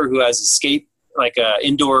Boulder who has a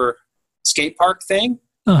indoor skate park thing.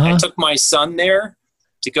 I took my son there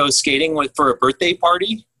to go skating for a birthday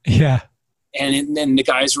party. Yeah. And then the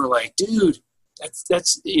guys were like, dude, that's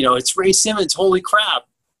it's Ray Simmons. Holy crap.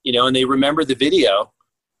 And they remember the video.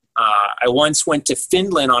 I once went to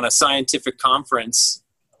Finland on a scientific conference.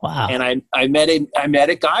 Wow. And I met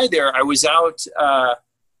a guy there. I was out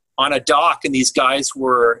on a dock and these guys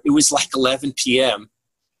it was 11 p.m.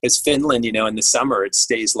 It's Finland, in the summer, it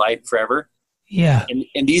stays light forever. Yeah.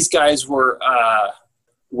 And these guys were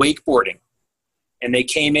wakeboarding. And they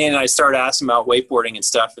came in and I started asking about wakeboarding and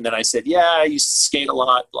stuff. And then I said, yeah, I used to skate a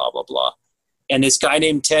lot, blah, blah, blah. And this guy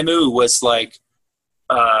named Temu was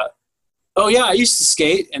oh yeah, I used to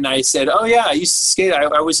skate. And I said, oh yeah, I used to skate.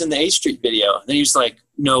 I was in the H Street video. And then he was like,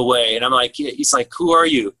 no way. And I'm like, yeah. He's like, who are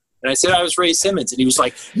you? And I said, I was Ray Simmons. And he was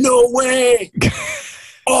like, no way.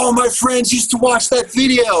 All my friends used to watch that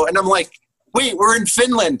video. And I'm like, wait, we're in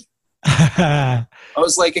Finland. I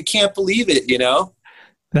was like, I can't believe it, you know?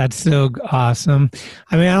 That's so awesome.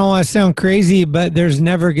 I mean, I don't want to sound crazy, but there's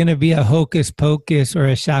never going to be a Hocus Pocus or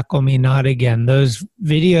a Shackle Me Not again. Those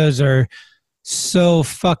videos are so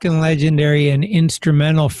fucking legendary and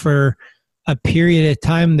instrumental for a period of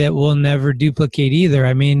time that we'll never duplicate either.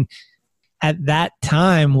 I mean, at that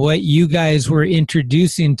time, what you guys were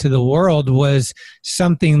introducing to the world was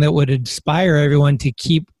something that would inspire everyone to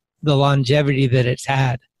keep the longevity that it's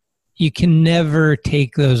had. You can never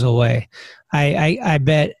take those away. I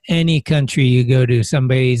bet any country you go to,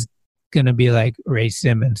 somebody's going to be like Ray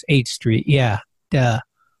Simmons, 8th Street. Yeah, duh.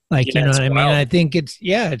 Like, you know what I mean? I think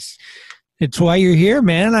it's why you're here,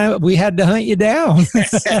 man. We had to hunt you down.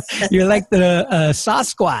 You're like the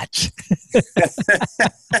Sasquatch.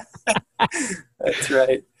 That's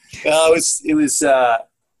right.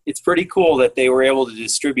 It's pretty cool that they were able to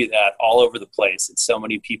distribute that all over the place. And so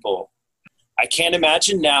many people. I can't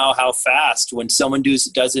imagine now how fast when someone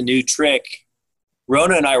does a new trick.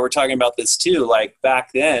 Rona and I were talking about this too. Like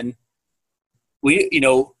back then, we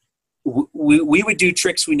would do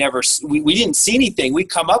tricks we didn't see anything.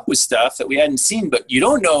 We'd come up with stuff that we hadn't seen, but you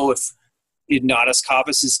don't know if Nadas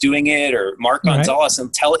Kapas is doing it or Mark Gonzalez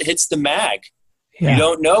until it hits the mag. Yeah. You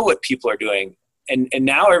don't know what people are doing. And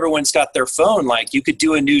now everyone's got their phone. Like you could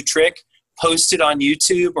do a new trick, post it on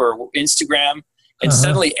YouTube or Instagram, and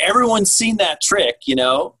suddenly everyone's seen that trick, you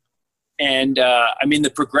know? And, I mean,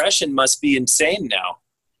 the progression must be insane now,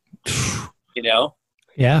 you know?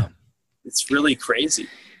 Yeah. It's really crazy.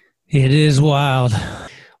 It is wild.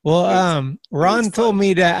 Well, Ron told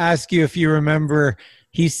me to ask you if you remember,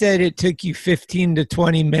 he said it took you 15 to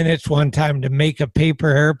 20 minutes one time to make a paper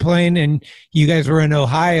airplane, and you guys were in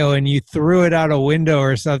Ohio and you threw it out a window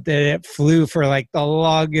or something. It flew for like the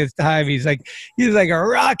longest time. He's like a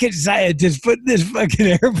rocket scientist putting this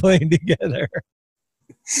fucking airplane together.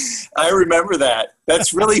 I remember that.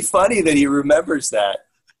 That's really funny that he remembers that.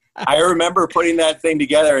 I remember putting that thing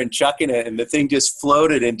together and chucking it, and the thing just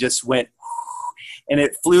floated and just went, and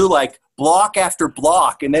it flew like block after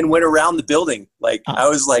block and then went around the building. Like I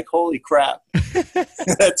was like, holy crap.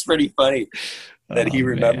 That's pretty funny that he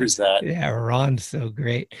remembers that. Yeah, Ron's so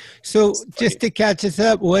great. So just to catch us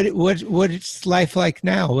up, what's life like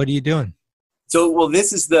now? What are you doing? So, well,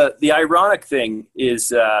 this is the ironic thing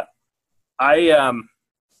is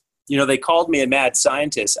they called me a mad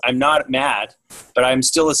scientist. I'm not mad, but I'm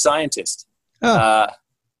still a scientist. Oh.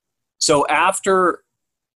 So after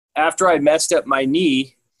I messed up my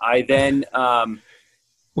knee, I then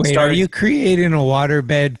Wait, are you creating a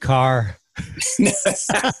waterbed car?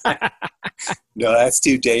 No, that's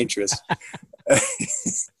too dangerous.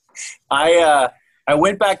 I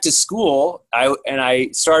went back to school. I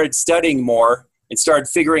started studying more and started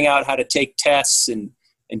figuring out how to take tests and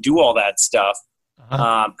do all that stuff.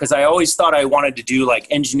 Because I always thought I wanted to do like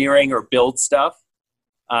engineering or build stuff.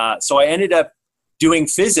 So I ended up doing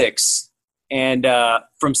physics. And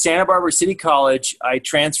from Santa Barbara City College, I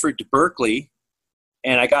transferred to Berkeley,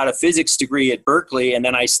 and I got a physics degree at Berkeley, and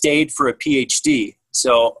then I stayed for a PhD.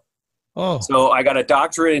 So I got a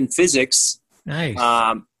doctorate in physics. Nice.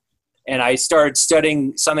 And I started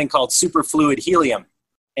studying something called superfluid helium,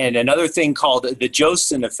 and another thing called the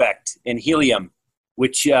Josephson effect in helium,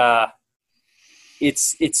 which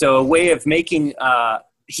it's a way of making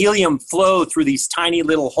helium flow through these tiny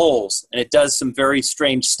little holes, and it does some very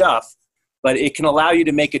strange stuff. But it can allow you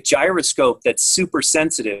to make a gyroscope that's super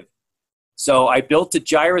sensitive. So I built a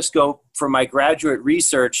gyroscope for my graduate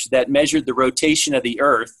research that measured the rotation of the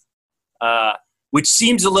Earth, which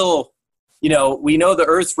seems a little, we know the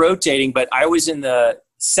Earth's rotating, but I was in the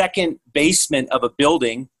second basement of a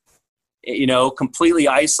building, completely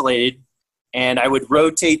isolated, and I would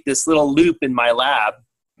rotate this little loop in my lab.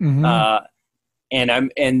 Mm-hmm. And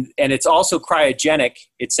it's also cryogenic.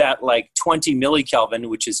 It's at like 20 millikelvin,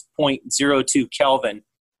 which is 0.02 Kelvin.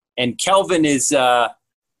 And Kelvin is a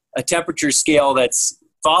temperature scale that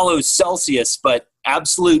follows Celsius, but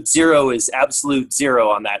absolute zero is absolute zero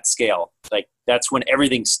on that scale. Like that's when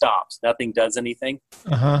everything stops. Nothing does anything.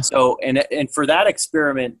 Uh-huh. So, and for that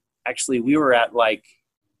experiment, actually, we were at like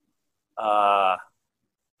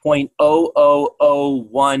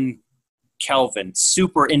 0.0001 Kelvin,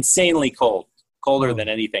 super insanely cold. Colder than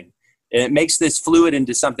anything. And it makes this fluid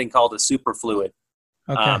into something called a superfluid.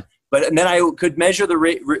 Okay. And then I could measure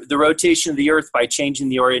the rotation of the Earth by changing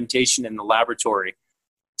the orientation in the laboratory.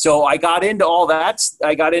 so I got into all that.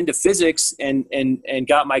 I got into physics and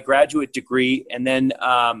got my graduate degree. And then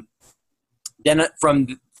from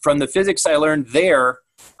the physics I learned there,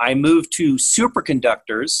 I moved to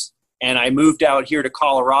superconductors, and I moved out here to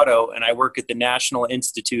Colorado, and I work at the National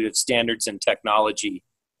Institute of Standards and Technology.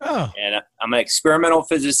 Oh. And I'm an experimental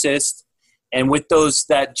physicist. And with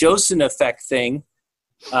that Josephson effect thing,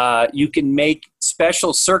 you can make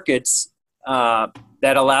special circuits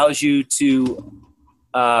that allows you to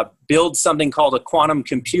build something called a quantum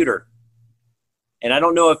computer. And I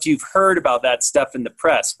don't know if you've heard about that stuff in the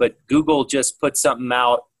press, but Google just put something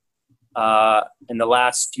out in the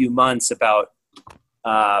last few months about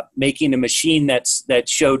making a machine that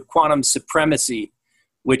showed quantum supremacy,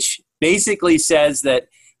 which basically says that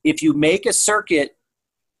if you make a circuit,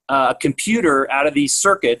 a computer out of these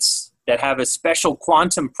circuits that have a special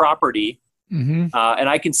quantum property, and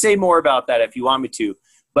I can say more about that if you want me to,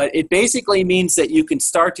 but it basically means that you can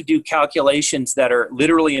start to do calculations that are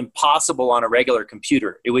literally impossible on a regular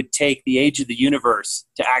computer. It would take the age of the universe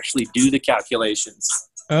to actually do the calculations.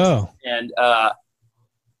 Oh.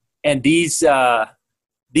 And these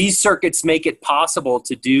circuits make it possible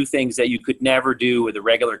to do things that you could never do with a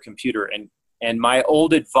regular computer. And my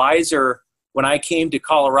old advisor, when I came to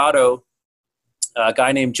Colorado, a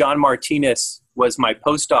guy named John Martinez was my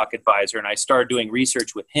postdoc advisor, and I started doing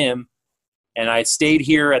research with him. And I stayed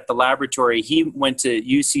here at the laboratory. He went to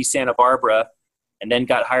UC Santa Barbara and then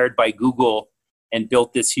got hired by Google and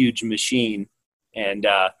built this huge machine. And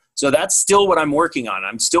so that's still what I'm working on.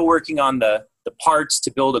 I'm still working on the parts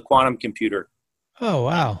to build a quantum computer. Oh,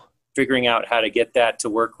 wow. Figuring out how to get that to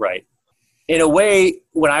work right. In a way,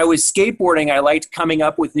 when I was skateboarding, I liked coming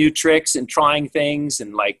up with new tricks and trying things.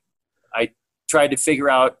 And like, I tried to figure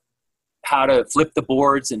out how to flip the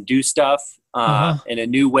boards and do stuff in a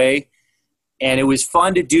new way. And it was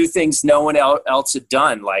fun to do things no one else had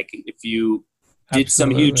done. Like if you did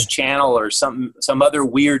some huge channel or some other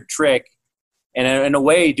weird trick. And in a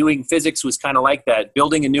way, doing physics was kind of like that.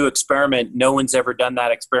 Building a new experiment, no one's ever done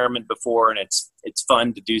that experiment before, and it's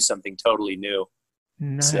fun to do something totally new.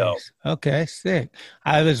 Nice. So, okay, sick.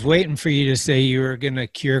 I was waiting for you to say you were going to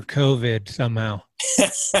cure COVID somehow.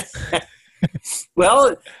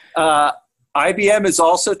 Well, IBM is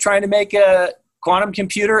also trying to make a quantum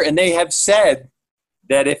computer, and they have said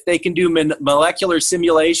that if they can do molecular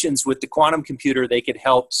simulations with the quantum computer, they could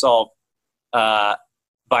help solve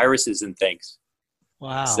viruses and things.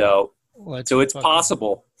 Wow. So it's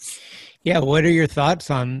possible. Yeah. What are your thoughts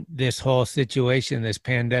on this whole situation, this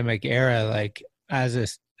pandemic era? Like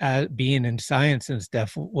as being in science and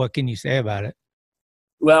stuff, what can you say about it?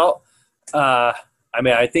 Well, I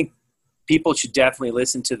mean, I think people should definitely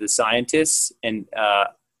listen to the scientists, and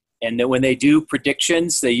that when they do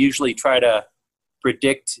predictions, they usually try to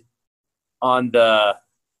predict on the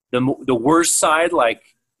worst side, like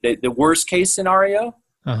the worst case scenario.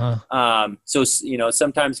 So,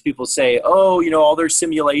 sometimes people say, all their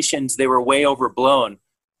simulations, they were way overblown,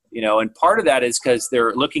 and part of that is because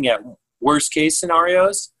they're looking at worst case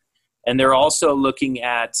scenarios, and they're also looking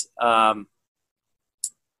at,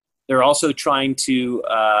 they're also trying to,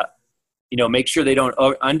 make sure they don't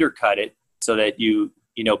undercut it so that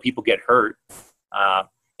people get hurt.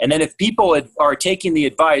 And then if people are taking the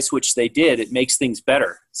advice, which they did, it makes things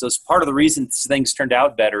better. So it's part of the reason things turned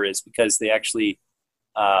out better is because they actually,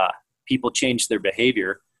 people changed their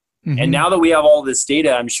behavior. And now that we have all this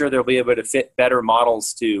data, I'm sure they'll be able to fit better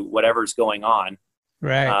models to whatever's going on.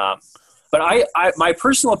 Right. But my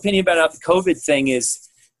personal opinion about the COVID thing is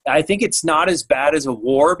I think it's not as bad as a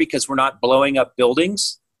war because we're not blowing up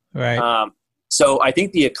buildings. Right. So I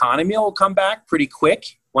think the economy will come back pretty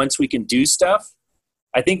quick once we can do stuff.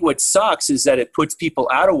 I think what sucks is that it puts people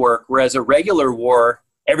out of work, whereas a regular war,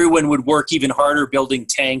 everyone would work even harder building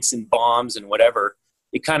tanks and bombs and whatever.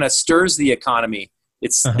 It kind of stirs the economy.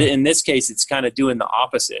 It's in this case, it's kind of doing the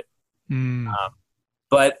opposite.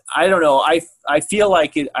 But I don't know. I feel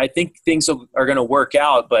like I think things are going to work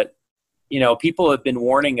out. But people have been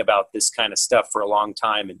warning about this kind of stuff for a long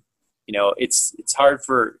time, and it's hard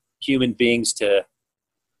for human beings to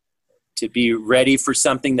be ready for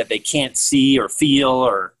something that they can't see or feel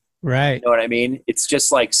or right. You know what I mean? It's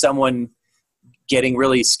just like someone getting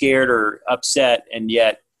really scared or upset, and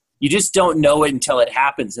yet you just don't know it until it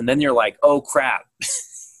happens. And then you're like, oh crap,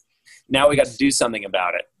 now we got to do something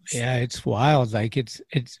about it. Yeah. It's wild. Like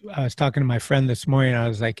I was talking to my friend this morning. I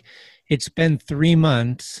was like, it's been 3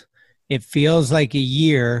 months. It feels like a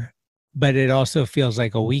year, but it also feels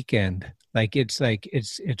like a weekend. Like it's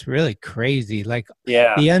really crazy. Like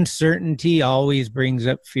the uncertainty always brings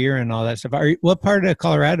up fear and all that stuff. What part of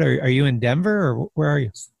Colorado are you in? Denver or where are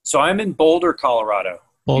you? So I'm in Boulder, Colorado.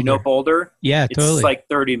 Boulder. You know Boulder? Yeah, it's totally. It's like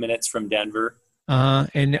 30 minutes from Denver.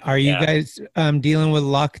 And are you guys dealing with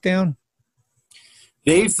lockdown?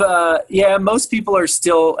 They've, most people are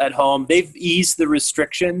still at home. They've eased the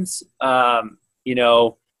restrictions. You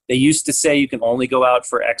know, they used to say you can only go out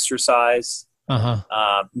for exercise.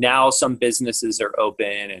 Now some businesses are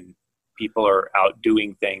open and people are out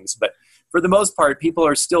doing things. But for the most part, people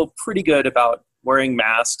are still pretty good about wearing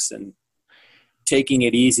masks and taking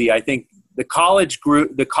it easy. I think the college crew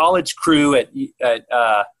at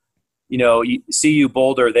you know, CU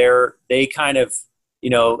Boulder, they kind of, you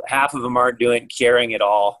know, half of them aren't carrying it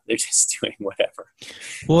all. They're just doing whatever.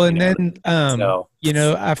 Well, and then, you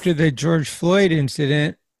know, after the George Floyd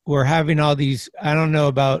incident, we're having all these, I don't know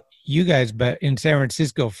about you guys, but in San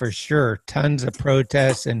Francisco for sure, tons of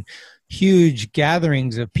protests and huge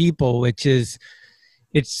gatherings of people, which is,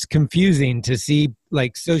 it's confusing to see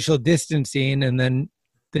like social distancing and then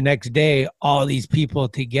the next day all these people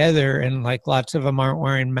together and like lots of them aren't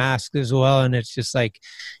wearing masks as well. And it's just like,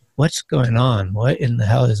 what's going on? What in the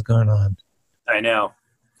hell is going on? I know.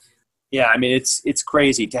 Yeah, I mean, it's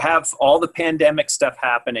crazy to have all the pandemic stuff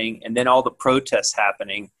happening and then all the protests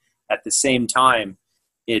happening at the same time.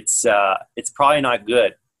 It's probably not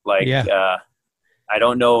good. Like, I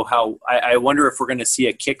don't know how. I wonder if we're going to see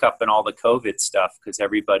a kick up in all the COVID stuff because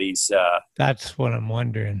everybody's. That's what I'm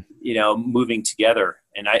wondering. You know, moving together,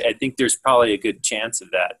 and I think there's probably a good chance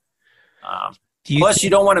of that. Plus, you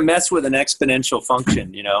don't want to mess with an exponential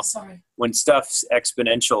function. You know, when stuff's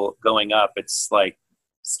exponential going up, it's like,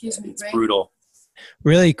 it's brutal.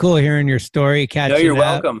 Really cool hearing your story. No, you're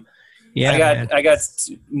welcome. Yeah, I got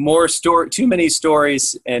too many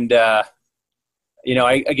stories, and you know,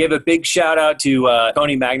 I give a big shout out to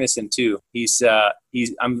Tony Magnuson too.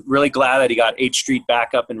 I'm really glad that he got H Street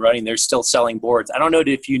back up and running. They're still selling boards. I don't know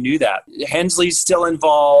if you knew that. Hensley's still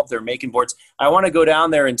involved. They're making boards. I want to go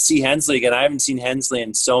down there and see Hensley again. I haven't seen Hensley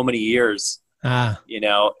in so many years. You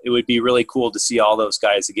know, it would be really cool to see all those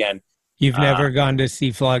guys again. You've never gone to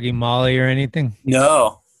see Flogging Molly or anything?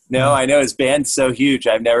 No, I know his band's so huge.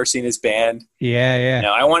 I've never seen his band. Yeah.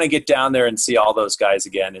 No, I want to get down there and see all those guys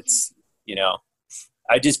again. It's, you know,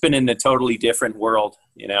 I've just been in a totally different world,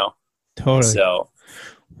 you know? Totally. So,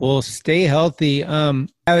 well, stay healthy. I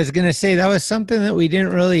was going to say that was something that we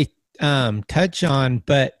didn't really touch on,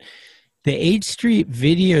 but the H Street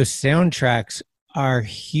video soundtracks are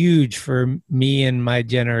huge for me and my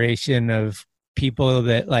generation of people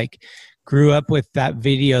that like grew up with that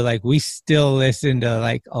video. Like we still listen to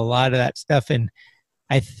like a lot of that stuff. And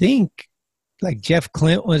I think like Jeff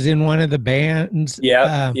Clint was in one of the bands.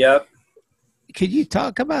 Yep. Could you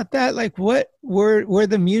talk about that? Like what were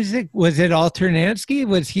the music? Was it Alternansky?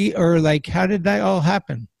 Was he, or like, how did that all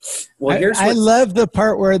happen? Well, I love the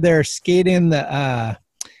part where they're skating the,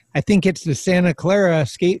 I think it's the Santa Clara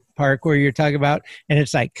skate park where you're talking about, and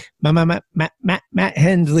it's like Matt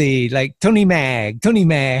Hensley, like Tony Mag.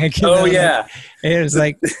 Oh, yeah. Like, it was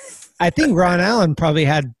like, I think Ron Allen probably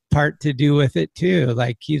had part to do with it too.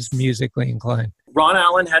 Like he's musically inclined. Ron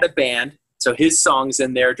Allen had a band, so his songs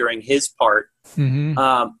in there during his part.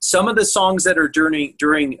 Mm-hmm. Some of the songs that are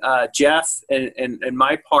during Jeff and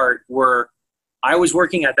my part were, I was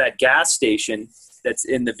working at that gas station that's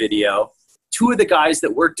in the video. Two of the guys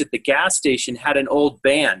that worked at the gas station had an old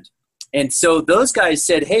band. And so those guys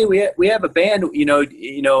said, hey, we have a band, you know,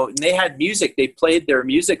 and they had music. They played their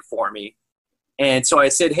music for me. And so I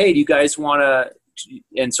said, hey, do you guys want to,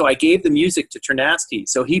 and so I gave the music to Ternasky.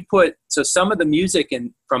 So so some of the music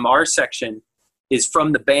from our section is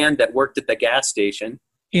from the band that worked at the gas station.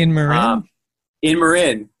 In Marin? In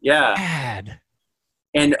Marin, yeah. Bad.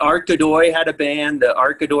 And Art Godoy had a band. The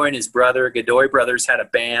Art Godoy and his brother, Godoy Brothers, had a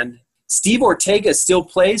band. Steve Ortega still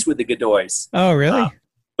plays with the Godoys. Oh, really?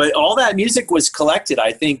 But all that music was collected.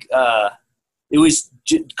 I think it was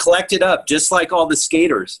collected up, just like all the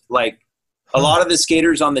skaters. Like a lot of the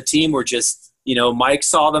skaters on the team were just, you know, Mike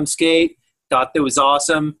saw them skate, thought that was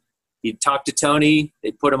awesome. He talked to Tony.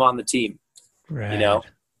 They put him on the team. Right. You know,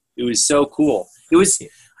 it was so cool.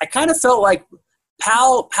 I kind of felt like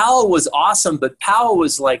Powell was awesome, but Powell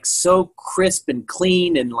was like so crisp and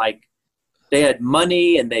clean, and like they had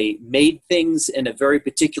money and they made things in a very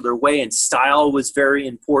particular way, and style was very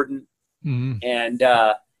important. Mm-hmm. And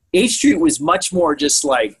H Street was much more just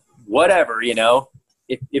like, whatever, you know,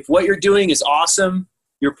 if what you're doing is awesome,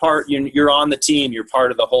 you're on the team, you're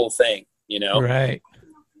part of the whole thing, you know? Right.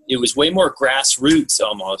 It was way more grassroots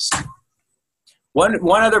almost.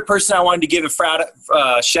 One other person I wanted to give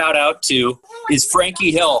a shout out to is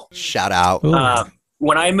Frankie Hill. Shout out.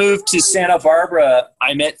 when I moved to Santa Barbara,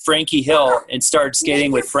 I met Frankie Hill and started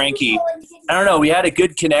skating with Frankie. I don't know, we had a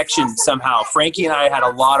good connection somehow. Frankie and I had a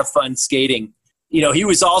lot of fun skating. You know, he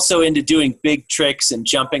was also into doing big tricks and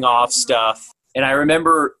jumping off stuff. And I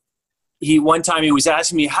remember one time he was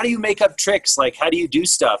asking me, how do you make up tricks? Like, how do you do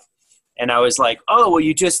stuff? And I was like, oh, well,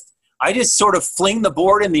 I just sort of fling the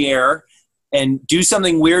board in the air and do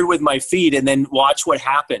something weird with my feet and then watch what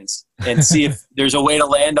happens and see if there's a way to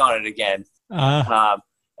land on it again.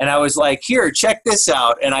 And I was like, here, check this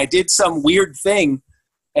out. And I did some weird thing.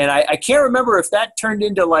 And I can't remember if that turned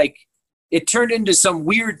into some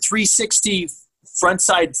weird 360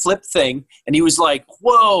 frontside flip thing. And he was like,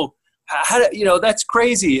 whoa, that's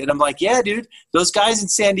crazy. And I'm like, yeah, dude, those guys in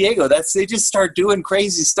San Diego, they just start doing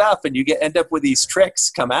crazy stuff and you end up with these tricks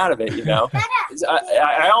come out of it, you know?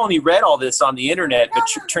 I only read all this on the internet, but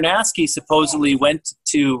Ternasky supposedly went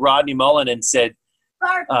to Rodney Mullen and said,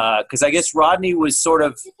 because I guess Rodney was sort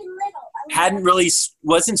of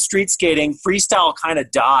wasn't street skating. Freestyle kind of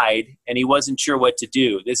died and he wasn't sure what to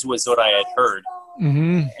do. This was what I had heard.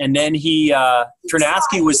 Mm-hmm. And then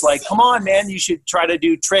Ternasky was like, come on, man, you should try to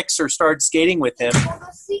do tricks or start skating with him.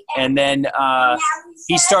 And then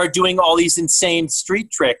he started doing all these insane street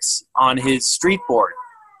tricks on his street board.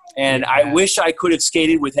 And I wish I could have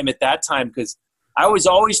skated with him at that time because I was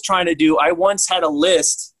always trying to I once had a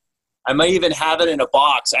list. I might even have it in a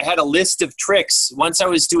box. I had a list of tricks. Once I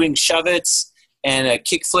was doing shove-its and a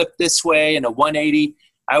kickflip this way and a 180.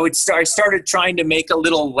 I started trying to make a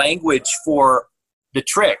little language for the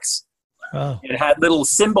tricks. Oh. It had little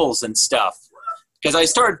symbols and stuff. Because I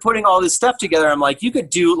started putting all this stuff together. I'm like, you could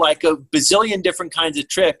do like a bazillion different kinds of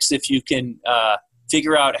tricks if you can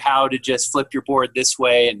figure out how to just flip your board this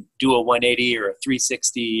way and do a 180 or a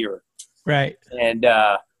 360 or right.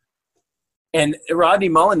 And Rodney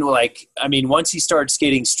Mullen, once he started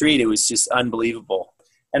skating street, it was just unbelievable.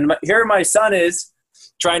 And here my son is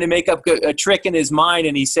trying to make up a trick in his mind,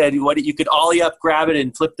 and he said, you could ollie up, grab it,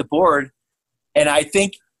 and flip the board. And I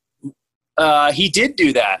think he did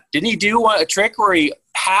do that. Didn't he do a trick where he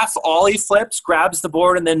half ollie flips, grabs the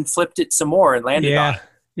board, and then flipped it some more and landed on it?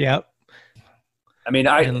 Yep.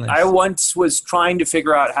 I once was trying to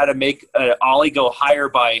figure out how to make an ollie go higher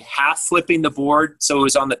by half flipping the board so it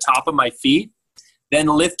was on the top of my feet, then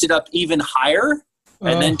lift it up even higher,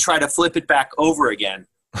 and then try to flip it back over again.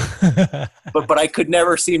 but I could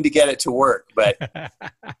never seem to get it to work. But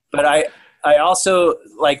I also,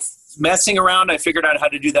 like, messing around, I figured out how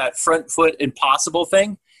to do that front foot impossible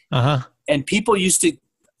thing. Uh-huh. And people used to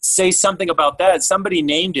say something about that. Somebody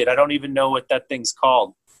named it. I don't even know what that thing's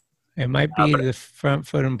called. It might be the front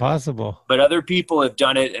foot impossible. But other people have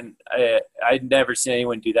done it, and I'd never seen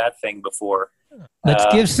anyone do that thing before. Let's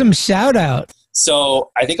give some shout out.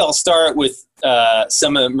 So I think I'll start with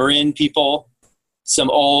some Marin people, some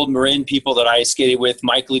old Marin people that I skated with,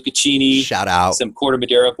 Mike Lucaccini. Shout out. Some Corte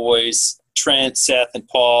Madera boys, Trent, Seth, and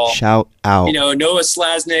Paul. Shout out. Noah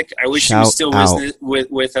Slasnik. I wish he was still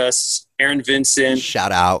with us. Aaron Vincent.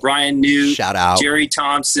 Shout out. Ryan Newt. Shout out. Jerry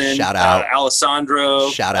Thompson. Shout out. Alessandro.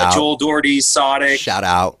 Shout out. Joel Doherty. Sodic. Shout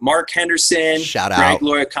out. Mark Henderson. Shout Greg out.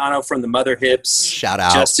 Loyacano from the Mother Hips. Shout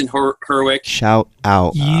out. Justin Herwick. Shout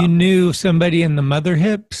out. You knew somebody in the Mother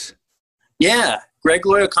Hips? Yeah, Greg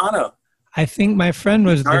Loyacano. I think my friend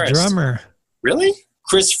was the drummer. Really?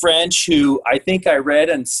 Chris French, who I think I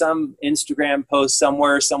read on some Instagram post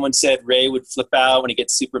somewhere, someone said Ray would flip out when he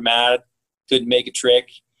gets super mad, couldn't make a trick,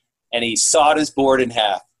 and he sawed his board in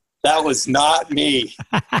half. That was not me.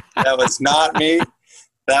 That was not me.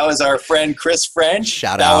 That was our friend Chris French.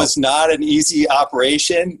 Shout out. That was not an easy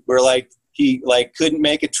operation. He couldn't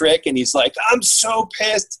make a trick, and he's like, I'm so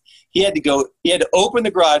pissed. He had to open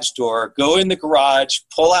the garage door, go in the garage,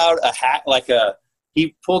 pull out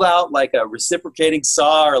he pulled out like a reciprocating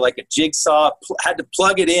saw or like a jigsaw, had to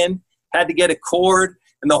plug it in, had to get a cord.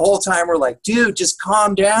 And the whole time we're like, dude, just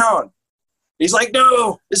calm down. He's like,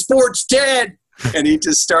 no, this board's dead. And he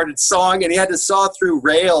just started sawing, and he had to saw through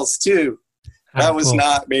rails too. That was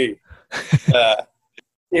not me. It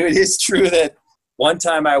is true that one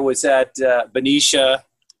time I was at Benicia,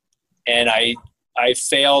 and I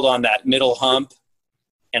failed on that middle hump,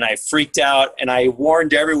 and I freaked out, and I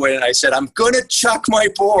warned everyone, and I said, I'm going to chuck my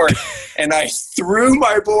board. And I threw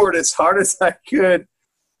my board as hard as I could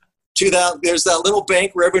to there's that little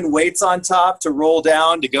bank where everyone waits on top to roll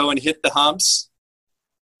down to go and hit the humps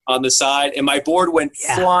on the side. And my board went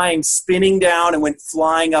flying, spinning down, and went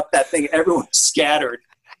flying up that thing. Everyone scattered.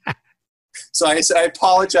 So I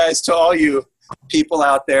apologize to all you people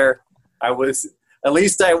out there. At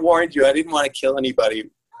least I warned you. I didn't want to kill anybody.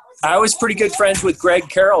 I was pretty good friends with Greg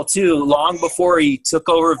Carroll too, long before he took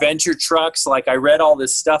over Venture Trucks. Like I read all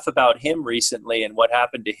this stuff about him recently and what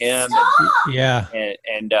happened to him.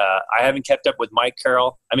 And I haven't kept up with Mike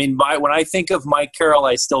Carroll. I mean, when I think of Mike Carroll,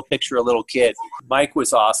 I still picture a little kid. Mike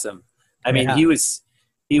was awesome. I mean, he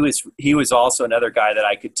was also another guy that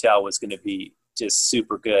I could tell was going to be just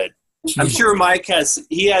super good. I'm sure Mike has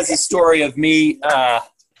a story of me.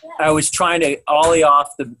 I was trying to ollie off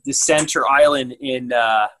the center island in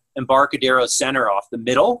Embarcadero Center off the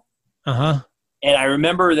middle. Uh-huh. And I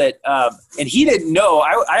remember that, and he didn't know,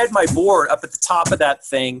 I had my board up at the top of that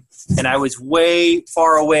thing, and I was way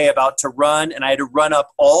far away about to run, and I had to run up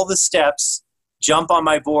all the steps, jump on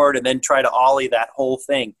my board, and then try to ollie that whole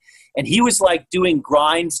thing. And he was like doing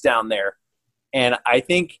grinds down there. And I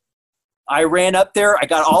think I ran up there, I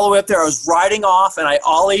got all the way up there, I was riding off, and I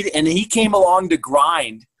ollied, and he came along to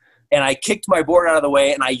grind. And I kicked my board out of the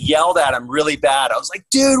way, and I yelled at him really bad. I was like,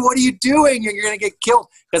 dude, what are you doing? You're going to get killed.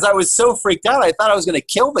 Because I was so freaked out. I thought I was going to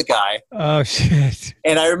kill the guy. Oh, shit.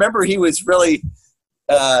 And I remember he was really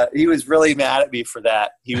mad at me for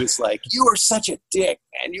that. He was like, you were such a dick,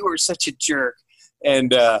 man. You were such a jerk.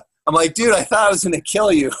 And I'm like, dude, I thought I was going to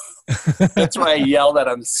kill you. That's why I yelled at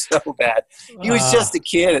him so bad. He was just a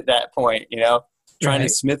kid at that point, trying to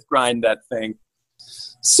Smith grind that thing.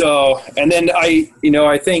 So, and then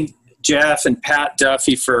I think Jeff and Pat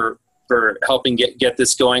Duffy for helping get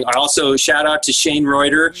this going. I also shout out to Shane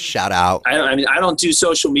Reuter. Shout out. I don't do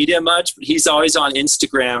social media much, but he's always on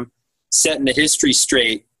Instagram setting the history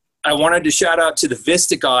straight. I wanted to shout out to the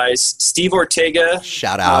Vista guys, Steve Ortega.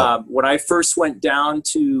 Shout out. When I first went down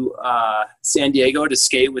to San Diego to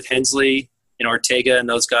skate with Hensley and Ortega and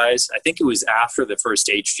those guys, I think it was after the first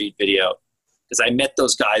H Street video, because I met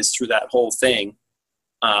those guys through that whole thing.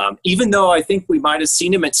 Even though I think we might have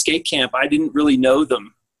seen them at skate camp, I didn't really know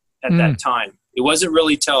them at that time. It wasn't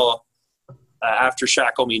really till after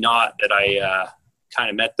Shackle Me Not that I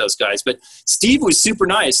kind of met those guys. But Steve was super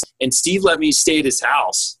nice, and Steve let me stay at his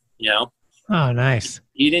house, Oh, nice.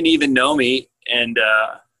 He didn't even know me, and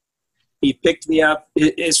he picked me up.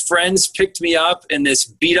 His friends picked me up in this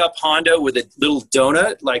beat-up Honda with a little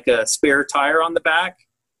donut, like a spare tire on the back.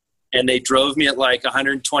 And they drove me at like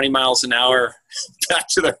 120 miles an hour back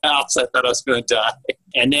to their house. I thought I was going to die.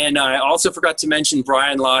 And then I also forgot to mention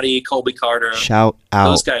Brian Lottie, Colby Carter. Shout out.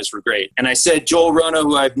 Those guys were great. And I said Joel Rono,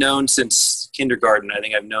 who I've known since kindergarten. I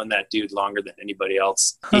think I've known that dude longer than anybody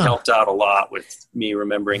else. He helped out a lot with me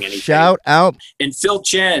remembering anything. Shout out. And Phil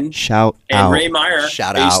Chen. Shout and out. Ray Meyer.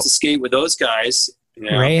 Shout I used out. to skate with those guys.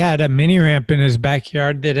 Ray had a mini ramp in his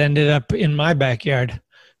backyard that ended up in my backyard.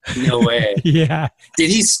 No way. Yeah. Did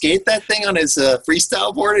he skate that thing on his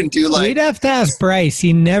freestyle board and do like... We'd have to ask Bryce.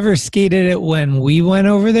 He never skated it when we went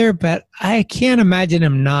over there, but I can't imagine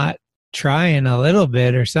him not trying a little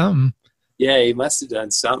bit or something. Yeah, he must have done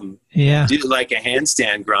something. Yeah. Do like a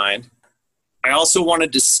handstand grind. I also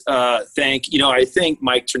wanted to thank, I think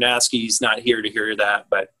Mike Ternasky's not here to hear that,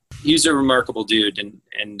 but he's a remarkable dude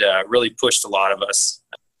and really pushed a lot of us.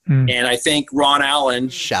 And I thank Ron Allen,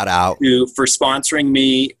 shout out, for sponsoring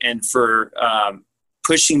me and for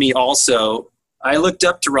pushing me also. I looked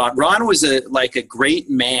up to Ron. Ron was a great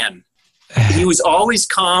man. He was always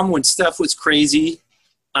calm when stuff was crazy.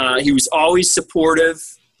 He was always supportive.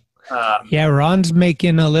 Yeah, Ron's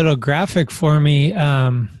making a little graphic for me.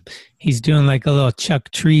 He's doing like a little Chuck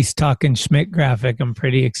Treese talking Schmidt graphic I'm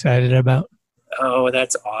pretty excited about. Oh,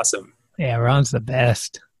 that's awesome. Yeah, Ron's the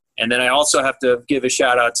best. And then I also have to give a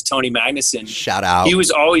shout out to Tony Magnuson. Shout out. He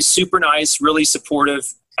was always super nice, really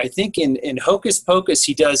supportive. I think in Hocus Pocus,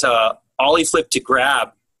 he does a ollie flip to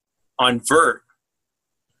grab on vert.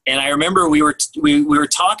 And I remember we were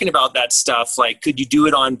talking about that stuff, like, could you do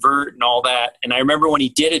it on vert and all that? And I remember when he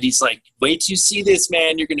did it, he's like, wait till you see this,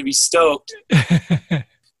 man. You're going to be stoked.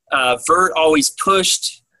 Vert always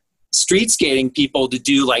pushed street skating people to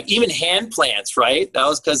do like even hand plants, right? That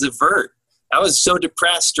was because of vert. I was so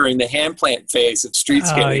depressed during the hand plant phase of street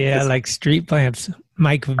skating. Oh, yeah, like street plants.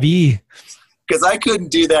 Mike V. Because I couldn't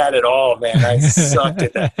do that at all, man. I sucked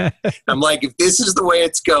at that. I'm like, if this is the way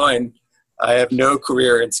it's going, I have no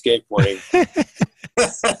career in skateboarding.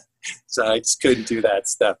 So I just couldn't do that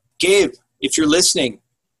stuff. Gabe, if you're listening,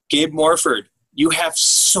 Gabe Morford, you have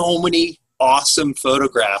so many awesome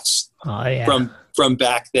photographs from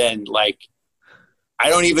back then. Like, I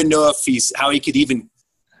don't even know how he could even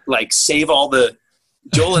like save all the.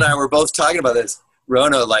 Joel and I were both talking about this.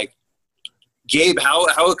 Rona, like, Gabe,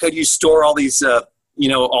 how could you store all these,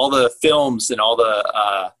 all the films and all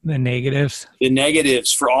the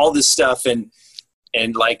negatives, for all this stuff? And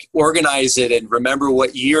and like organize it and remember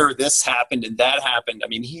what year this happened and that happened. I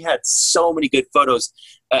mean, he had so many good photos.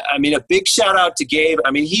 I mean, a big shout out to Gabe.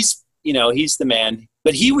 I mean, he's the man,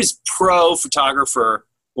 but he was pro photographer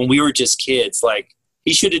when we were just kids. Like,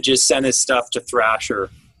 he should have just sent his stuff to Thrasher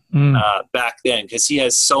back then, because he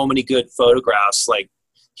has so many good photographs. Like,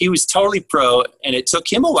 he was totally pro, and it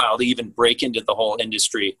took him a while to even break into the whole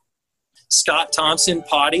industry. Scott Thompson,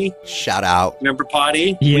 Potty. Shout out. Remember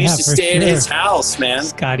Potty? Yeah, we used to stay sure. at his house, man.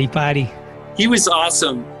 Scotty Potty. He was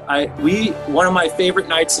awesome. One of my favorite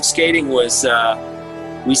nights of skating was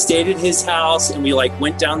we stayed at his house, and we like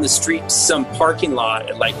went down the street to some parking lot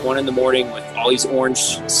at like 1 a.m. with all these orange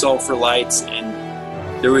sulfur lights,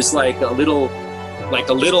 and there was like a little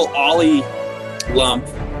ollie lump,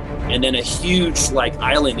 and then a huge like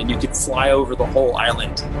island, and you could fly over the whole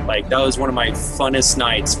island. Like, that was one of my funnest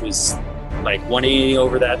nights, was like 180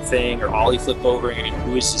 over that thing or ollie flip over, and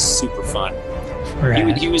it was just super fun.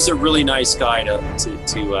 Right. He was a really nice guy to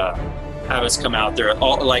have us come out there.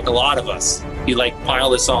 Like a lot of us, he like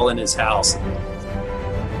piled us all in his house.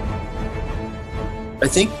 I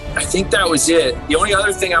think that was it. The only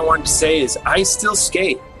other thing I wanted to say is I still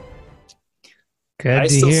skate. Good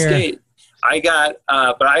to hear. Skate. I got,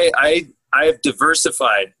 but I have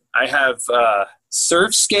diversified. I have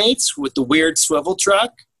surf skates with the weird swivel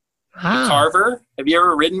truck, the Carver. Have you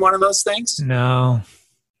ever ridden one of those things? No.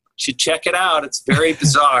 Should check it out. It's very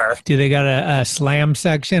bizarre. Do they got a slam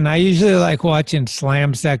section? I usually like watching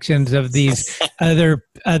slam sections of these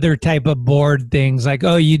other type of board things. Like,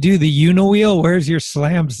 oh, you do the Uniwheel? Where's your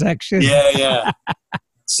slam section? Yeah.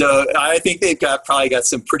 So I think they've probably got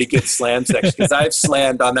some pretty good slam sections, because I've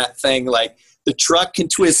slammed on that thing. Like, the truck can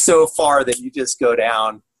twist so far that you just go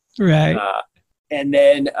down. Right. And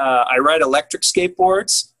then I ride electric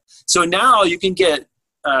skateboards. So now you can get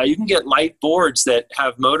light boards that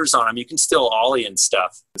have motors on them. You can still ollie and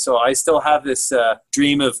stuff. So I still have this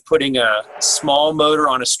dream of putting a small motor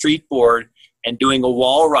on a street board and doing a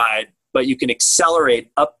wall ride, but you can accelerate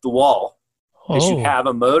up the wall because you have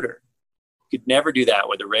a motor. You could never do that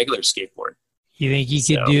with a regular skateboard. You think you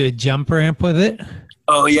could do a jump ramp with it?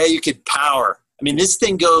 Oh, yeah, you could power. I mean, this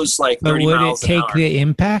thing goes like 30 miles an hour. Would it take the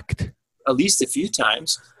impact? At least a few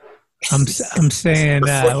times. I'm saying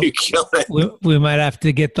we might have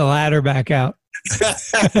to get the ladder back out.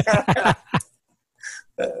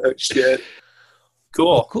 Oh, shit.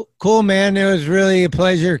 Cool. Well, cool, man. It was really a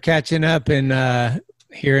pleasure catching up and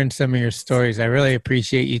hearing some of your stories. I really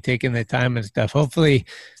appreciate you taking the time and stuff. Hopefully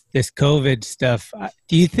this COVID stuff,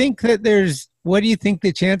 do you think that what do you think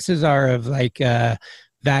the chances are of like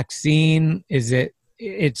vaccine? Is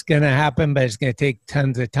it's going to happen, but it's going to take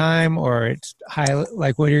tons of time, or it's high?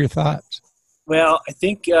 Like, what are your thoughts? Well, I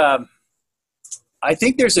think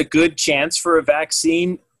there's a good chance for a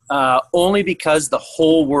vaccine, only because the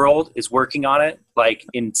whole world is working on it, like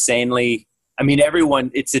insanely. I mean,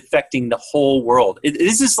 it's affecting the whole world.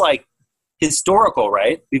 This is like historical,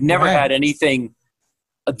 right? We've never had anything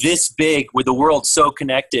this big with the world so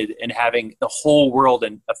connected and having the whole world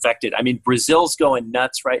affected. I mean, Brazil's going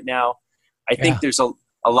nuts right now. I think there's a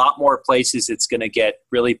lot more places it's going to get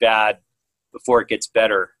really bad before it gets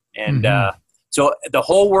better. And so the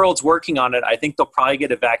whole world's working on it. I think they'll probably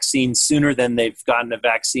get a vaccine sooner than they've gotten a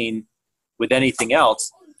vaccine with anything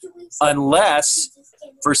else, unless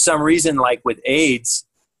for some reason, like with AIDS,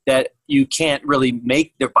 that you can't really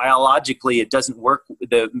make biologically, it doesn't work.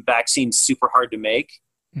 The vaccine's super hard to make.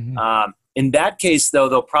 In that case, though,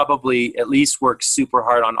 they'll probably at least work super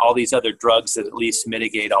hard on all these other drugs that at least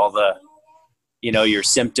mitigate all the, your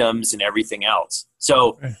symptoms and everything else.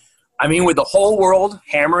 So, I mean, with the whole world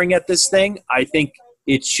hammering at this thing, I think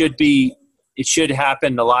it should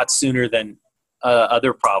happen a lot sooner than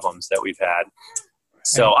other problems that we've had.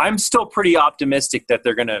 So I'm still pretty optimistic that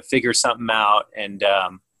they're going to figure something out. And,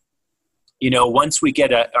 once we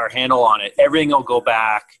get our handle on it, everything will go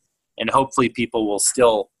back, and hopefully people will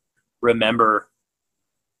still remember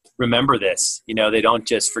this. They don't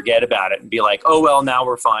just forget about it and be like, oh, well, now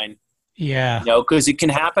we're fine. Yeah. Because it can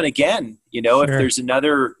happen again. If there's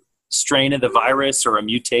another strain of the virus or a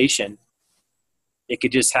mutation, it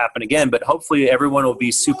could just happen again. But hopefully everyone will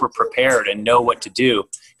be super prepared and know what to do.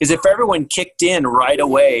 Because if everyone kicked in right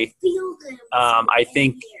away, I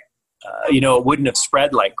think, it wouldn't have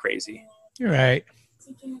spread like crazy. You're right.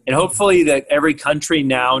 And hopefully that every country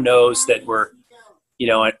now knows that we're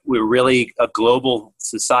really a global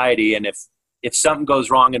society. And if something goes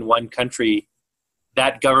wrong in one country,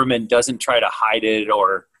 that government doesn't try to hide it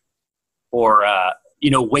or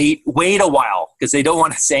wait a while because they don't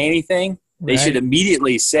want to say anything. They should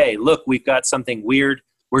immediately say, look, we've got something weird.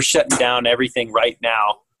 We're shutting down everything right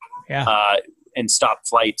now. Yeah. and stop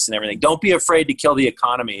flights and everything. Don't be afraid to kill the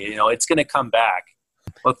economy. You know, it's going to come back.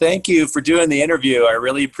 Well, thank you for doing the interview. I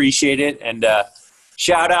really appreciate it. And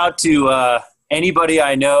shout out to anybody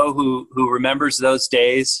I know who remembers those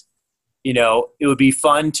days. You know, it would be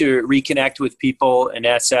fun to reconnect with people in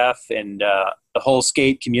SF and the whole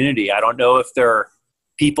skate community. I don't know if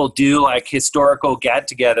people do like historical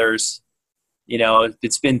get-togethers. You know,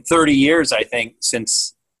 it's been 30 years, I think,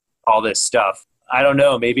 since all this stuff. I don't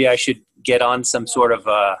know. Maybe I should get on some sort of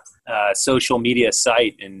social media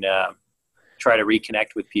site and try to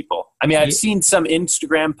reconnect with people. I mean, I've seen some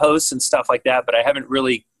Instagram posts and stuff like that, but I haven't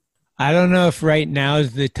really. I don't know if right now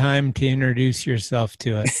is the time to introduce yourself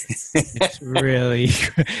to us. It's really,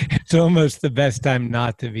 it's almost the best time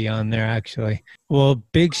not to be on there, actually. Well,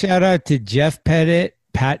 big shout out to Jeff Pettit,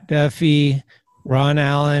 Pat Duffy, Ron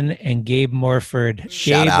Allen, and Gabe Morford.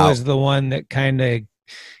 Gabe was the one that kind of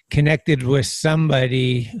connected with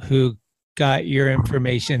somebody who got your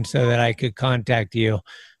information so that I could contact you.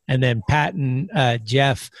 And then Pat and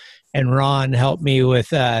Jeff and Ron helped me with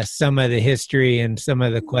some of the history and some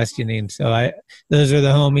of the questioning. So those are the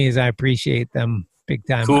homies. I appreciate them big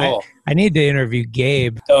time. Cool. I need to interview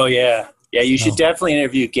Gabe. Oh, yeah. Yeah, you should definitely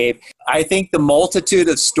interview Gabe. I think the multitude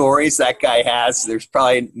of stories that guy has, there's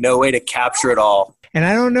probably no way to capture it all. And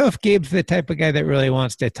I don't know if Gabe's the type of guy that really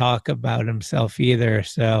wants to talk about himself either.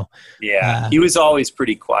 So yeah, he was always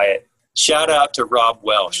pretty quiet. Shout out to Rob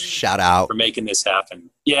Welsh. Shout out for making this happen.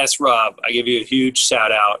 Yes, Rob, I give you a huge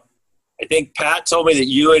shout out. I think Pat told me that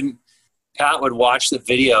you and Pat would watch the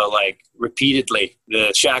video like repeatedly,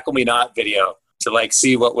 the Shackle Me Not video, to like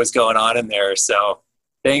see what was going on in there. So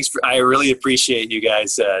I really appreciate you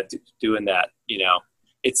guys doing that. You know,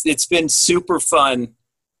 it's been super fun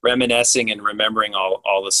reminiscing and remembering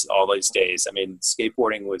all these days. I mean,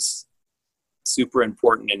 skateboarding was super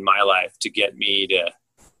important in my life to get me to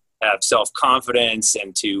have self-confidence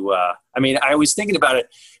and to, I mean, I was thinking about it.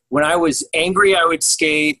 When I was angry, I would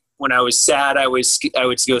skate. When I was sad, I would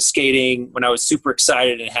go skating. When I was super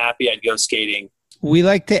excited and happy, I'd go skating. We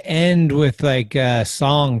like to end with like a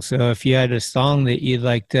song. So if you had a song that you'd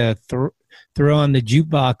like to throw on the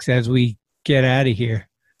jukebox as we get out of here.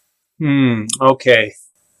 Okay.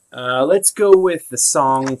 Let's go with the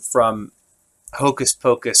song from Hocus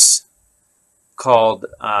Pocus called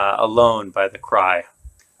Alone by The Cry.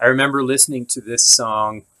 I remember listening to this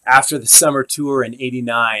song after the summer tour in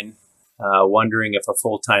 '89, wondering if a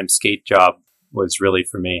full-time skate job was really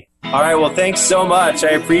for me. All right, well, thanks so much.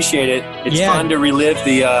 I appreciate it. It's fun to relive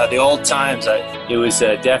the old times. It was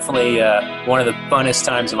definitely one of the funnest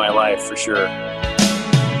times of my life, for sure.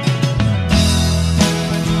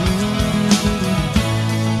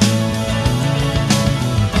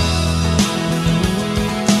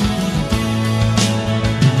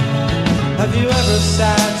 Have you ever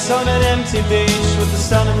sat on an empty beach with the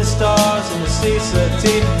sun and the stars and the sea so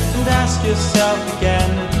deep and ask yourself again,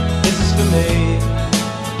 is this for me?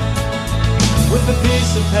 With a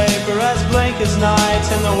piece of paper as blank as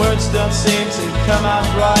night and the words don't seem to come out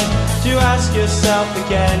right, do you ask yourself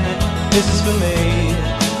again, is this for me?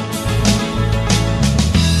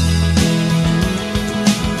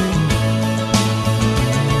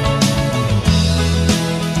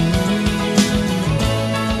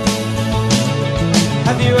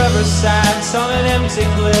 Have you ever sat on an empty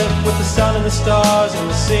cliff with the sun and the stars and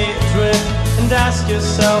the sea adrift and ask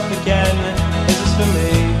yourself again, is this for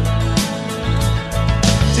me?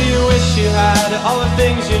 Do you wish you had all the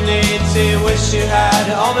things you need? Do you wish you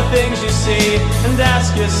had all the things you see? And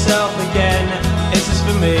ask yourself again, is this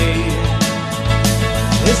for me?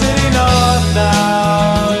 Is it enough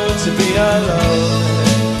now to be alone?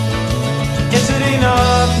 Is it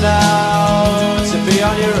enough now to be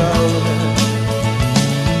on your own?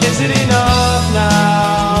 Is it enough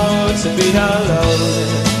now to be alone?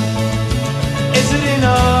 Is it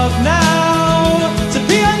enough now to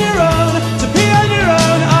be on your own? To be on your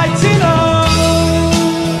own, I do know.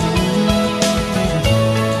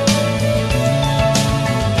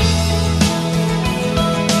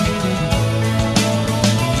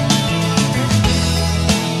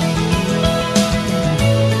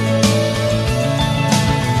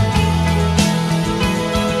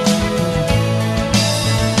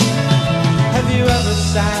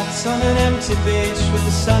 Sat on an empty beach with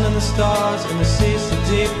the sun and the stars and the sea so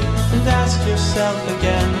deep and ask yourself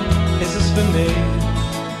again, is this for me?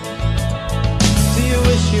 Do you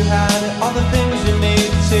wish you had all the things you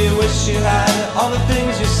need? Do you wish you had all the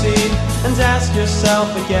things you see? And ask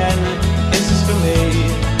yourself again, is this for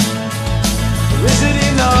me? Or is it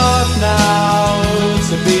enough now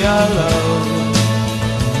to be alone?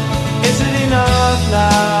 Is it enough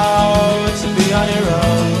now to be on your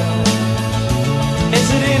own?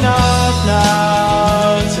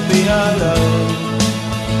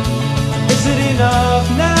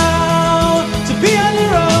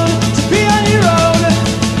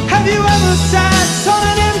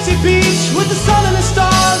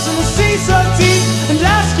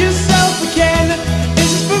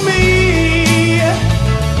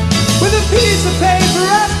 paper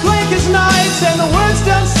as blank as night, and the words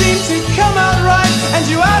don't seem to come out right, and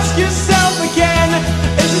you ask yourself again,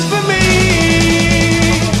 is this for me?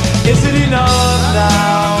 Is it enough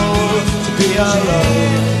now to be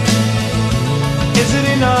alone? Is it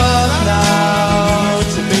enough now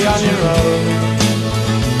to be on your own?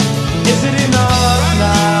 Is it enough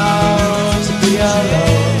now to be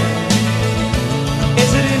alone?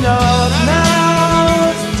 Is it enough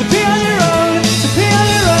now to be on your own? To be on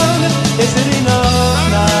your own? Is it enough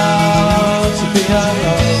now to be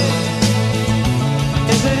alone?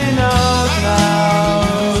 Is it enough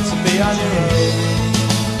now to be on your own?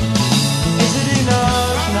 Is it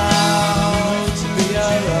enough now to be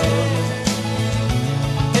alone?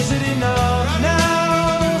 Is it enough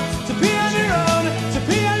now to be on your own? To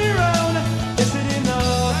be on your own? Is it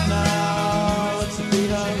enough now to be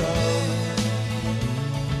alone?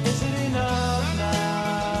 Is it enough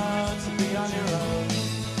now to be on your own?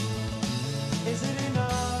 Is it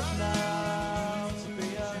enough now to be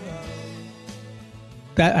alone?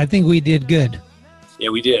 That, I think we did good. Yeah,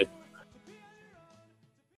 we did.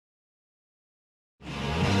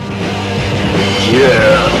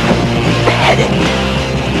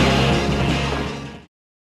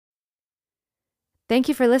 Thank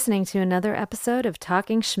you for listening to another episode of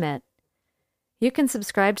Talking Schmidt. You can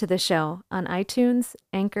subscribe to the show on iTunes,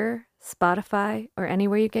 Anchor, Spotify, or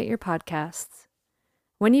anywhere you get your podcasts.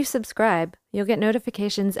 When you subscribe, you'll get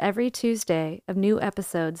notifications every Tuesday of new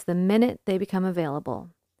episodes the minute they become available.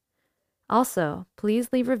 Also, please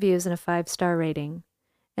leave reviews and a 5-star rating.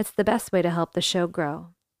 It's the best way to help the show grow.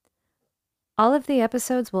 All of the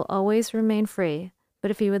episodes will always remain free,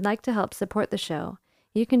 but if you would like to help support the show,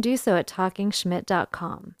 you can do so at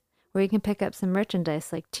TalkingSchmidt.com, where you can pick up some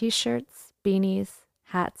merchandise like t-shirts, beanies,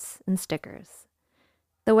 hats, and stickers.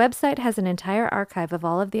 The website has an entire archive of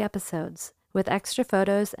all of the episodes, with extra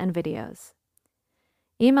photos and videos.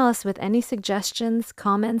 Email us with any suggestions,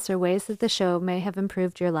 comments, or ways that the show may have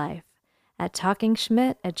improved your life at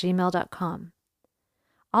talkingschmidt@gmail.com.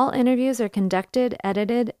 All interviews are conducted,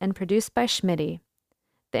 edited, and produced by Schmitty.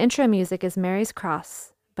 The intro music is Mary's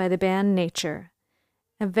Cross by the band Nature.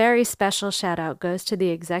 A very special shout-out goes to the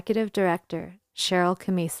executive director, Cheryl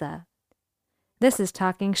Camisa. This is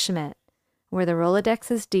Talking Schmidt, where the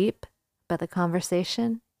Rolodex is deep, but the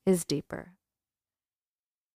conversation is deeper.